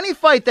 Is there any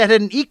fight that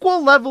had an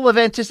equal level of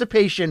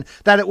anticipation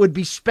that it would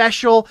be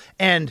special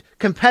and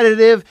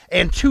competitive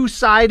and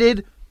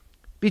two-sided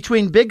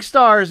between big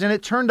stars, and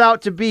it turned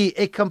out to be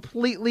a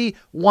completely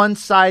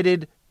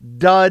one-sided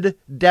dud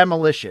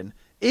demolition?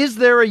 Is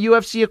there a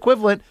UFC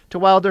equivalent to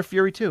Wilder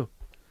Fury 2?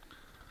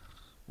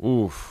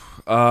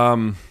 Oof.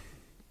 I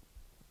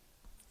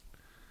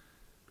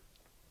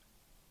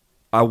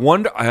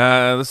wonder.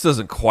 This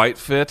doesn't quite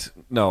fit.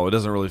 No, it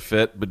doesn't really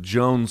fit. But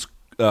Jones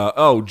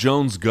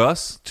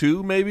Gus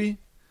 2, maybe.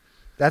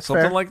 That's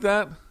something fair. Like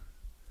that.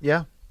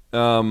 Yeah.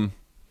 But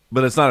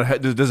it's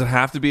not. Does it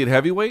have to be at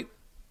heavyweight?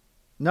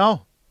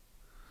 No.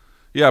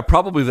 Yeah,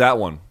 probably that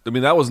one. I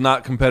mean, that was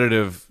not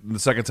competitive the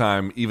second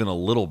time, even a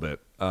little bit.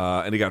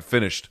 And he got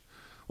finished.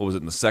 What was it,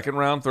 in the second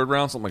round, third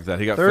round, something like that?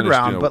 He got third finished,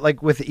 round, but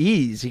like with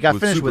ease. He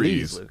got finished with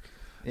ease, Luke.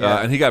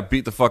 Yeah. And he got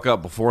beat the fuck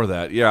up before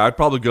that. Yeah, I'd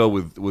probably go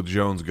with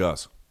Jones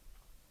Gus.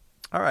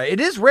 All right. It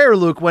is rare,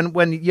 Luke,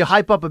 when you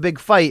hype up a big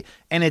fight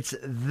and it's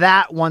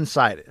that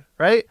one-sided,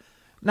 right?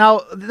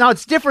 Now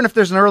it's different if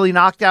there's an early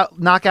knockout.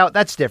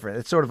 That's different.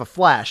 It's sort of a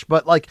flash.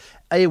 But like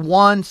a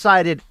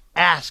one-sided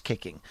ass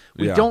kicking,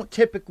 we don't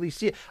typically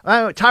see it.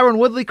 Tyron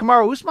Woodley,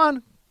 Kamaru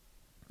Usman,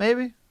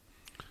 maybe.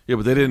 Yeah,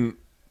 but they didn't.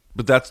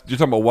 But you're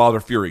talking about Wilder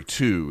Fury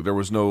 2. There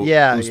was no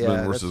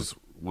Usman versus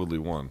Woodley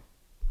 1.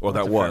 Well,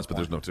 that was, but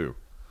there's no 2.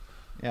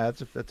 Yeah,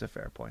 that's a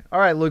fair point. All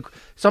right, Luke.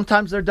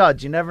 Sometimes they're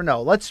duds. You never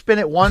know. Let's spin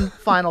it one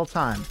final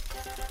time.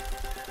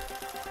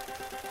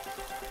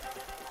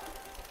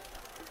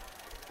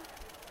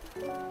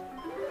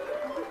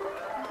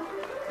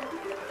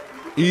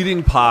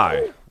 Eating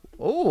pie.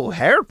 Oh,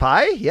 hair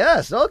pie?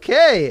 Yes,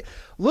 okay.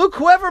 Luke,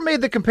 whoever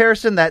made the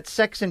comparison that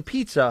sex and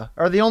pizza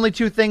are the only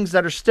two things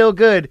that are still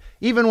good,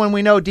 even when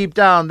we know deep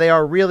down they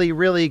are really,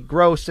 really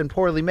gross and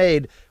poorly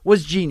made,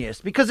 was genius.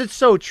 Because it's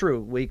so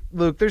true,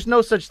 Luke. There's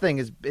no such thing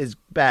as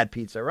bad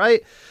pizza,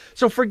 right?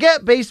 So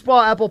forget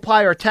baseball, apple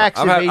pie, or tax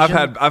evasion.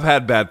 I've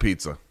had bad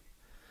pizza.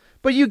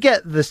 But you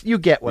get this. You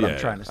get what I'm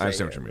trying to say. I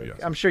understand what you mean. Yes.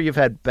 I'm sure you've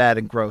had bad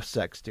and gross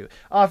sex too.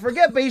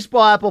 Forget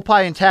baseball, apple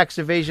pie, and tax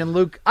evasion,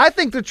 Luke. I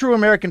think the true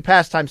American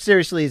pastime,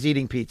 seriously, is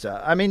eating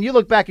pizza. I mean, you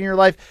look back in your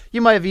life,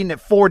 you might have eaten it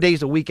 4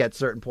 days a week at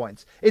certain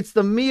points. It's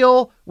the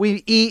meal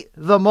we eat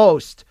the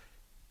most.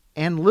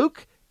 And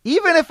Luke,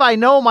 even if I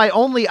know my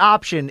only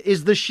option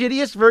is the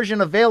shittiest version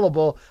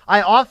available,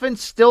 I often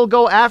still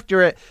go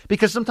after it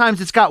because sometimes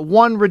it's got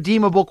one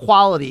redeemable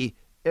quality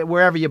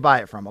wherever you buy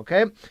it from,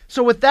 okay?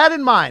 So with that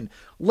in mind,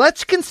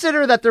 let's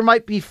consider that there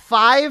might be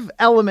 5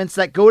 elements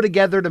that go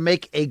together to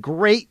make a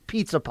great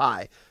pizza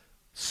pie.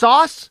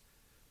 Sauce,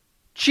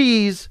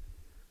 cheese,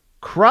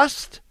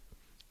 crust,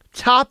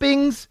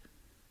 toppings,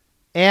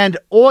 and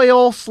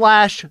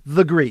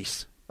oil/the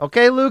grease.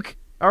 Okay, Luke?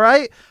 All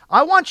right?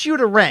 I want you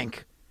to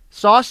rank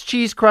sauce,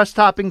 cheese, crust,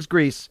 toppings,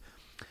 grease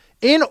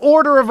in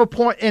order of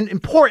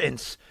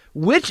importance.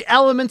 Which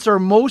elements are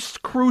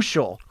most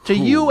crucial to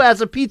you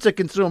as a pizza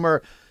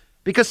consumer?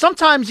 Because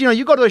sometimes,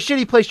 you go to a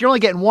shitty place, you're only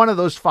getting one of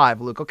those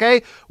 5, Luke,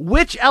 okay?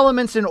 Which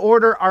elements in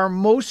order are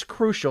most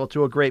crucial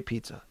to a great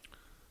pizza?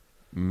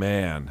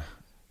 Man,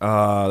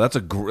 that's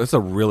a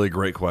really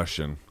great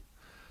question.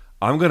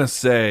 I'm going to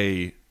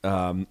say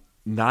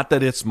not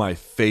that it's my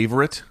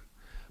favorite,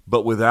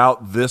 but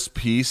without this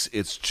piece,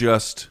 it's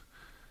just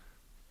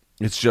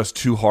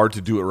too hard to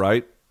do it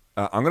right.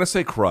 I'm going to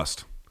say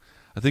crust.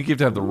 I think you have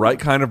to have the right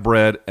kind of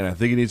bread, and I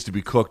think it needs to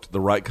be cooked the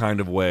right kind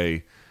of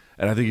way.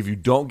 And I think if you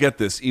don't get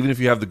this, even if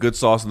you have the good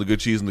sauce and the good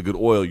cheese and the good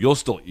oil, you'll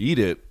still eat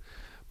it.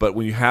 But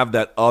when you have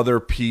that other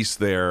piece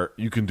there,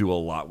 you can do a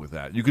lot with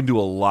that. You can do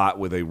a lot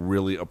with a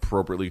really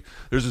appropriately.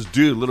 There's this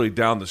dude literally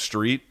down the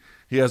street.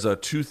 He has a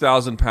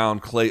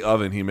 2,000-pound clay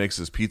oven he makes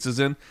his pizzas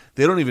in.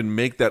 They don't even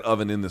make that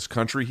oven in this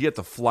country. He had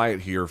to fly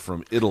it here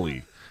from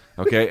Italy.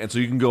 Okay? And so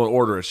you can go and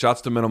order it.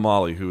 Shouts to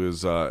Minamali, who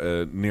is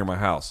near my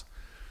house.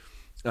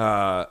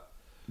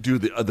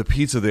 Dude, the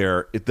pizza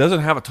there, it doesn't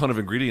have a ton of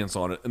ingredients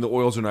on it, and the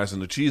oils are nice,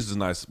 and the cheese is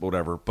nice,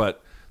 whatever.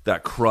 But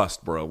that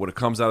crust, bro, when it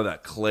comes out of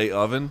that clay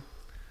oven,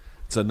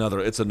 it's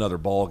another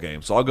ball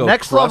game. So I'll go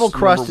next crust, level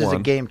crust is a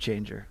game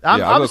changer.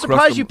 I'm I'll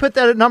surprised you put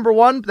that at number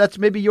 1. That's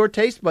maybe your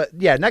taste, but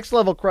yeah, next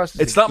level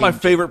crust. It's not my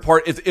favorite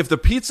part. If the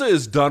pizza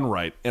is done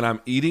right and I'm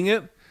eating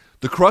it,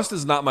 the crust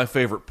is not my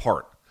favorite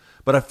part.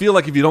 But I feel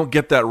like if you don't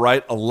get that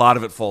right, a lot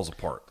of it falls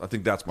apart. I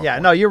think that's my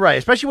point. No, you're right.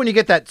 Especially when you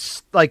get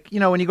that,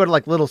 when you go to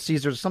like Little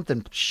Caesars,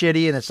 something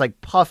shitty and it's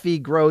like puffy,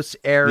 gross,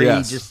 airy.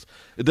 Yes.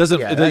 It doesn't.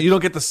 You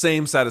don't get the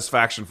same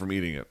satisfaction from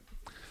eating it.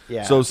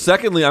 Yeah. So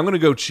secondly, I'm going to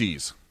go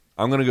cheese.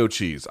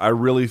 I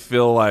really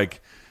feel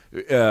like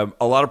a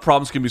lot of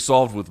problems can be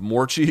solved with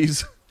more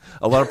cheese.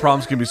 A lot of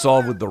problems can be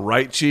solved with the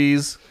right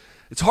cheese.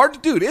 It's hard to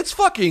do. It's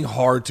fucking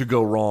hard to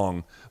go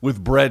wrong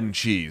with bread and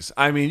cheese.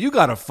 I mean, you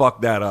got to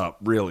fuck that up,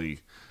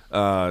 really.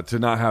 To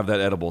not have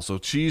that edible. So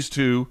cheese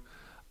 2.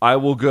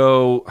 I'll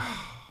go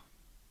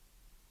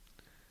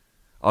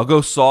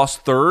sauce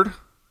 3rd.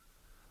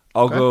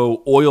 I'll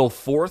go oil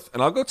 4th,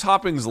 and I'll go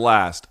toppings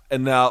last.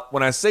 And now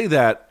when I say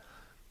that,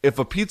 if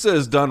a pizza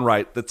is done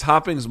right, the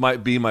toppings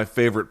might be my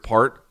favorite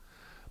part.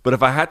 But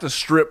if I had to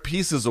strip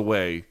pieces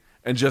away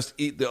and just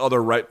eat the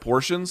other right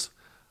portions,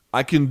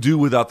 I can do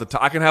without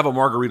I can have a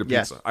margarita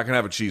pizza. Yes. I can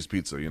have a cheese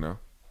pizza,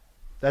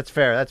 That's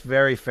fair. That's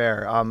very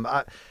fair.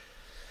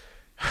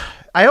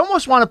 I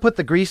almost want to put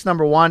the grease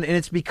number 1, and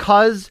it's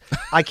because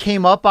I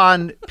came up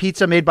on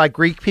pizza made by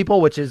Greek people,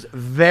 which is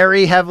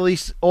very heavily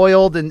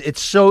oiled, and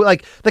it's so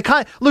like the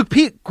kind. Look,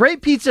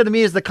 great pizza to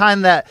me is the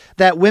kind that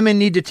women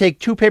need to take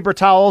 2 paper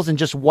towels and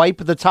just wipe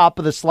the top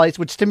of the slice,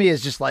 which to me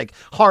is just like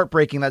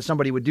heartbreaking that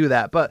somebody would do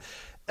that. But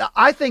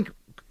I think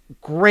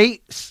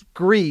great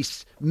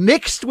grease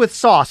mixed with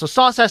sauce. So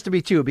sauce has to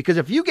be 2, because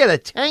if you get a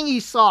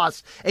tangy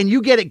sauce and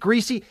you get it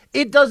greasy,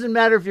 it doesn't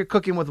matter if you're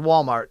cooking with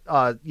Walmart,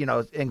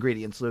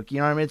 ingredients, Luke. You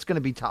know what I mean? It's going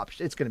to be top.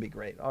 It's going to be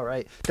great. All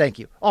right. Thank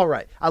you. All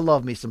right. I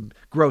love me some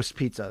gross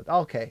pizza.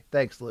 Okay.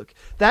 Thanks, Luke.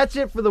 That's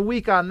it for the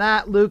week on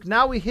that, Luke.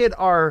 Now we hit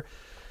our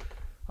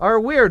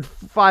weird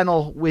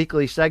final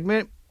weekly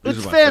segment.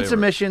 It's fan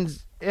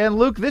submissions. And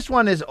Luke, this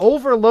one is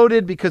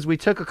overloaded because we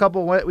took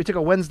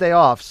a Wednesday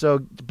off. So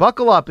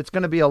buckle up. It's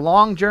going to be a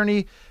long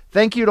journey.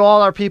 Thank you to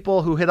all our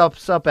people who hit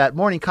us up at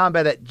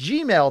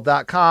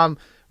morningcombat@gmail.com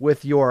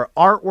with your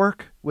artwork,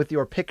 with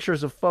your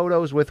pictures of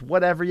photos, with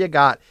whatever you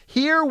got.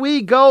 Here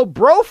we go.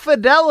 Bro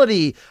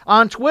Fidelity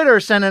on Twitter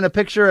sent in a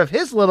picture of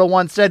his little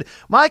one, said,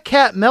 "My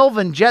cat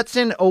Melvin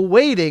Jetson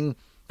awaiting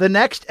the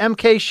next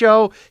MK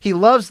show. He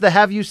loves the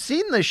Have You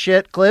Seen This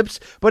Shit clips,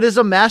 but is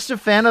a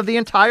massive fan of the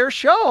entire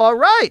show." All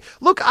right.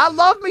 Look, I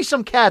love me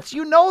some cats.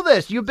 You know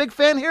this. You a big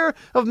fan here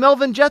of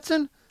Melvin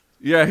Jetson?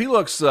 Yeah, he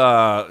looks,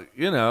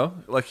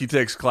 like he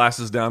takes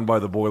classes down by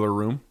the boiler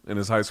room in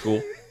his high school.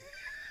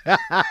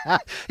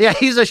 Yeah,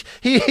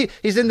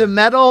 he's into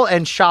metal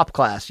and shop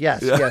class.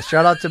 Yes, yes.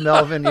 Shout out to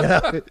Melvin.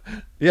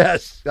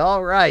 Yes.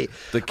 All right.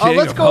 The king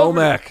of home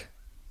ec.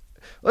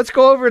 Let's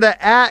go over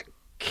to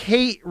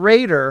 @Kate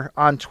Raider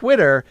on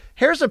Twitter.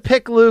 Here's a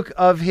pic, Luke,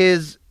 of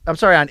his. I'm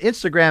sorry, on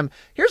Instagram.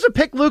 Here's a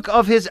pic, Luke,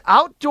 of his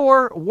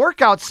outdoor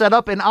workout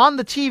setup, and on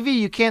the TV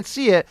you can't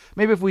see it.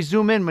 Maybe if we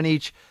zoom in,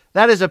 Manish,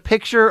 that is a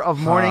picture of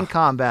Morning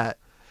Combat.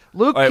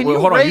 Luke, can you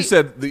hold on? You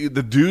said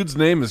the dude's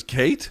name is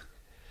Kate?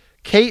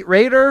 Kate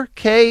Raider,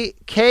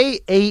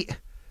 K8TE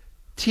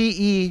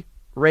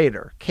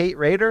Raider. Kate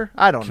Raider?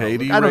 I don't know.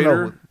 Katie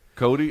Raider?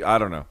 Cody? I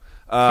don't know.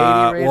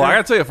 Well, I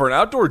got to tell you, for an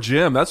outdoor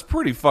gym, that's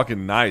pretty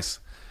fucking nice.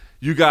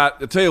 I'll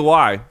tell you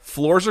why.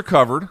 Floors are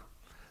covered.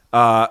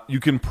 You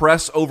can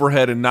press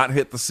overhead and not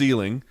hit the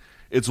ceiling.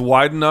 It's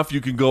wide enough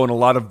you can go in a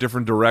lot of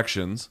different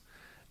directions.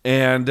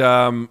 And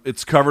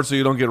it's covered so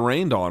you don't get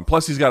rained on.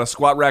 Plus, he's got a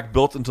squat rack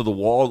built into the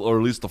wall, or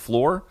at least the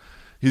floor.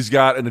 He's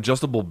got an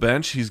adjustable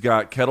bench. He's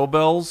got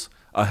kettlebells,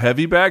 a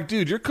heavy bag.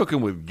 Dude, you're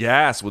cooking with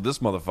gas with this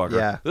motherfucker.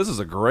 Yeah. This is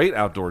a great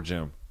outdoor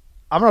gym.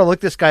 I'm going to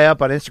look this guy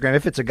up on Instagram.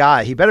 If it's a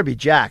guy, he better be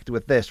jacked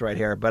with this right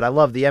here. But I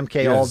love the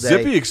MK all day.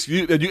 Zippy,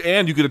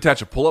 and you could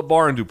attach a pull-up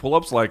bar and do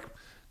pull-ups. Like,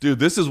 dude,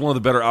 this is one of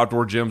the better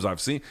outdoor gyms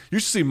I've seen. You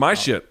should see my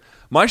shit.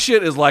 My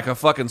shit is like a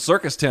fucking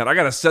circus tent. I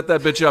got to set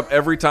that bitch up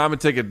every time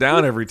and take it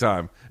down every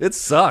time. It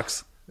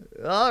sucks.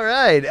 All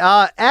right.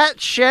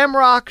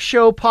 @Shamrock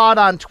Show Pod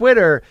on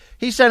Twitter,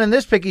 he sent in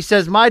this pic. He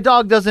says, my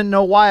dog doesn't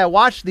know why I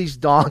watch these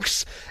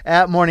donks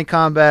at Morning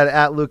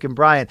Combat @Luke and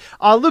Brian.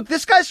 Luke,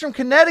 this guy's from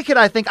Connecticut,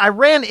 I think. I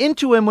ran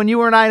into him when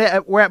you and I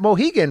were at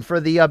Mohegan for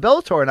the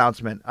Bellator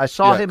announcement. I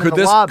saw him in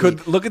the lobby.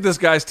 Look at this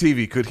guy's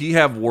TV. Could he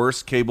have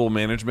worse cable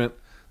management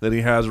than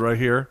he has right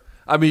here?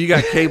 I mean, you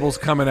got cables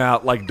coming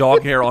out like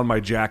dog hair on my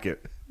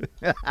jacket.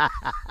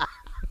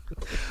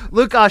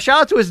 Luke, shout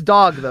out to his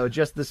dog, though,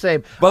 just the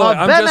same. But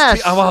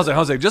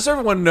Jose, just so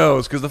everyone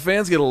knows, because the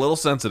fans get a little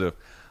sensitive,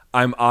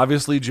 I'm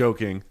obviously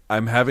joking.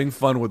 I'm having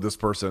fun with this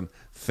person.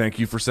 Thank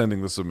you for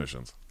sending the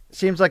submissions.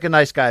 Seems like a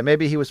nice guy.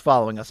 Maybe he was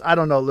following us. I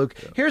don't know, Luke.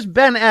 Yeah. Here's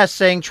Ben S.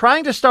 saying,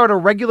 trying to start a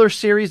regular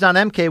series on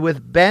MK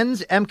with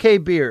Ben's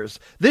MK beers.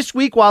 This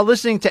week, while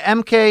listening to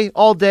MK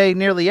all day,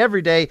 nearly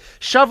every day,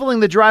 shoveling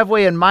the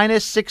driveway in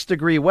 -6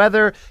 degree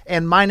weather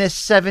and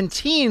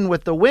 -17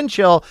 with the wind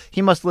chill.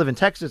 He must live in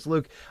Texas,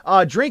 Luke.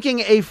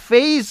 Drinking a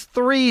Phase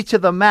 3 to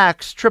the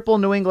max triple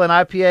New England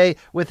IPA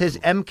with his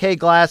MK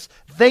glass.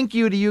 Thank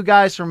you to you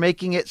guys for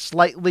making it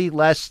slightly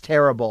less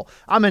terrible.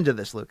 I'm into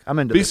this, Luke. I'm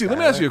into this. BC, let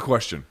me ask you a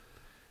question.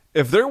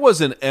 If there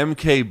was an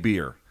MK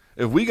beer,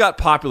 if we got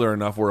popular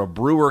enough where a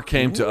brewer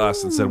came to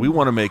us and said, we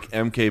want to make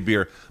MK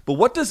beer, but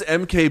what does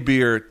MK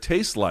beer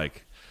taste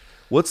like?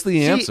 What's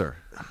the answer?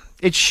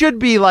 It should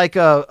be like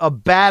a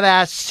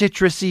badass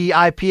citrusy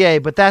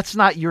IPA, but that's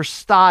not your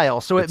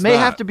style. So it may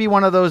have to be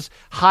one of those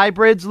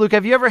hybrids. Luke,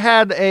 have you ever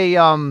had a...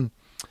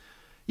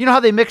 you know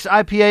how they mix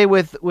IPA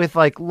with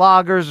like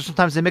lagers, or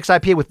sometimes they mix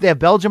IPA with, they have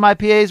Belgium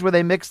IPAs where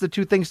they mix the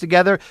two things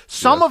together.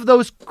 Some of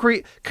those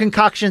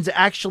concoctions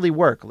actually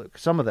work, Luke.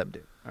 Some of them do.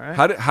 All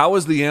right. How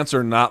is the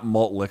answer not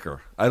malt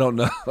liquor? I don't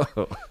know.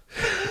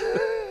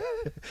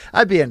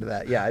 I'd be into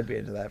that. Yeah, I'd be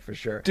into that for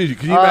sure. Dude,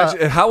 can you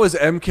imagine, how is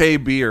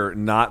MK beer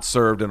not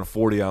served in a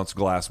 40-ounce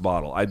glass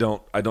bottle? I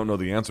don't know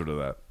the answer to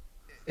that.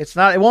 It's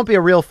not. It won't be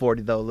a real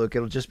 40 though, Luke.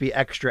 It'll just be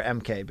extra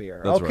MK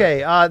beer. That's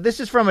okay. Right.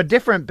 This is from a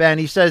different Ben.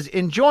 He says,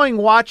 enjoying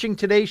watching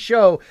today's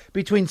show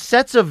between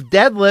sets of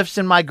deadlifts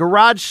in my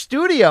garage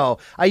studio.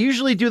 I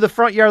usually do the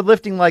front yard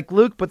lifting like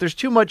Luke, but there's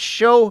too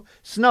much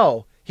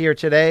snow here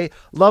today.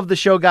 Love the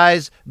show,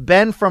 guys.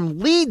 Ben from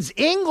Leeds,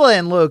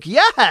 England. Luke,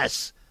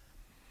 yes.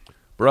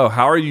 Bro,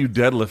 how are you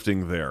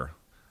deadlifting there?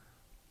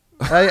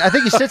 I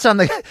think he sits on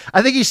the.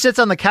 I think he sits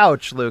on the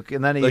couch, Luke,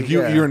 and then he.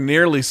 You're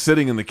nearly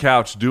sitting in the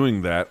couch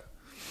doing that.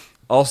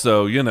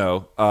 Also,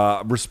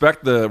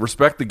 respect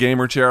the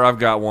gamer chair. I've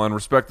got one.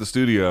 Respect the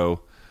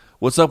studio.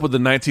 What's up with the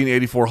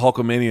 1984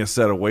 Hulkamania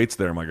set of weights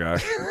there, my guy?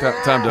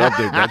 Time to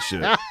update that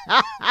shit.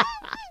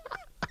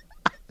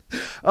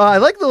 I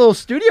like the little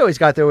studio he's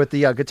got there with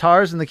the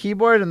guitars and the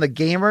keyboard and the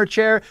gamer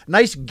chair.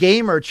 Nice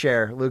gamer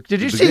chair, Luke.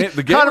 Did you see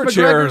the gamer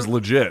chair is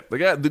legit?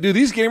 Dude,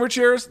 these gamer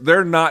chairs,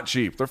 they're not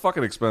cheap. They're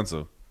fucking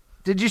expensive.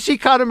 Did you see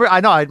Conor? I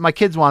know my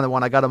kids wanted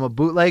one. I got them a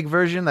bootleg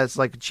version. That's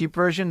like a cheap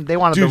version. They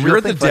wanted the real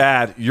thing.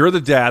 You're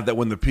the dad that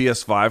when the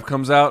PS5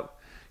 comes out,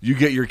 you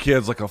get your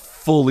kids like a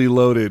fully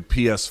loaded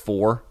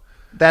PS4.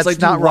 That's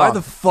like, not dude, wrong. Why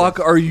the fuck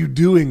are you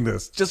doing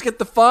this? Just get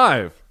the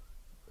 5.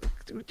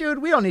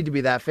 Dude, we don't need to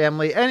be that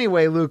family.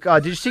 Anyway, Luke,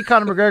 did you see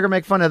Conor McGregor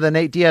make fun of the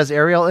Nate Diaz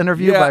Ariel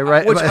interview?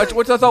 Yeah,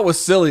 which I thought was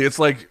silly. It's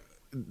like,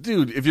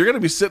 dude, if you're going to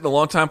be sitting a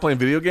long time playing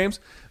video games,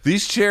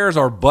 these chairs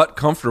are butt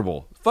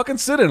comfortable. Fucking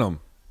sit in them.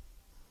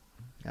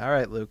 All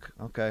right, Luke.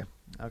 Okay.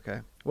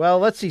 Well,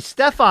 let's see.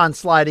 Stefan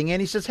sliding in.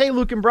 He says, hey,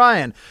 Luke and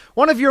Brian,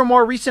 one of your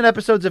more recent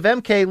episodes of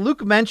MK,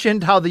 Luke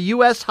mentioned how the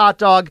U.S. hot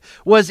dog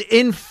was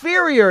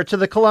inferior to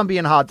the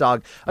Colombian hot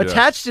dog. Yes.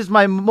 Attached is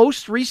my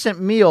most recent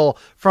meal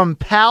from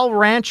Pal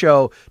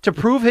Rancho to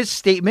prove his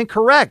statement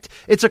correct.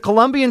 It's a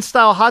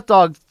Colombian-style hot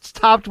dog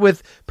topped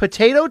with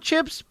potato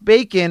chips,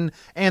 bacon,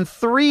 and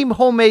 3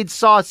 homemade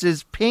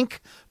sauces, pink,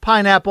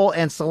 pineapple,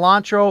 and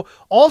cilantro.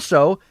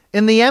 Also,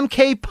 in the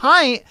MK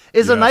pint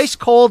is a nice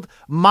cold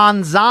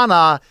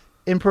manzana,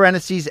 in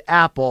parentheses,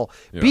 apple.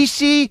 Yeah.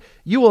 BC,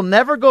 you will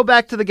never go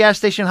back to the gas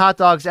station hot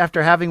dogs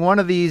after having one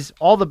of these.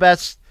 All the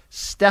best,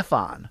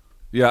 Stefan.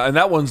 Yeah, and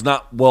that one's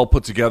not well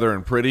put together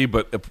and pretty,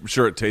 but I'm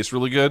sure it tastes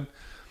really good.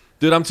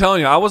 Dude, I'm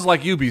telling you, I was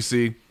like you,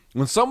 BC.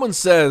 When someone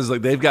says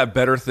like they've got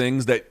better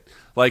things that,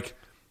 like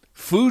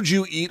food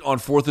you eat on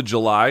 4th of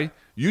July,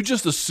 you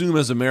just assume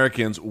as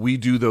Americans we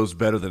do those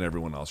better than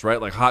everyone else,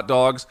 right? Like hot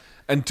dogs.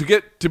 And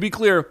to be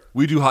clear,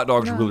 we do hot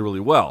dogs really, really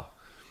well.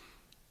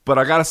 But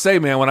I got to say,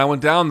 man, when I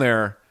went down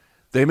there,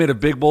 they made a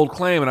big, bold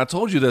claim. And I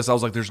told you this. I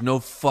was like, there's no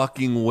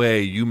fucking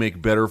way you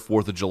make better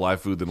 4th of July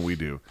food than we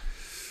do.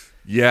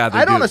 Yeah,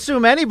 I don't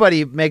assume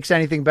anybody makes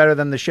anything better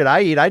than the shit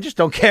I eat. I just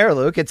don't care,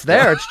 Luke. It's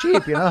there. It's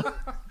cheap, you know?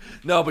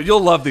 No, but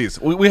you'll love these.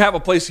 We have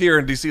a place here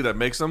in D.C. that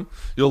makes them.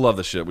 You'll love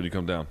the shit when you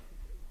come down.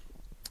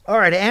 All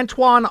right,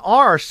 Antoine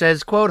R.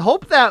 says, quote,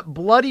 hope that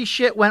bloody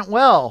shit went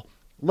well.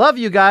 Love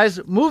you guys.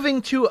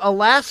 Moving to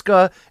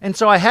Alaska, and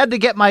so I had to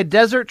get my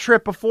desert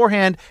trip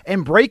beforehand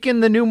and break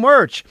in the new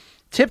merch.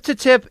 Tip to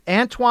tip,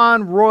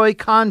 Antoine Roy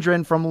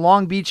Condren from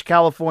Long Beach,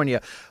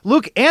 California.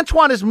 Luke,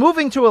 Antoine is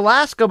moving to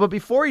Alaska, but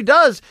before he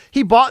does,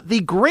 he bought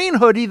the green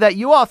hoodie that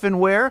you often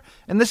wear,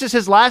 and this is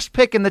his last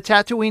pick in the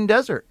Tatooine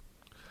desert.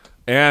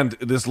 And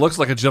this looks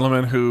like a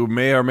gentleman who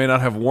may or may not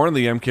have worn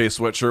the MK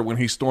sweatshirt when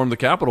he stormed the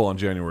Capitol on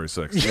January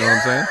 6th. You know what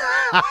I'm saying?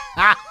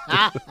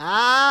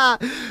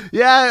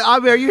 Yeah, I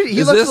mean,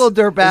 he looks a little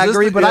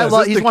dirtbaggery, but I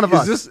love. He's one of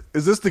us.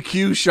 Is this the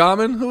Q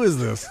shaman? Who is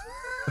this?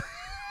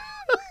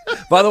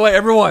 By the way,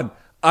 everyone,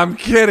 I'm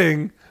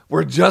kidding.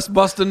 We're just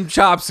busting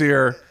chops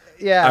here.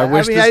 Yeah, I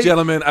wish this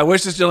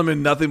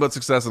gentleman nothing but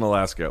success in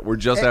Alaska. We're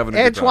just having a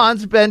good time.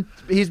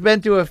 Antoine's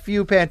been to a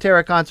few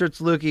Pantera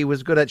concerts. Luke, he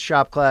was good at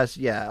shop class.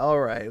 Yeah, all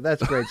right,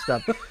 that's great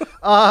stuff.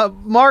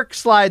 Mark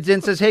slides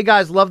in, says, "Hey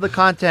guys, love the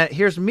content.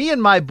 Here's me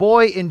and my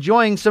boy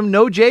enjoying some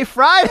No J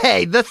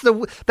Friday. That's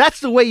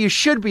the way you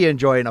should be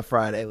enjoying a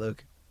Friday,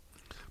 Luke.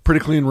 Pretty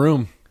clean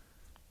room."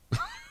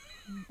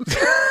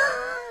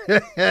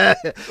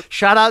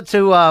 Shout out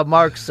to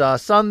Mark's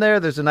son there.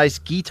 There's a nice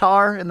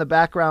guitar in the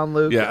background,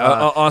 Luke.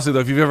 Yeah, honestly, though,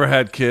 if you've ever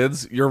had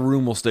kids, your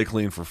room will stay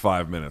clean for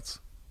 5 minutes.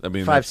 I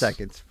mean, 5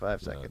 seconds.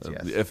 5 seconds,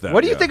 yes. If that,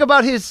 what do you think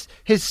about his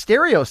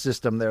stereo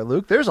system there,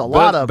 Luke? There's a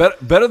lot of...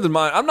 Better than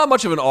mine. I'm not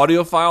much of an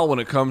audiophile when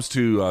it comes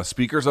to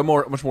speakers. I'm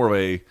much more of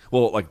a...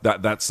 Well, like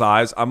that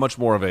size. I'm much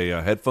more of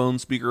a headphone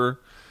speaker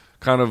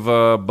kind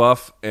of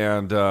buff.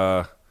 And,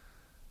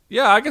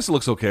 yeah, I guess it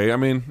looks okay. I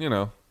mean, you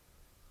know...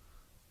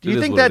 Do you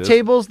think that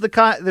table's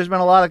there's been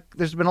a lot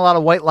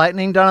of white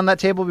lightning done on that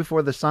table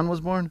before the sun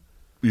was born?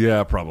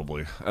 Yeah,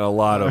 probably. And a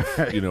lot of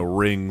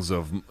rings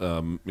of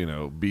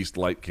Beast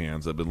light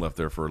cans that have been left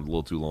there for a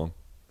little too long.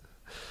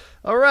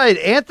 All right,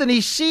 Anthony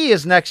C.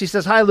 is next. He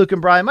says, "Hi, Luke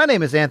and Brian. My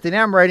name is Anthony.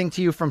 I'm writing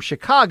to you from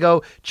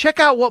Chicago. Check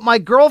out what my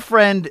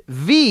girlfriend,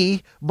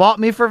 V, bought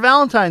me for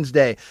Valentine's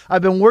Day.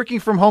 I've been working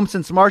from home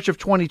since March of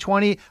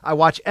 2020. I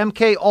watch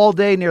MK all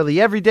day,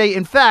 nearly every day.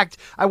 In fact,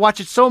 I watch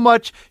it so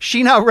much,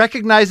 she now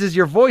recognizes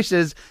your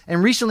voices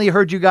and recently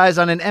heard you guys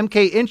on an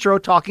MK intro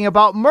talking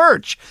about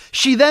merch.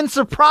 She then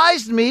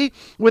surprised me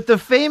with the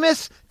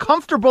famous,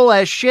 comfortable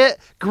as shit,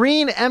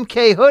 green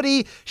MK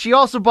hoodie. She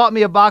also bought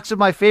me a box of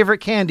my favorite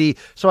candy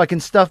so I can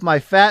stuff my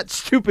fat,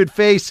 stupid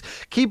face.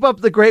 Keep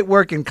up the great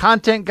work and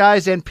content,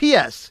 guys. And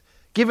P.S.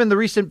 Given the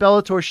recent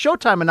Bellator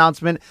Showtime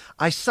announcement,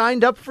 I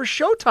signed up for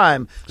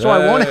Showtime, so I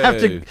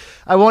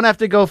won't have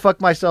to go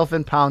fuck myself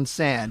in pound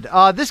sand.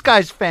 This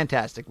guy's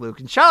fantastic, Luke,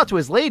 and shout out to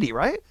his lady,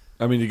 right?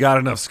 I mean, you got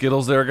enough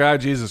Skittles there, guy.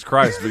 Jesus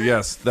Christ! But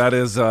yes,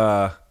 this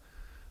guy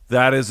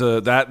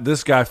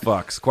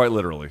fucks quite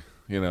literally.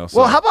 You know, so.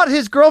 Well, how about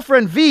his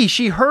girlfriend V?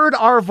 She heard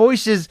our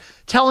voices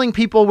telling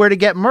people where to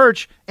get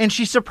merch, and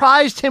she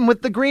surprised him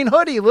with the green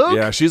hoodie, Luke.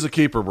 Yeah, she's a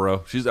keeper,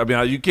 bro.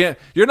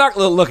 You're not,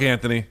 look,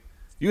 Anthony,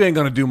 you ain't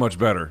going to do much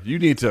better. You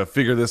need to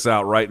figure this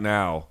out right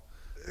now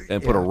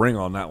and put a ring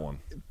on that one.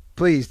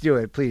 Please do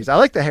it, please. I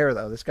like the hair,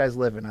 though. This guy's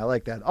living. I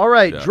like that. All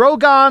right, yeah.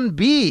 Drogon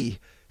B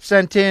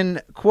sent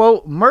in,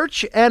 quote,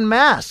 merch and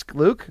mask,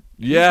 Luke.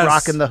 Yes. He's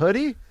rocking the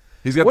hoodie.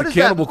 He's got the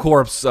Cannibal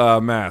Corpse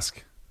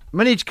mask.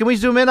 Manich, can we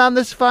zoom in on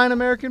this fine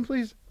American,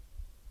 please?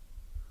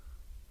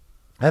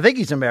 I think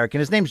he's American.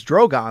 His name's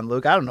Drogon,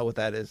 Luke. I don't know what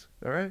that is.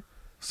 All right.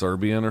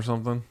 Serbian or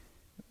something?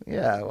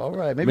 Yeah, all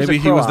right. Maybe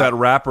he was that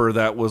rapper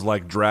that was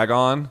like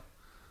Dragon,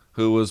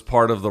 who was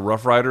part of the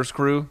Rough Riders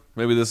crew.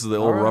 Maybe this is the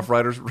old Rough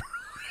Riders.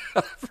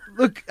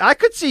 Look, I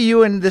could see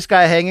you and this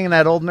guy hanging in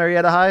that old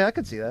Marietta High. I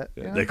could see that.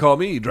 Yeah, they call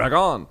me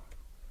Dragon.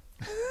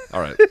 All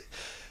right.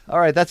 All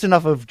right, that's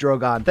enough of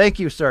Drogon. Thank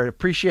you, sir.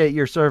 Appreciate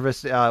your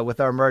service with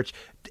our merch.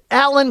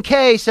 Alan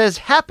K says,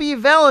 "Happy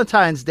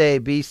Valentine's Day,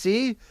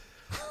 BC."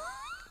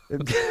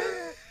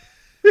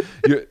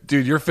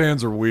 Dude, your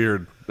fans are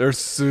weird. They're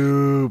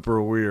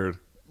super weird.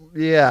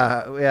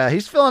 Yeah.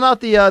 He's filling out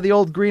the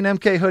old green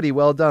MK hoodie.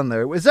 Well done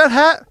there. Is that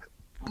hat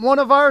one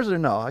of ours or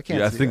no? I can't.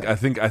 Yeah, see that.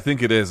 I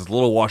think it is. It's a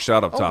little washed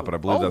out up top, but I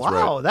believe that's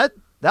wow. right.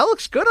 That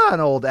looks good on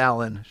old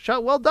Allen.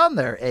 Well done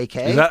there, AK.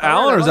 Is that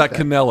Allen or is like that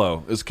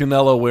Canelo? Is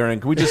Canelo wearing?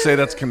 Can we just say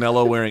that's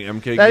Canelo wearing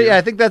MK gear? Yeah,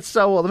 I think that's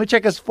so. Well, let me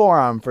check his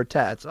forearm for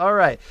tats. All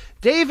right.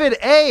 David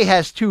A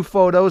has 2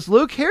 photos.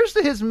 Luke, here's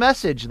his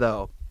message,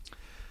 though.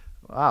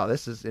 Wow,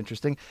 this is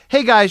interesting.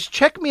 Hey, guys,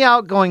 check me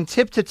out going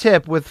tip to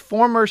tip with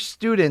former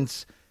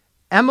students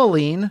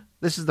Emmeline.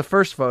 This is the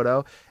first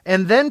photo.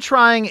 And then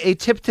trying a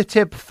tip to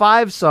tip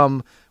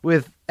 5-some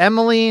with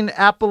Emmeline,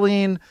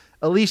 Apolline,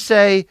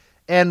 Elise,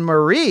 and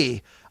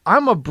Marie.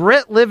 I'm a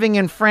Brit living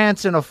in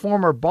France in a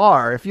former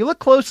bar. If you look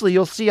closely,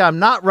 you'll see I'm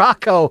not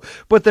Rocco,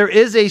 but there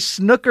is a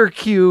snooker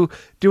cue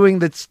doing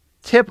the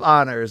tip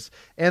honors.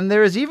 And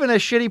there is even a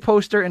shitty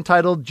poster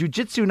entitled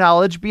Jiu-Jitsu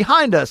Knowledge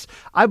behind us.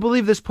 I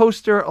believe this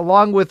poster,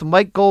 along with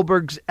Mike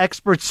Goldberg's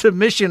expert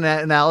submission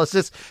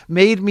analysis,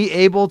 made me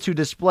able to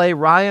display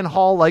Ryan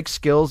Hall-like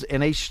skills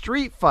in a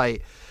street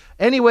fight.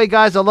 Anyway,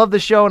 guys, I love the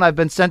show, and I've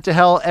been sent to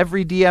hell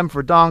every DM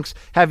for donks.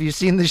 Have you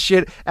seen this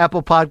shit?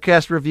 Apple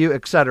Podcast review,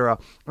 etc.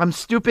 I'm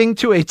stooping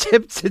to a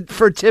tip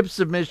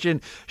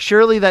submission.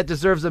 Surely that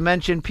deserves a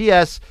mention.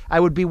 P.S. I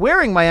would be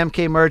wearing my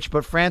MK merch,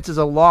 but France is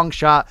a long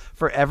shot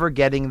for ever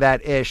getting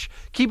that ish.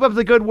 Keep up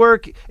the good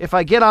work. If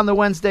I get on the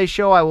Wednesday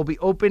show, I will be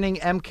opening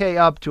MK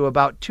up to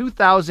about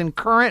 2,000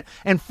 current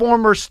and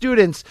former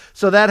students,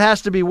 so that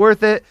has to be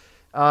worth it.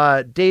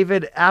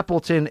 David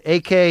Appleton,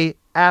 a.k.a.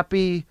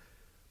 Appy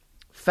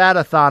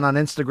Fatathon on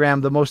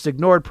Instagram, the most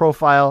ignored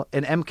profile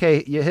in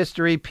MK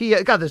history.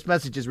 God, this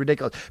message is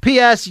ridiculous.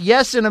 P.S.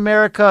 Yes, in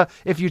America,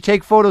 if you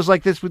take photos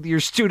like this with your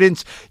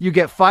students, you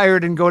get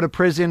fired and go to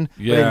prison.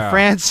 Yeah.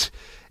 But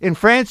in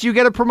France, you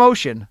get a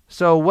promotion.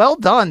 So well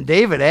done,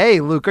 David.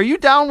 Hey, Luke, are you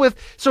down with?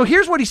 So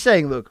here's what he's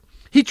saying, Luke.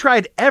 He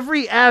tried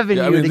every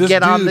avenue to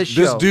get on this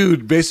show. This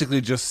dude basically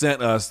just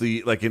sent us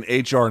an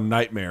HR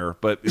nightmare,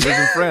 but it is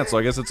in France, so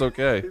I guess it's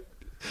okay.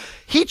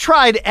 He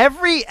tried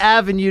every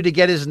avenue to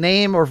get his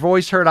name or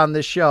voice heard on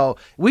this show.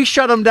 We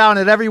shut him down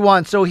at every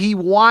one, so he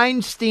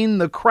Weinsteined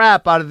the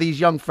crap out of these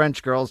young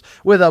French girls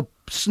with a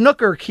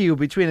snooker cue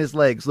between his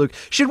legs. Luke,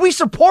 should we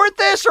support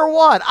this or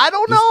what? I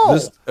don't know.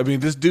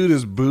 This dude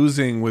is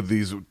boozing with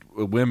these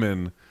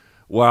women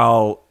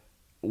while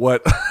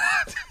what?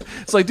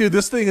 It's like, dude,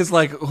 this thing is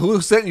like, who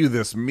sent you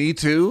this? Me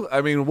Too? I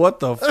mean, what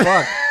the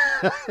fuck?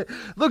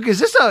 Look, is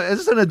this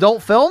an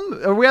adult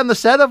film? Are we on the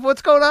set of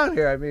what's going on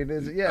here? I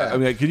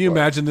mean, can you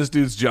imagine this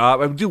dude's job?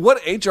 I mean, dude, what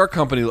HR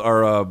company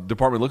or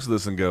department looks at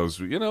this and goes,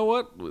 you know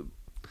what?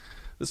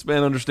 This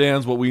man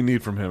understands what we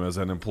need from him as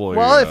an employee.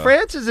 Well,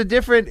 France is a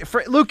different.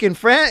 Luke, in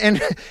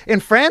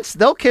France,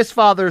 they'll kiss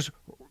fathers.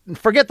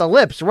 Forget the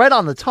lips, right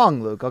on the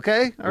tongue, Luke.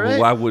 Okay, all right.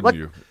 Well, why wouldn't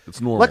you?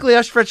 It's normal. Luckily,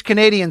 us French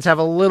Canadians have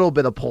a little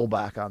bit of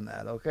pullback on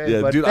that. Okay,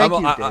 yeah, but dude.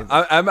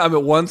 I'm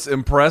at once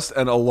impressed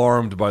and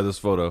alarmed by this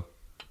photo.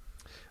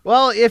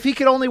 Well, if he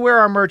could only wear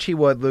our merch, he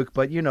would, Luke,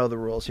 but you know the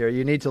rules here.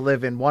 You need to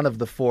live in one of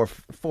the four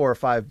or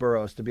five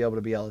boroughs to be able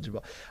to be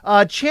eligible.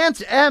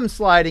 Chance M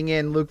sliding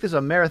in, Luke. This is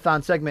a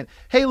marathon segment.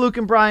 Hey, Luke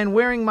and Brian,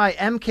 wearing my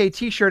MK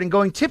t-shirt and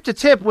going tip to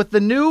tip with the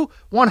new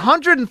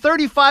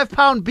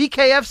 135-pound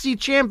BKFC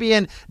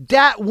champion,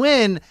 Dat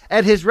Win,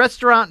 at his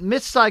restaurant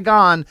Miss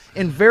Saigon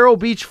in Vero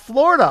Beach,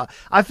 Florida.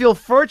 I feel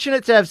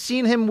fortunate to have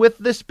seen him with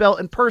this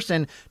belt in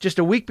person just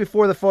a week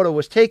before the photo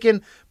was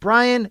taken.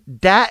 Brian,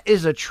 Dat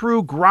is a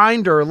true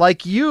grinder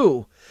like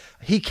you.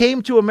 He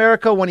came to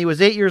America when he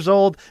was 8 years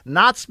old,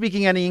 not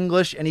speaking any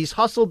English, and he's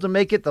hustled to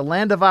make it the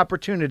land of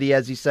opportunity,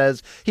 as he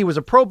says. He was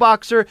a pro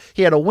boxer.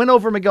 He had a win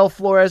over Miguel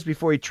Flores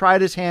before he tried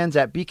his hands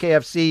at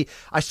BKFC.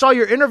 I saw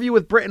your interview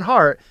with Britton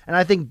Hart, and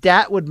I think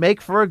Dat would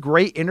make for a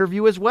great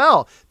interview as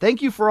well.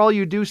 Thank you for all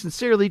you do.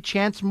 Sincerely,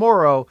 Chance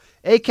Morrow,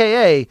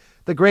 a.k.a.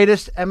 the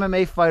greatest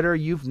MMA fighter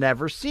you've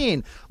never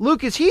seen.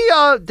 Luke, is he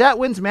Dat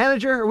Win's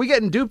manager? Are we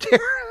getting duped here?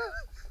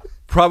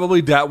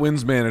 Probably Dat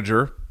Win's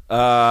manager.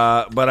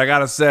 But I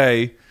gotta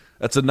say,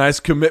 that's a nice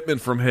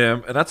commitment from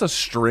him, and that's a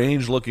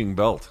strange looking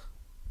belt.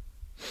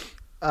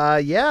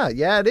 Yeah,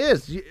 it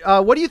is.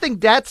 What do you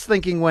think Dat's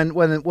thinking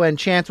when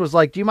Chance was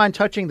like, "Do you mind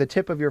touching the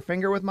tip of your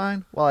finger with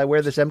mine while I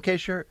wear this MK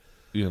shirt?"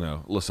 You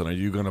know, listen, are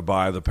you gonna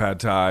buy the pad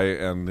thai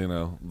and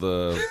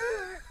the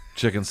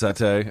chicken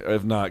satay?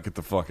 If not, get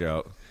the fuck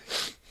out.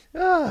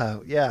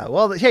 Yeah.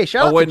 Well, hey,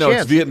 shout out to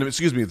Chance. It's Vietnamese.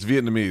 Excuse me, it's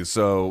Vietnamese.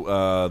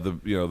 So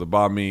the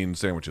banh mi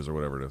sandwiches or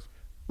whatever it is.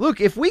 Luke,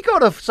 if we go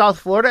to South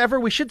Florida ever,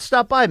 we should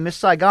stop by Miss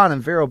Saigon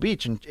and Vero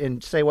Beach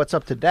and say what's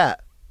up to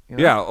Dat. You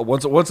know? Yeah,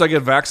 once I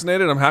get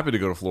vaccinated, I'm happy to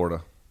go to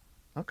Florida.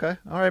 Okay.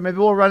 All right. Maybe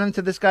we'll run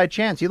into this guy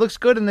Chance. He looks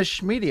good in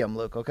this medium,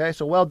 Luke. Okay.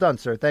 So well done,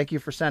 sir. Thank you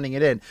for sending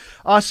it in.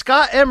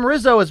 Scott M.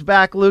 Rizzo is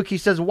back, Luke. He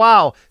says,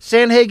 wow,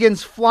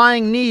 Sanhagen's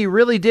flying knee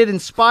really did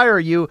inspire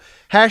you.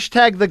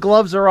 Hashtag the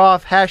gloves are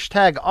off.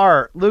 Hashtag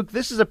art. Luke,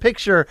 this is a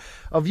picture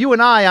of you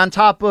and I on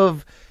top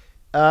of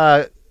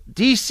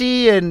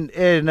DC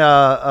and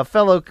a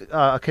fellow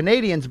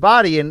Canadian's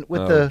body and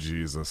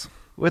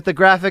with the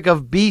graphic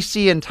of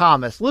BC and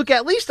Thomas. Luke,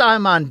 at least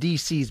I'm on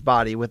DC's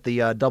body with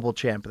the double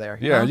champ there.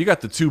 You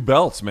got the two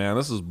belts, man.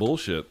 This is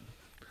bullshit.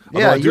 Although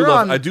Yeah,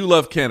 I do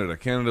love Canada.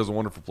 Canada's a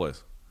wonderful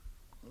place.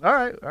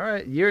 All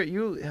right.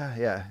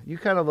 You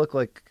kind of look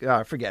like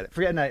forget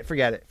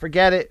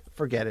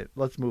it.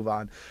 Let's move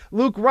on.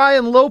 Luke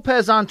Ryan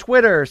Lopez on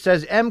Twitter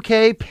says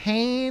MK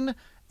pain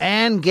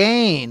and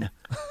gain.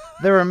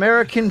 Their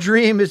American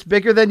dream is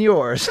bigger than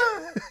yours.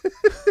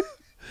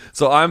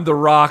 So I'm The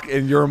Rock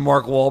and you're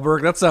Mark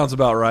Wahlberg. That sounds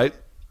about right.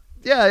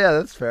 Yeah,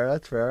 that's fair.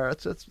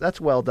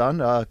 That's well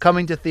done.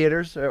 Coming to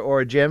theaters or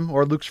a gym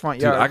or Luke's front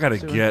yard. Dude,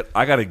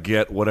 I gotta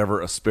get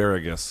whatever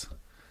asparagus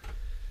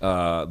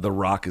The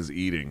Rock is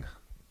eating.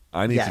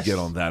 I need to get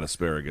on that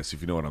asparagus,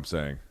 if you know what I'm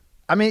saying.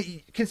 I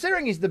mean,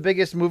 considering he's the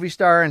biggest movie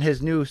star and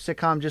his new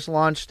sitcom just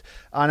launched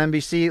on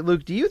NBC,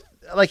 Luke, do you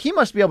he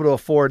must be able to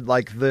afford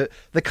like the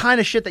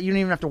kind of shit that you don't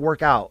even have to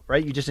work out,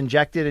 right? You just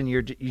inject it and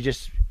you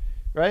just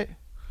right.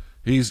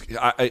 He's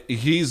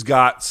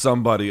got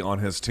somebody on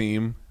his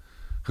team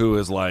who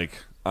is like,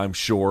 I'm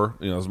sure,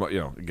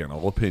 again,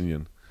 all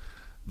opinion,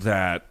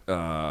 that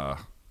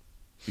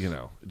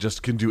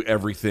just can do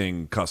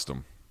everything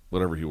custom,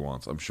 whatever he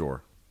wants. I'm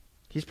sure.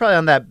 He's probably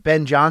on that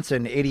Ben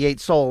Johnson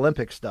 '88 Seoul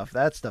Olympic stuff.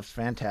 That stuff's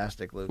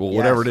fantastic, Luke. Well,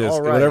 whatever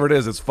it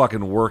is, it's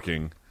fucking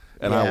working,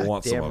 and I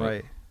want some of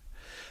it.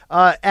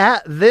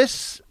 At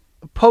this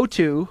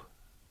Potu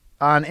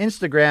on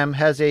Instagram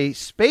has a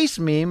space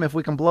meme. If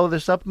we can blow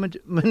this up,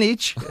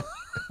 Manich.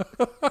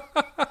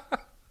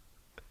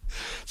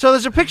 So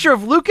there's a picture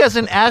of Luke as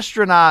an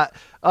astronaut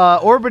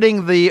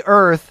orbiting the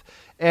Earth,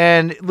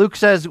 and Luke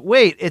says,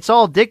 "Wait, it's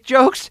all dick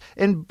jokes?"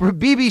 And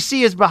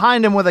BBC is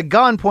behind him with a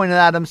gun pointed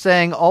at him,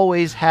 saying,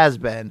 "Always has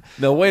been."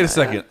 No, wait a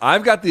second.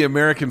 I've got the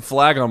American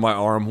flag on my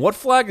arm. What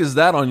flag is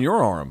that on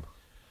your arm?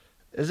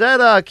 Is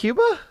that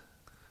Cuba?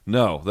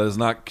 No, that is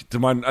not.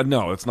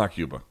 No, it's not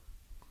Cuba.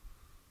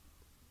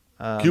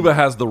 Cuba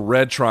has the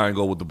red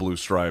triangle with the blue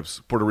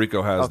stripes. Puerto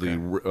Rico has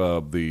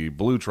the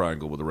blue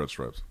triangle with the red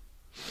stripes.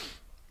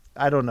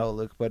 I don't know,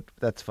 Luke, but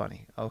that's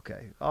funny.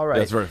 Okay, all right.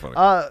 That's very funny.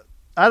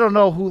 I don't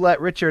know who let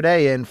Richard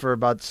A. in for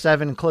about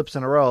 7 clips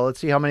in a row. Let's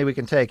see how many we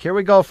can take. Here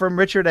we go from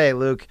Richard A.,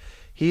 Luke.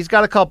 He's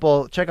got a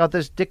couple. Check out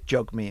this dick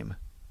joke meme.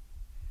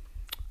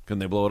 Can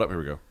they blow it up? Here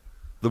we go.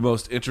 The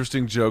most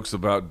interesting jokes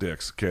about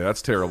dicks. Okay,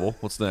 that's terrible.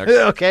 What's next?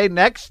 Okay,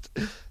 next.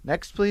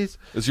 Next, please.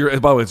 By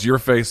the way, it's your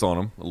face on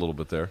them a little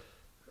bit there.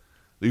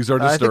 These are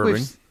disturbing. I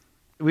think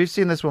we've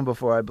seen this one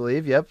before, I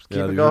believe. Yep, keep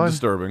it these going. Are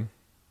disturbing.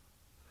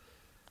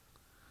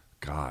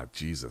 God,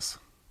 Jesus.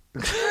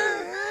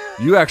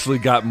 You actually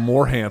got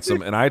more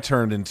handsome, and I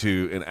turned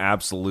into an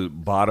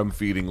absolute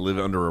bottom-feeding, live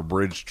under a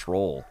bridge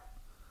troll.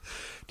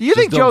 Do you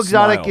think Joe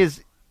Exotic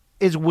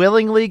is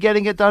willingly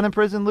getting it done in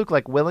prison, Luke?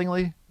 Like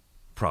willingly?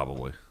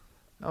 Probably.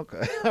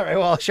 Okay. All right.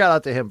 Well, shout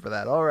out to him for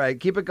that. All right.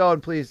 Keep it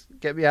going, please.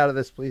 Get me out of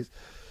this, please.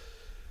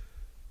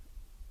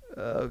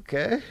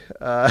 Okay.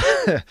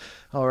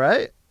 All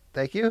right.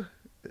 Thank you.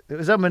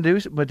 Is that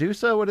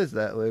Medusa? What is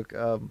that, Luke?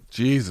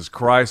 Jesus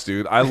Christ,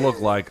 dude.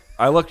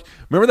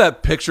 Remember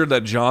that picture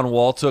that John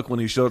Wall took when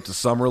he showed up to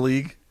Summer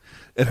League?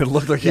 And it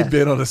looked like he'd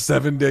been on a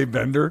 7-day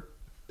bender?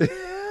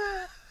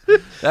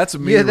 That's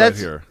me right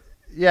here.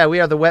 Yeah, we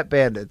are the wet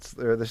bandits,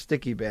 or the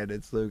sticky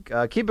bandits, Luke.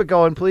 Keep it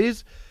going,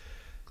 please.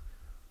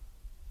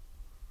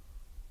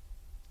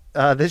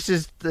 This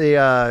is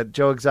the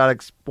Joe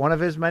Exotic's one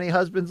of his many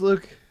husbands,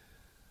 Luke.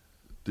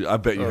 Dude, I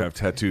bet you have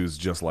tattoos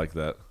just like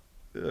that.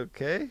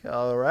 Okay,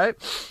 all right.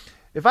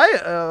 If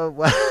I,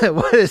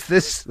 what is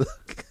this?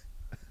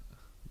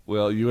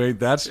 Well, you ain't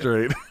that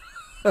straight.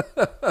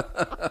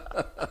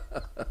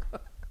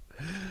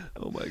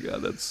 Oh my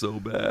God, that's so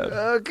bad.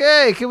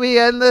 Okay, can we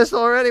end this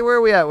already? Where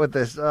are we at with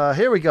this?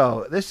 Here we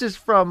go. This is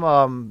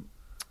from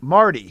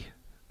Marty.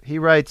 He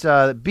writes,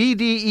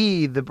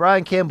 BDE, the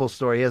Brian Campbell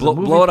story. He has a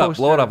movie blow it up,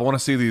 poster. blow it up. I want to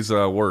see these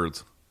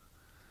words.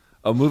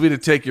 A movie to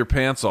take your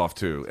pants off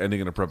to, ending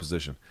in a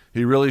preposition.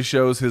 He really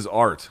shows his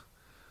art.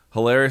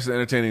 Hilarious and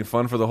entertaining,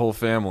 fun for the whole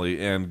family,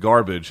 and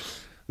garbage.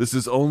 This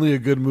is only a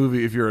good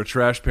movie if you're a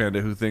trash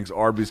panda who thinks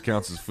Arby's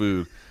counts as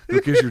food.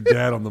 Who kiss your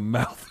dad on the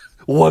mouth.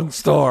 1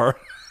 star.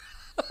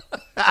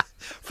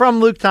 From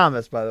Luke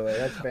Thomas, by the way.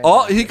 That's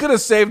fantastic. He could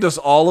have saved us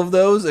all of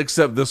those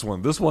except this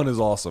one. This one is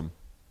awesome.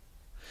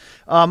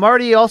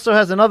 Marty also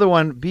has another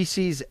one,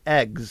 BC's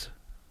Eggs.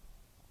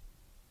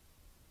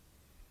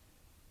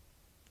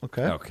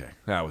 Okay,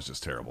 that was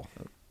just terrible.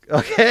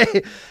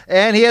 Okay,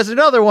 and he has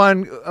another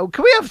one.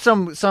 Can we have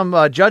some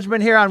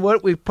judgment here on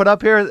what we put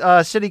up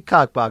here? City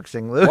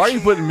cockboxing, Luke. Why are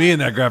you putting me in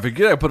that graphic?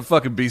 You gotta put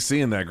fucking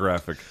BC in that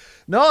graphic.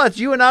 No, it's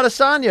you and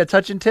Adesanya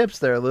touching tips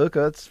there, Luke.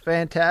 That's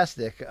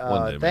fantastic.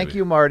 One day, thank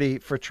you, Marty,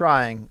 for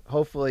trying.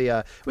 Hopefully,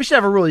 we should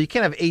have a rule. You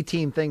can't have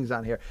 18 things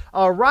on here.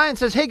 Ryan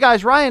says, hey,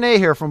 guys, Ryan A.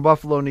 here from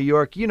Buffalo, New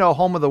York. You know,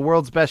 home of the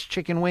world's best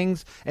chicken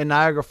wings in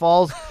Niagara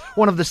Falls.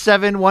 One of the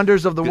 7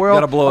 wonders of the world.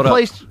 Gotta blow it up.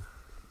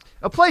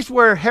 A place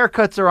where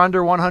haircuts are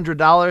under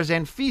 $100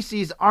 and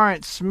feces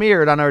aren't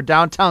smeared on our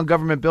downtown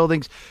government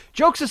buildings.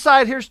 Jokes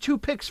aside, here's 2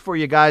 picks for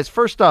you guys.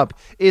 First up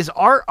is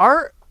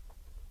art.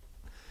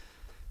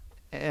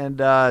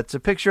 And it's a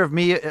picture of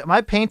me. Am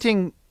I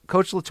painting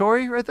Coach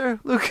Latorre right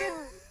there, Luke?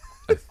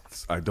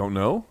 I don't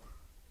know.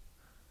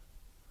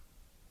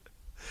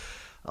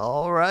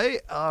 All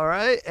right.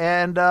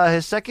 And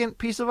his second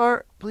piece of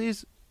art,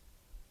 please.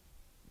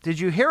 Did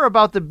you hear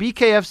about the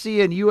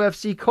BKFC and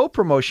UFC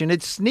co-promotion?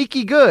 It's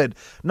sneaky good.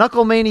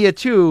 Knucklemania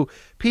 2,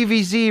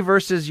 PVZ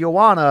versus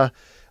Joanna,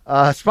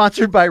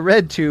 sponsored by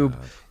RedTube,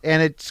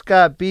 and it's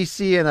got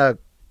BC in a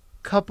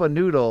cup of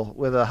noodle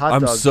with a hot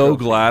dog. I'm so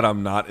trophy. glad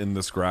I'm not in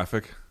this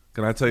graphic.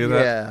 Can I tell you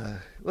that? Yeah.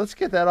 Let's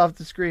get that off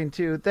the screen,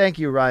 too. Thank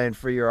you, Ryan,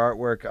 for your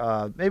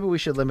artwork. Maybe we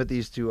should limit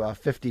these to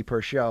 50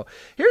 per show.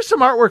 Here's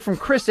some artwork from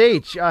Chris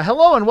H.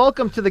 Hello and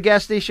welcome to the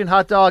Gas Station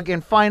Hot Dog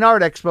and Fine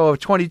Art Expo of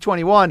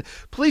 2021.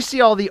 Please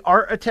see all the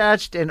art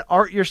attached and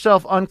art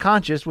yourself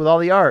unconscious with all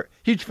the art.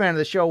 Huge fan of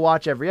the show.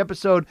 Watch every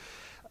episode.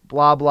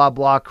 Blah, blah,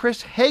 blah.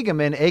 Chris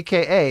Hageman,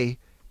 a.k.a.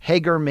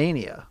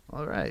 Hagermania.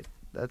 All right.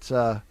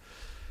 That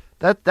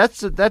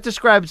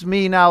describes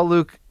me now,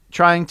 Luke,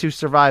 trying to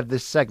survive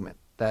this segment.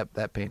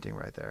 That painting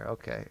right there.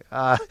 Okay.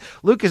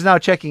 Luke is now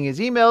checking his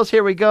emails.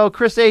 Here we go.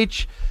 Chris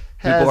H.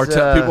 has...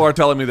 People are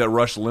telling me that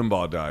Rush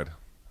Limbaugh died.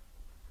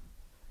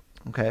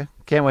 Okay.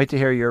 Can't wait to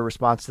hear your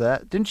response to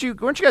that. Weren't you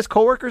guys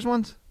coworkers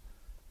once?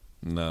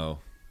 No.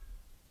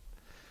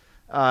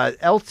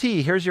 LT,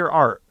 here's your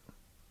art.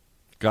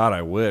 God,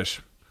 I wish.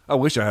 I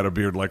wish I had a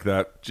beard like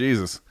that.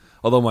 Jesus.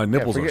 Although my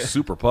nipples are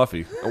super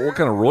puffy. What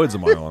kind of roids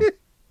am I on?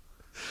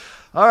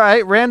 All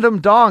right.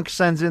 Random Donk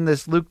sends in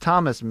this Luke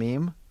Thomas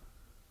meme.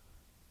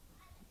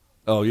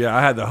 Oh, yeah, I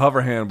had the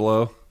hover hand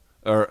blow.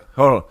 Or,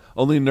 hold on.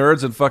 Only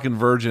nerds and fucking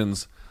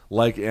virgins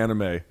like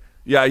anime.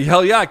 Yeah,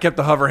 hell yeah, I kept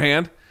the hover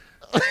hand.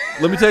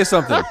 Let me tell you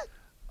something.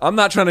 I'm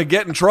not trying to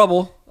get in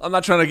trouble. I'm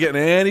not trying to get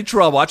in any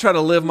trouble. I try to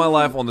live my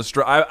life on the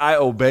street. I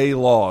obey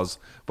laws,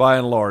 by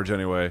and large,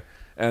 anyway.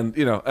 And,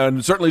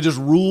 and certainly just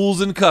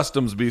rules and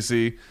customs,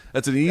 BC.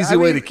 That's an easy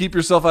way to keep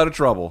yourself out of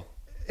trouble.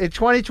 In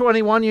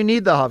 2021, you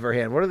need the hover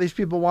hand. What do these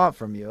people want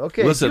from you?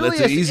 Okay, listen, Julius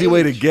it's an easy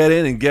way to get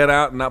in and get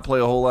out and not play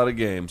a whole lot of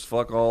games.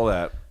 Fuck all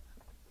that.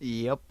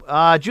 Yep.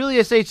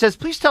 Julius H. says,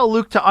 please tell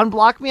Luke to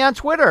unblock me on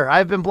Twitter.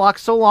 I've been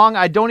blocked so long,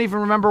 I don't even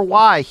remember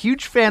why.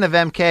 Huge fan of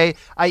MK.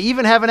 I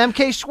even have an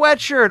MK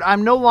sweatshirt.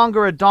 I'm no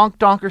longer a Donk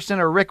Donkerson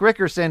or Rick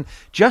Rickerson,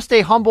 just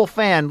a humble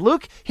fan.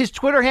 Luke, his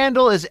Twitter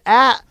handle is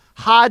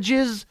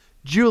 @Hodges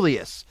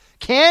Julius.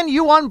 Can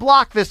you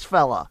unblock this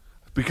fella?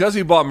 Because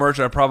he bought merch,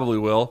 I probably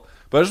will.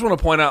 But I just want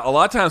to point out, a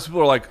lot of times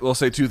people are like, they'll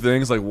say two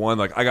things. Like, one,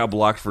 like, I got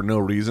blocked for no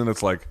reason.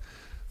 It's like,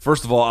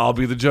 first of all, I'll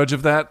be the judge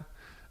of that.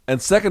 And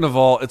second of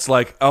all, it's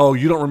like, oh,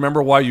 you don't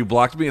remember why you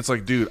blocked me? It's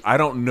like, dude, I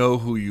don't know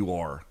who you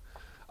are.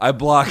 I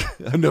block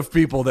enough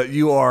people that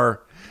you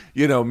are,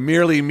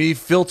 merely me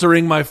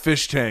filtering my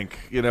fish tank.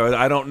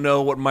 I don't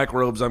know what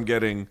microbes I'm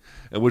getting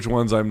and which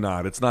ones I'm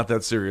not. It's not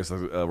that serious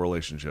a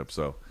relationship.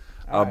 So,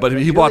 but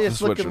he bought the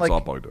sweatshirt, so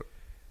I'll probably do it.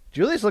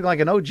 Julius looking like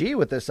an OG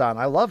with this on.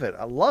 I love it.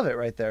 I love it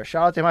right there.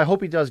 Shout out to him. I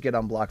hope he does get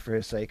unblocked for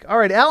his sake. All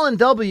right, Alan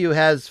W.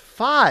 has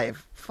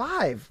five.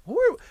 What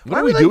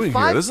are we doing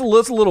here? This is a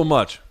little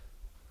much.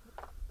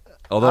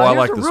 Although I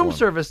like this room one.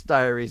 Service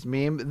Diaries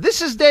meme.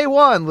 This is day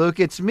one,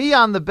 Luke. It's me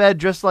on the bed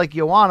dressed like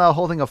Joanna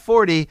holding a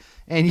 40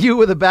 and you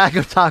with a bag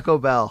of Taco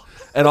Bell.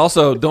 And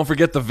also, don't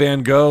forget the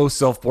Van Gogh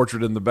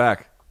self-portrait in the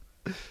back.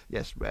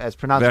 Yes, as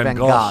pronounced Van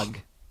Gogh.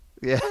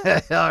 Yeah,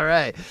 all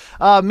right.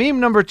 Meme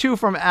number 2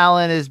 from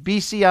Alan is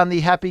BC on the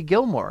Happy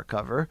Gilmore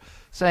cover,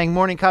 saying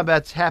Morning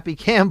Combat's Happy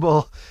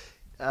Campbell.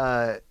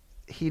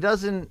 He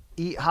doesn't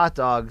eat hot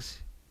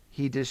dogs;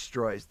 he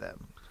destroys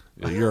them.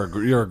 Yeah,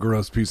 you're a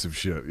gross piece of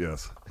shit.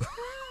 Yes.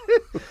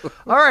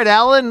 All right,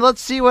 Alan.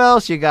 Let's see what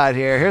else you got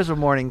here. Here's a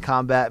Morning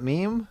Combat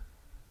meme.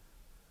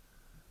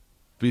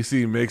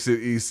 BC makes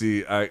it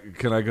easy.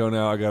 Can I go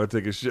now? I gotta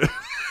take a shit.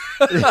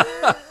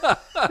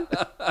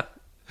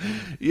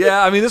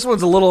 Yeah, I mean, this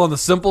one's a little on the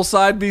simple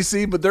side,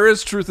 BC, but there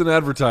is truth in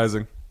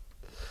advertising.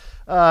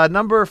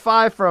 Number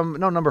 4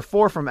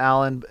 from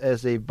Alan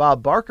is a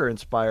Bob Barker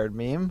inspired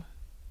meme.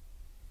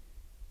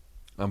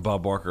 I'm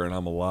Bob Barker and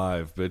I'm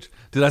alive, bitch.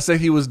 Did I say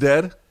he was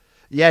dead?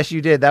 Yes,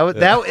 you did.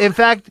 That. In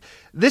fact,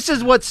 this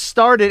is what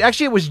started.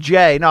 Actually, it was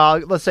Jay.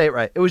 No, let's say it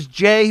right. It was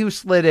Jay who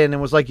slid in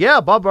and was like, "Yeah,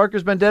 Bob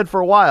Barker's been dead for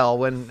a while."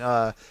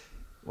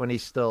 When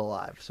he's still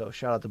alive. So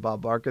shout out to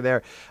Bob Barker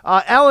there.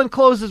 Alan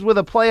closes with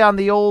a play on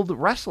the old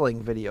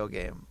wrestling video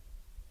game.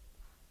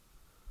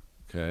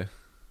 Okay.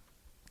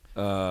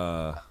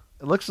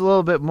 It looks a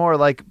little bit more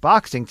like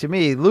boxing to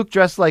me. Luke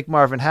dressed like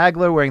Marvin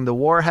Hagler wearing the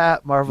war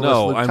hat. Marvelous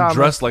No, Luke I'm Thomas.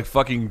 dressed like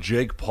fucking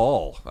Jake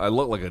Paul. I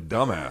look like a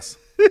dumbass.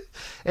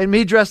 And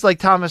me dressed like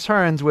Thomas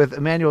Hearns with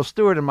Emmanuel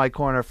Stewart in my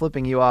corner,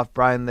 flipping you off,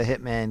 Brian the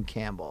Hitman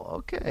Campbell.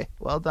 Okay,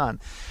 well done.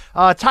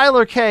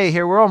 Tyler K.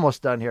 here. We're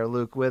almost done here,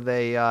 Luke, with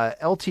a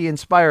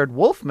LT-inspired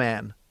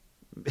Wolfman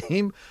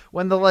meme.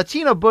 When the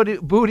Latino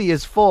booty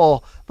is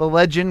full, the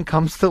legend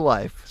comes to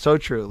life. So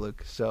true,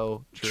 Luke.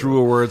 So true.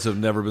 Truer words have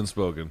never been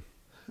spoken.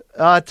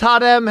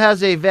 Todd M.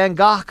 has a Van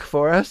Gogh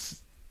for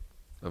us.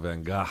 A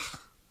Van Gogh.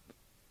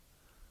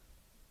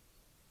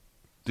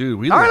 Dude,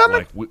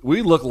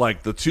 we look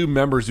like the two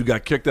members who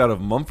got kicked out of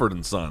Mumford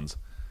and Sons.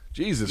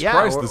 Jesus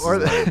Christ, this is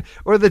lame.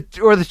 or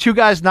the two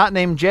guys not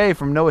named Jay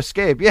from No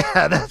Escape.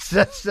 Yeah,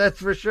 that's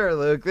for sure,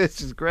 Luke.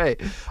 This is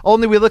great.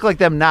 Only we look like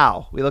them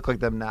now.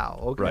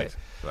 Okay.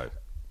 Right.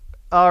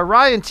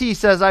 Ryan T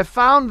says, I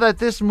found that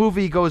this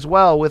movie goes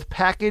well with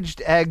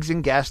packaged eggs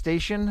and gas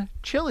station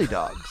chili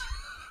dogs.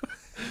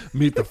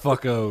 Meet the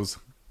fuckos.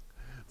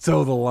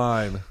 Toe the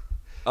line.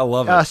 I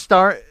love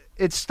it.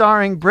 It's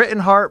starring Britton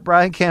Hart,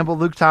 Brian Campbell,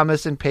 Luke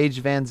Thomas, and Paige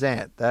Van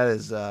Zandt. That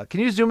is. Can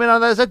you zoom in on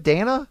that? Is that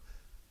Dana?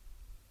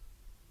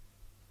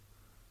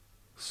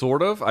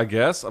 Sort of, I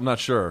guess. I'm not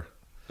sure.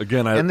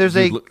 Again, there's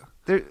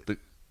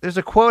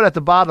a quote at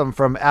the bottom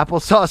from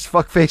Applesauce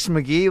Fuckface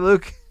McGee,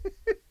 Luke.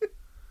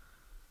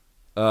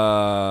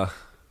 Oh,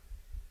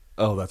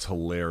 that's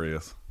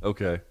hilarious.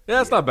 Okay. Yeah,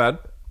 that's not bad.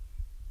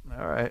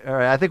 All right.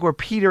 I think we're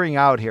petering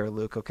out here,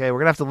 Luke. Okay, we're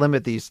gonna have to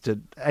limit these to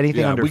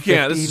anything under 50. We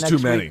can't. This is too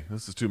many. Week.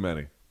 This is too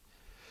many.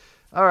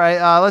 All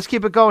right, let's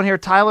keep it going here.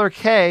 Tyler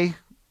K.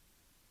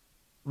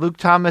 Luke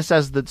Thomas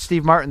as the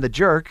Steve Martin, the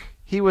jerk.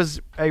 He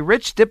was a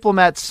rich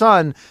diplomat's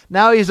son.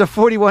 Now he's a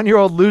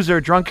 41-year-old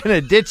loser drunk in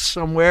a ditch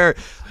somewhere.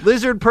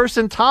 Lizard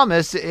person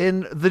Thomas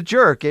in The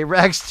Jerk, a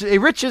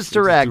riches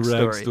to rags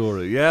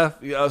story.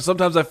 Yeah.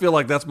 Sometimes I feel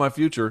like that's my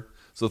future.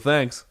 So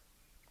thanks.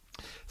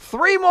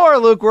 3 more,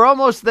 Luke. We're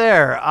almost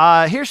there.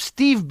 Here's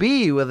Steve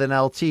B with an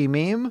LT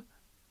meme.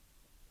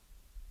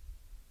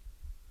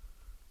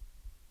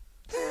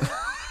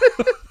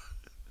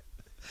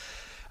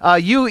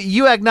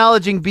 You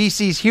acknowledging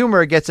BC's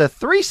humor gets a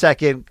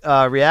 3-second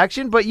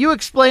reaction, but you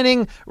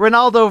explaining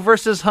Ronaldo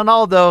versus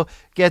Ronaldo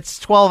gets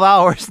 12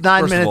 hours,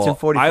 9 minutes, and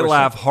 44 seconds. I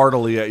laugh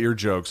heartily at your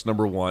jokes,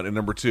 number one. And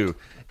number two,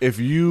 if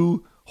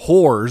you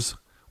whores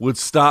would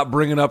stop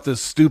bringing up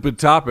this stupid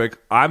topic,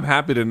 I'm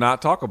happy to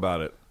not talk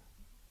about it.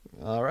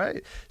 All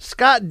right.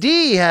 Scott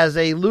D has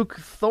a Luke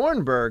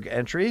Thornburg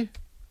entry.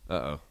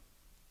 Uh-oh.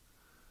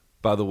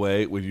 By the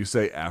way, when you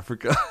say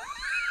Africa...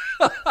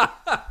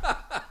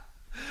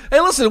 Hey,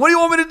 listen, what do you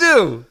want me to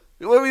do? What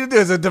do you want me to do?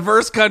 It's a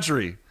diverse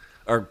country.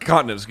 Or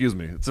continent, excuse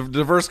me. It's a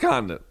diverse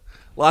continent.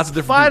 Lots of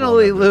different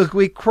Finally, people. Luke,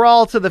 we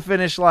crawl to the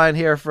finish line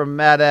here from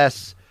Matt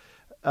S.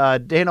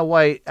 Dana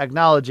White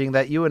acknowledging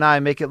that you and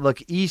I make it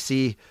look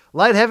easy.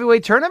 Light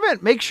heavyweight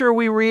tournament? Make sure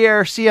we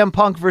re-air CM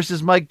Punk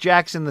versus Mike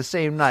Jackson the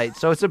same night.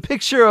 So it's a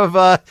picture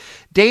of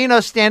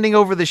Dana standing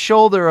over the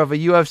shoulder of a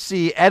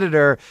UFC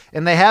editor,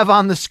 and they have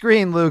on the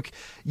screen, Luke,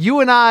 you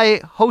and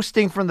I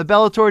hosting from the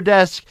Bellator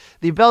desk,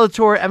 the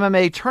Bellator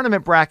MMA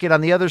tournament bracket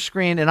on the other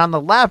screen, and on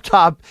the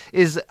laptop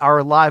is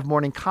our live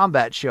morning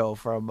combat show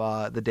from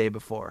the day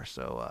before.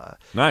 So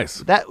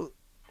nice. That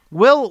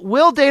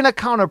will Dana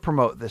counter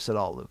promote this at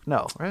all, Luke?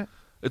 No, right?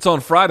 It's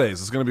on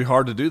Fridays. It's going to be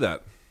hard to do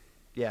that.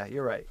 Yeah,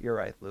 you're right. You're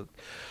right, Luke.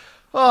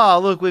 Oh,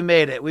 Luke, we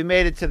made it. We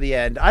made it to the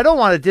end. I don't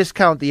want to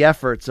discount the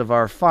efforts of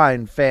our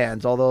fine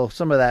fans, although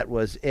some of that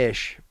was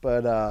ish.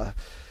 But,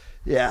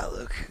 yeah,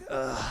 Luke.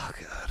 Oh,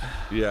 God.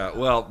 Yeah,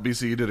 well,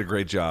 BC, you did a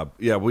great job.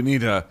 Yeah, we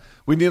need a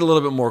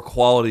little bit more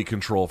quality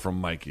control from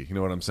Mikey. You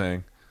know what I'm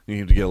saying? You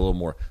need to get a little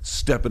more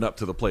stepping up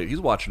to the plate.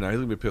 He's watching now. He's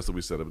going to be pissed that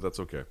we said it, but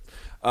that's okay.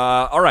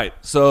 All right,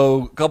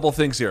 so a couple of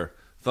things here.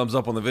 Thumbs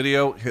up on the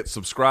video. Hit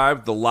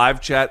subscribe. The live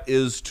chat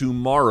is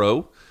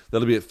tomorrow.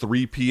 That'll be at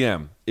 3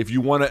 p.m. If you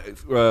want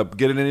to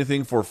get in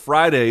anything for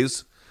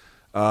Friday's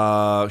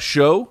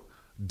show,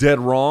 Dead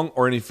Wrong,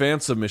 or any fan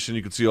submission,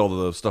 you can see all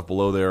the stuff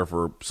below there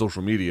for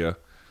social media,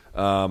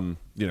 for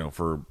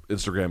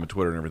Instagram and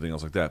Twitter and everything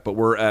else like that. But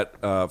we're at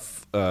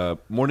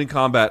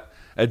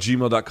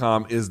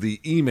morningcombat@gmail.com is the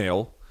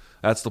email.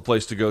 That's the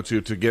place to go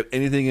to get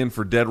anything in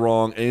for Dead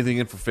Wrong, anything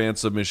in for fan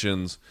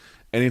submissions,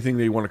 anything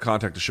that you want to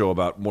contact the show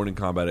about,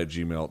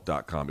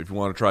 morningcombat@gmail.com. If you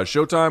want to try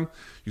Showtime,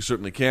 you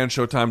certainly can.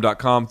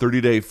 Showtime.com,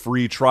 30-day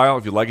free trial.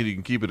 If you like it, you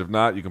can keep it. If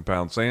not, you can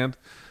pound sand.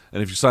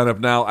 And if you sign up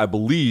now, I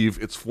believe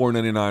it's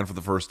 $4.99 for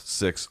the first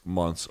 6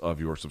 months of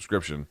your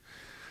subscription.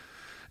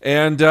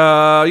 And,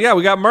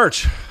 we got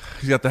merch.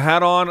 You got the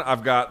hat on.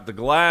 I've got the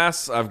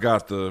glass. I've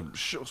got the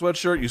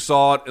sweatshirt. You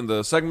saw it in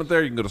the segment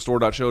there. You can go to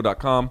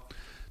store.show.com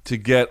to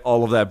get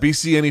all of that.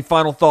 BC, any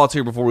final thoughts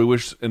here before we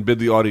wish and bid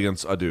the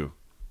audience adieu?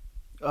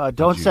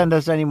 Don't send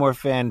us any more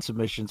fan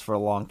submissions for a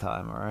long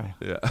time, all right?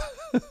 Yeah.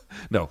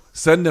 No,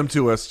 send them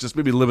to us. Just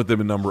maybe limit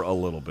them in number a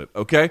little bit,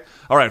 okay?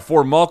 All right,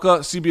 for Malka,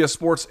 CBS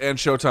Sports, and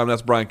Showtime,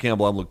 that's Brian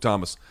Campbell. I'm Luke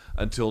Thomas.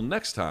 Until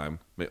next time,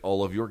 may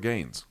all of your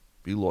gains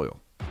be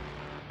loyal.